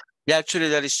 Yeah, actually,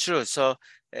 that is true. So,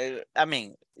 I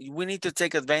mean, we need to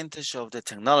take advantage of the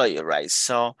technology, right?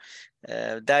 So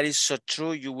that is so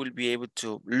true. You will be able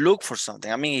to look for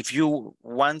something. I mean, if you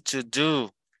want to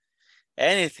do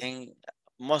anything,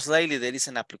 most likely there is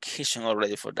an application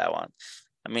already for that one.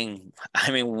 I mean,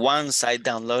 once I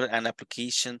downloaded an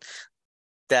application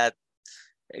that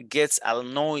gets a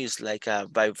noise like a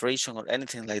vibration or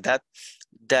anything like that,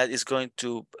 that is going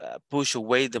to push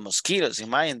away the mosquitoes.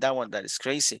 Imagine that one, that is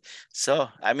crazy. So,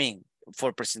 I mean,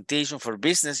 for presentation, for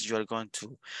business, you are going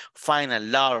to find a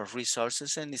lot of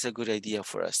resources, and it's a good idea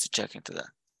for us to check into that.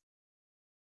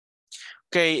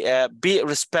 Okay, be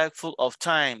respectful of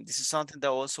time. This is something that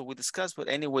also we discussed, but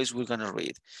anyways, we're gonna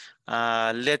read.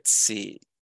 Let's see.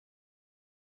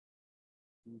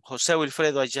 José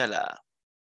Wilfredo Ayala.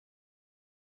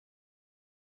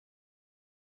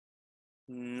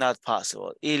 Not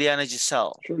possible. Ileana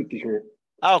Giselle. Sure, teacher.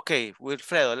 Okay,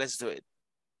 Wilfredo, let's do it.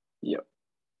 Yeah.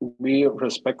 Be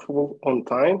respectful on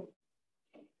time.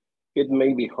 It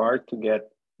may be hard to get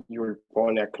your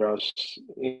point across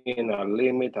in a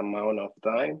limited amount of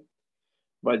time,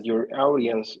 but your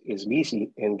audience is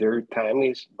busy and their time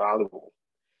is valuable.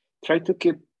 Try to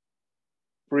keep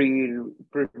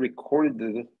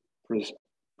pre-recorded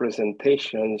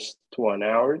presentations to an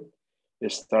hour.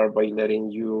 Start by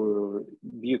letting your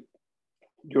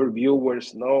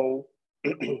viewers know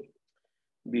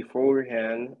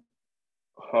beforehand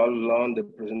how long the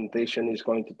presentation is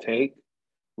going to take.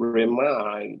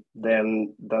 Remind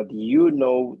them that you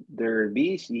know they're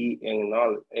busy and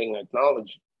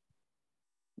acknowledge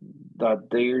that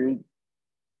their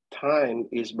time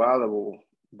is valuable.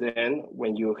 Then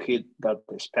when you hit that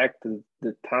expected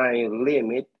the time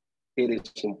limit, it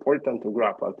is important to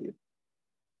wrap it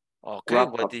up.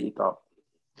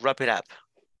 Wrap it up.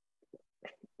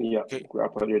 Yeah, okay.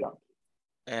 Wrap it up.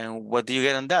 And what do you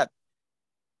get on that?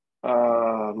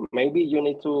 Maybe you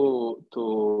need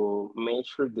to make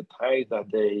sure the time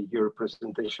that your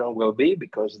presentation will be,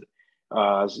 because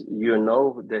as you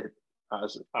know that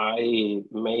as I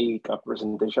make a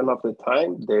presentation of the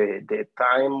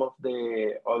time of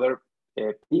the other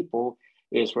people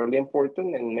is really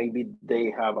important, and maybe they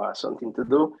have something to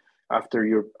do after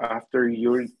your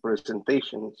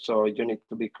presentation. So you need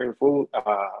to be careful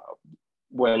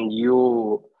when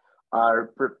you are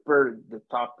prepared the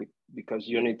topic, because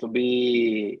you need to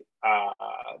be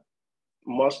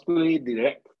mostly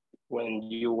direct when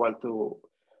you want to,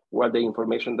 what the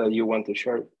information that you want to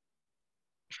share.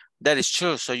 That is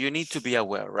true. So you need to be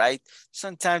aware, right?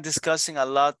 Sometimes discussing a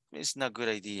lot is not a good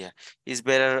idea. It's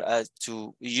better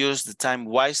to use the time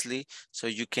wisely so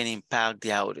you can impact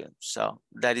the audience. So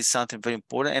that is something very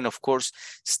important. And of course,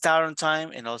 start on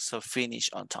time and also finish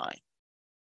on time.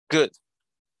 Good.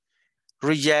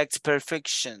 Reject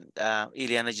perfection,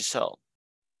 Ileana Giselle.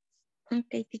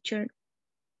 Okay, teacher.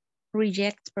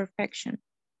 Reject perfection.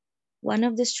 One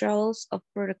of the struggles of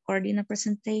recording a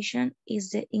presentation is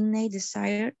the innate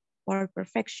desire for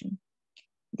perfection.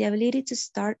 The ability to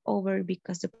start over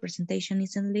because the presentation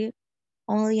isn't live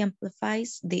only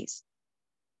amplifies this.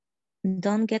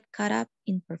 Don't get caught up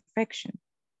in perfection.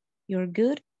 Your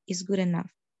good is good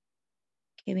enough.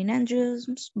 Kevin Andrews,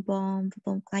 BOM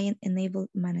Client Enabled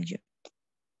Manager.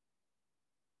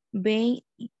 Being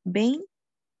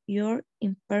your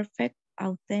imperfect,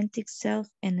 authentic self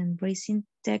and embracing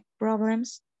tech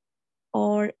problems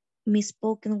or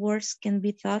misspoken words can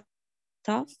be tough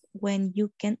when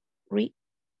you can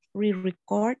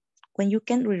re-record.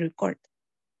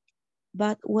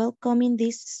 But welcoming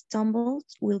these stumbles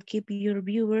will keep your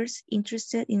viewers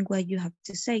interested in what you have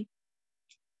to say.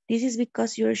 This is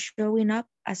because you're showing up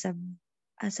as a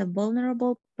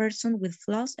vulnerable person with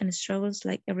flaws and struggles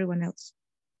like everyone else.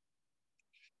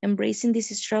 Embracing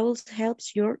these struggles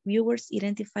helps your viewers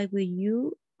identify with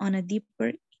you on a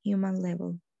deeper human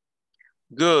level.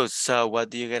 Good. So what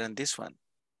do you get on this one?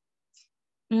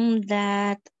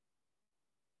 That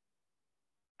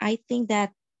I think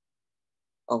that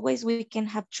always we can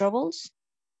have troubles,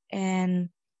 and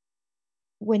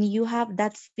when you have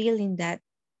that feeling that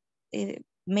it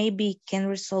maybe can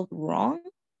result wrong,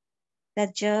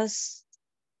 that just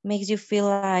makes you feel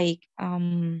like, how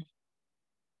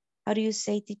do you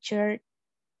say, teacher?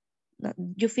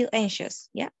 You feel anxious,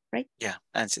 yeah, right? Yeah,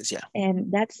 anxious, yeah.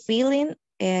 And that feeling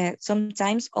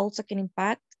sometimes also can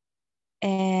impact,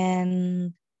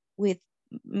 and with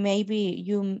maybe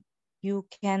you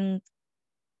can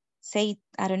say,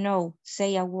 I don't know,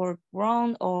 say a word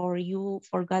wrong, or you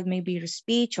forgot maybe your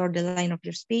speech or the line of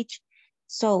your speech.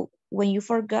 So when you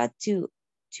forgot to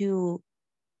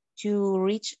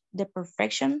reach the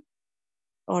perfection,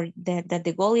 or that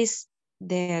the goal is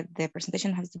the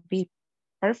presentation has to be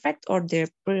perfect, or the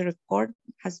pre-record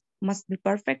must be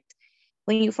perfect.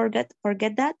 When you forget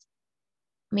that,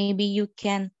 maybe you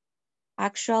can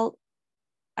actually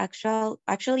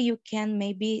you can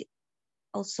maybe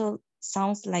also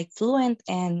sounds like fluent,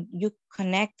 and you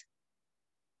connect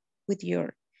with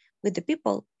the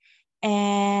people.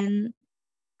 And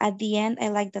at the end, I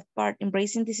like that part.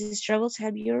 Embracing these struggles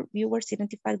help your viewers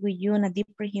identify with you on a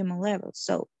deeper human level.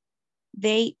 So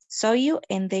they saw you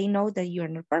and they know that you are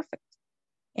not perfect.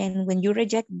 And when you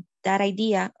reject that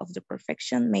idea of the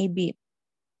perfection, maybe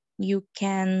you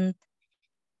can,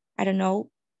 I don't know,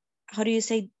 how do you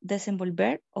say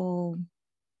desenvolver or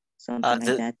something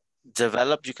like that?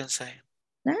 Develop, you can say.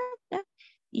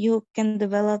 You can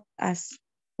develop as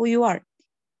who you are,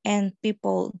 and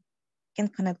people can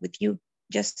connect with you.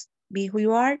 Just be who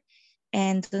you are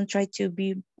and don't try to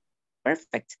be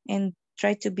perfect and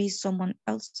try to be someone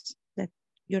else that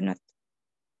you're not.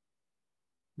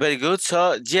 Very good.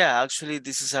 So yeah, actually,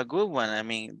 this is a good one. I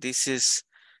mean, this is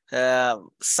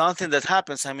something that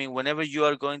happens. I mean, whenever you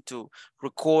are going to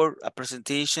record a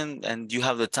presentation and you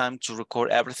have the time to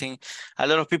record everything, a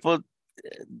lot of people,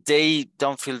 they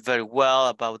don't feel very well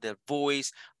about their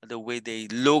voice, the way they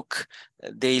look,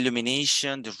 the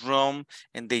illumination, the room,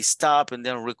 and they stop and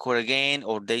then record again,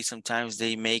 or sometimes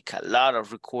they make a lot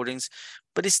of recordings,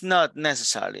 but it's not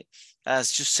necessarily.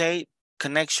 As you say,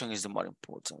 connection is the more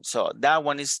important. So that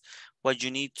one is what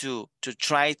you need to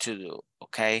try to do,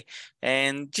 okay?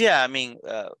 And yeah, I mean,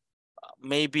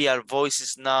 maybe our voice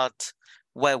is not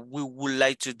what we would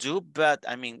like to do, but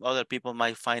I mean, other people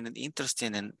might find it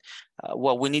interesting. And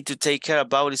what we need to take care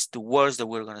about is the words that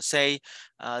we're gonna say,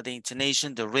 the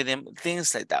intonation, the rhythm,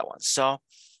 things like that one. So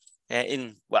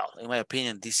in my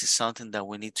opinion, this is something that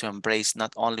we need to embrace,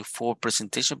 not only for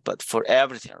presentation, but for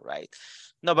everything, right?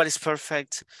 Nobody's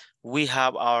perfect. We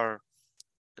have our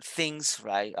things,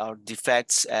 right? Our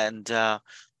defects, and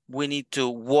we need to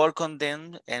work on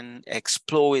them and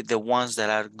exploit the ones that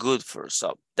are good for us.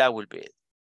 So that will be it.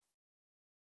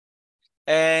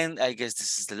 And I guess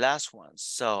this is the last one.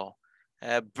 So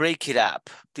break it up.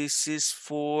 This is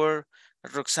for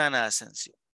Roxana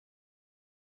Asensio.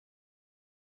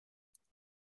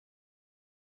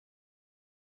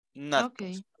 Not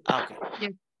okay. Okay.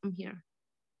 Yes, I'm here.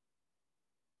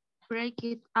 Break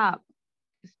it up,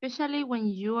 especially when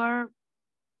you are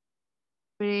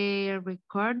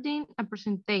pre-recording a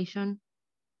presentation.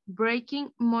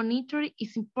 Breaking monitoring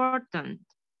is important.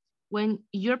 When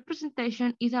your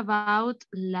presentation is about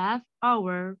half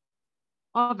over,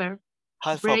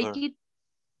 break it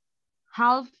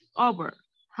half over.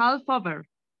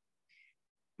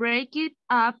 Break it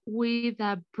up with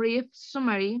a brief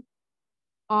summary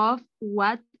of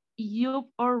what you've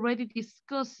already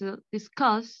discussed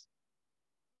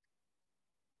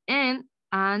and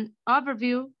an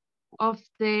overview of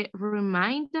the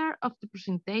remainder of the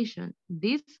presentation.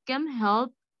 This can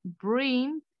help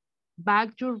bring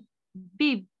back your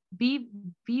viewers.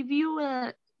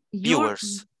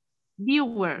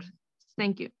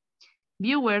 Thank you.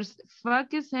 Viewers,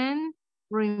 focus and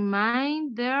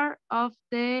reminder of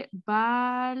the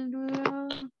value.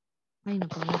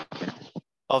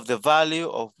 Of the value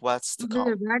of what's to come.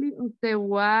 The value of the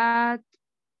what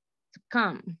to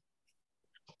come.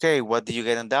 Okay, what do you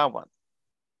get on that one?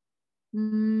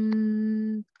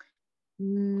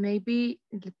 Maybe,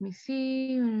 let me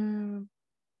see.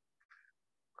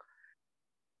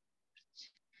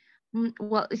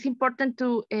 Well, it's important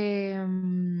to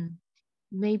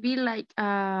maybe like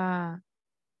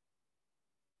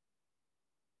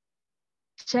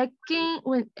checking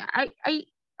when I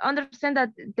understand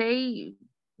that they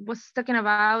was talking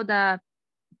about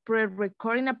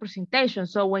pre-recording a presentation.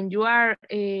 So when you are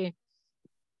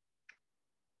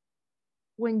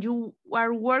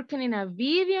working in a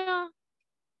video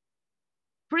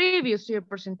previous to your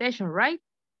presentation, right?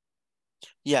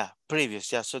 Yeah,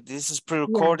 previous. Yeah, so this is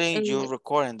pre-recording, Yeah, you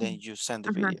record and then you send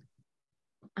the video.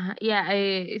 Yeah,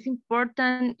 it's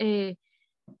important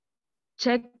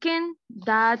checking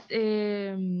that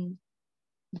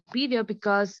video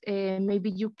because maybe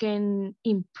you can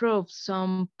improve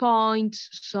some points,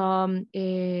 some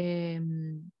I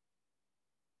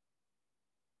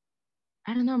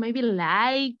don't know, maybe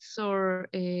likes or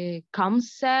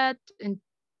concept, and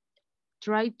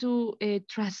try to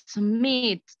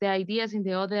transmit the ideas in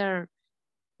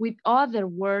with other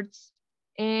words.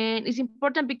 And it's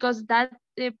important because that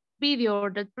video or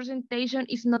that presentation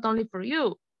is not only for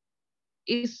you,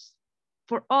 it's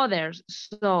for others.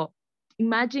 So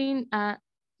imagine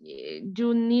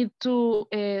you need to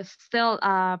sell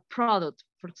a product,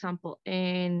 for example,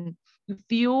 and if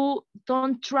you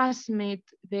don't transmit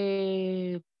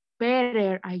the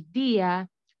better idea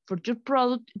for your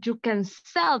product, you can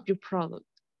sell your product.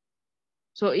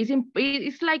 So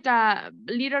it's like a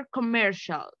little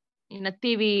commercial in a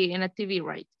TV,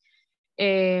 right?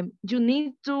 You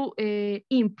need to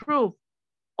improve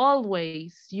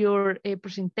always your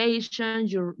presentation,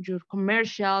 your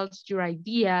commercials, your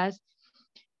ideas,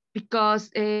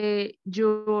 because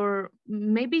your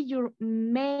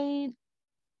main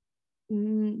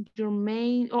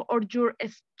or your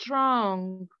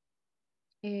strong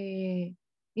in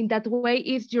that way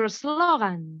is your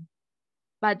slogan.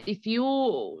 But if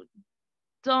you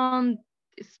don't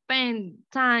spend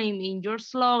time in your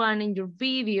slogan, in your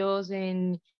videos,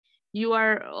 and you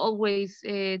are always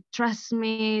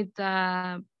transmit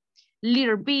a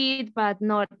little bit, but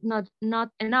not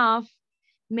enough,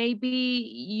 maybe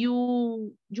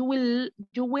you will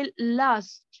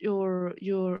lose your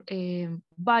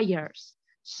buyers.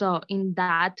 So in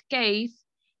that case,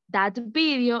 that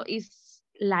video is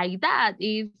like that.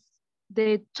 Is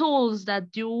the tools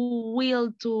that you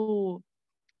will to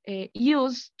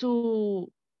use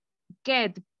to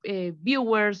get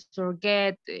viewers or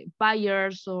get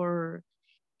buyers or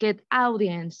get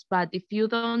audience. But if you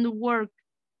don't work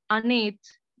on it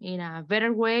in a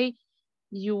better way,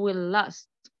 you will lose.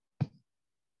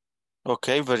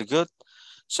 Okay, very good.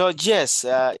 So yes,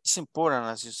 it's important,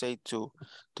 as you say, to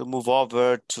move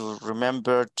over, to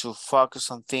remember, to focus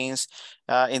on things.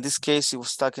 In this case, it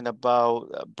was talking about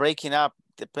breaking up,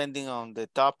 depending on the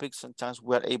topic. Sometimes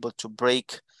we're able to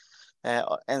break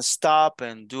and stop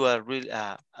and do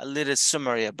a little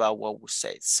summary about what we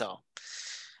said. So,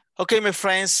 okay, my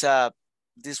friends,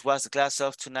 this was the class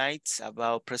of tonight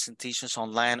about presentations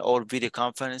online or video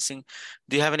conferencing.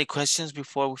 Do you have any questions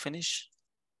before we finish?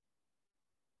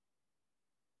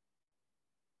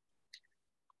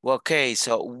 Okay,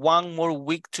 so one more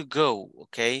week to go,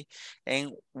 okay,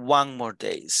 and one more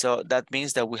day. So that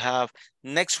means that we have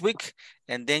next week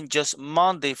and then just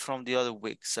Monday from the other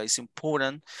week. So it's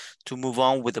important to move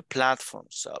on with the platform.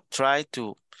 So try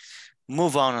to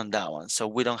move on that one so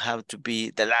we don't have to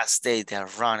be the last day they're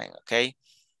running, okay?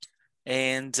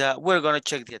 And we're going to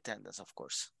check the attendance, of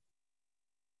course.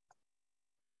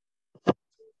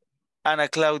 Ana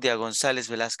Claudia González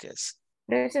Velázquez.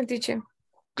 Present, teacher.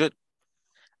 Good.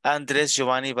 Andrés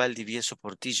Giovanni Valdivieso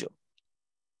Portillo.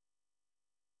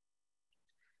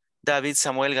 David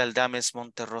Samuel Galdames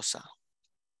Monterrosa.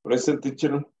 Present,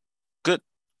 teacher. Good.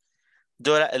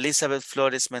 Dora Elizabeth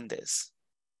Flores Méndez.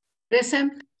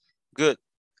 Present. Good.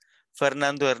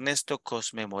 Fernando Ernesto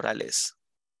Cosme Morales.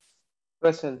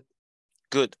 Present.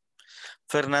 Good.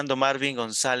 Fernando Marvin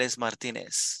González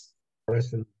Martínez.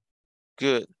 Present.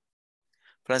 Good.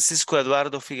 Francisco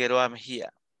Eduardo Figueroa Mejía.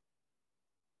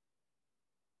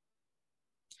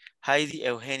 Heidi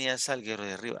Eugenia Salguero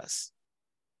de Rivas.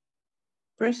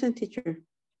 Present, teacher.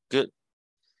 Good.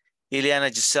 Ileana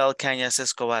Giselle Cañas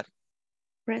Escobar.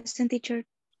 Present, teacher.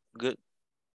 Good.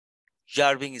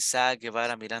 Jarvin Isaac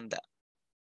Guevara Miranda.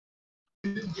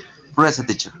 Present,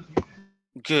 teacher.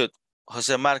 Good.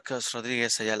 José Marcos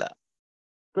Rodríguez Ayala.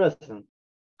 Present.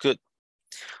 Good.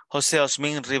 José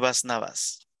Osmin Rivas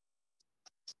Navas.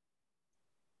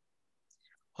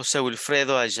 José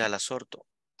Wilfredo Ayala Sorto.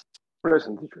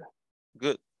 Present, teacher.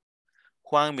 Good.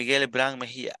 Juan Miguel Bran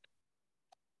Mejía.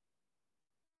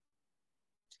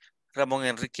 Ramón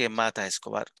Enrique Mata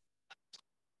Escobar.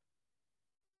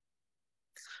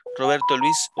 Roberto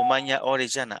Luis Umaña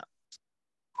Orellana.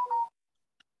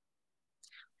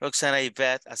 Roxana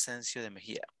Yvette Asensio de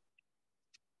Mejía.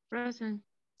 Present.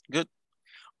 Good.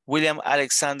 William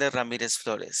Alexander Ramírez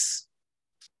Flores.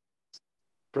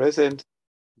 Present.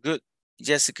 Good.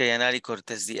 Jessica Yanari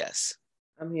Cortés Díaz.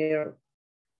 I'm here.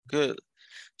 Good.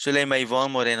 Zuleima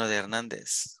Ivonne Moreno de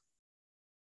Hernández.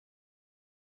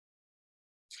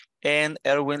 And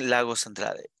Erwin Lagos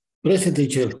Andrade. Present,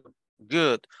 teacher.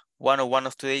 Good. 101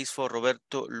 of today is for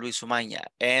Roberto Luis Umaña.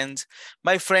 And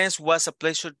my friends, was a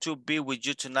pleasure to be with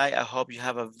you tonight. I hope you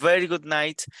have a very good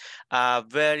night, a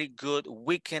very good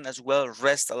weekend as well.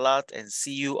 Rest a lot and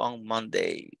see you on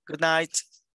Monday. Good night.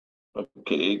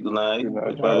 Okay, good night. Good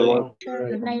night, Bye-bye. everyone.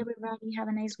 Good night, everybody. Have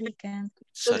a nice weekend.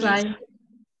 Salud. Goodbye.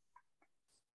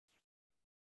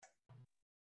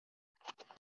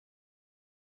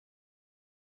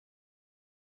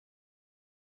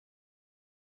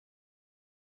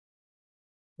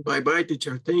 Bye-bye,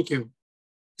 teacher. Thank you.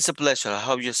 It's a pleasure. I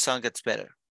hope your son gets better.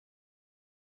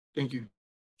 Thank you.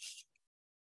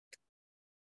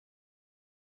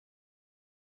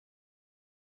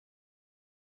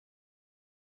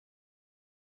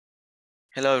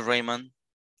 Hello, Raymond.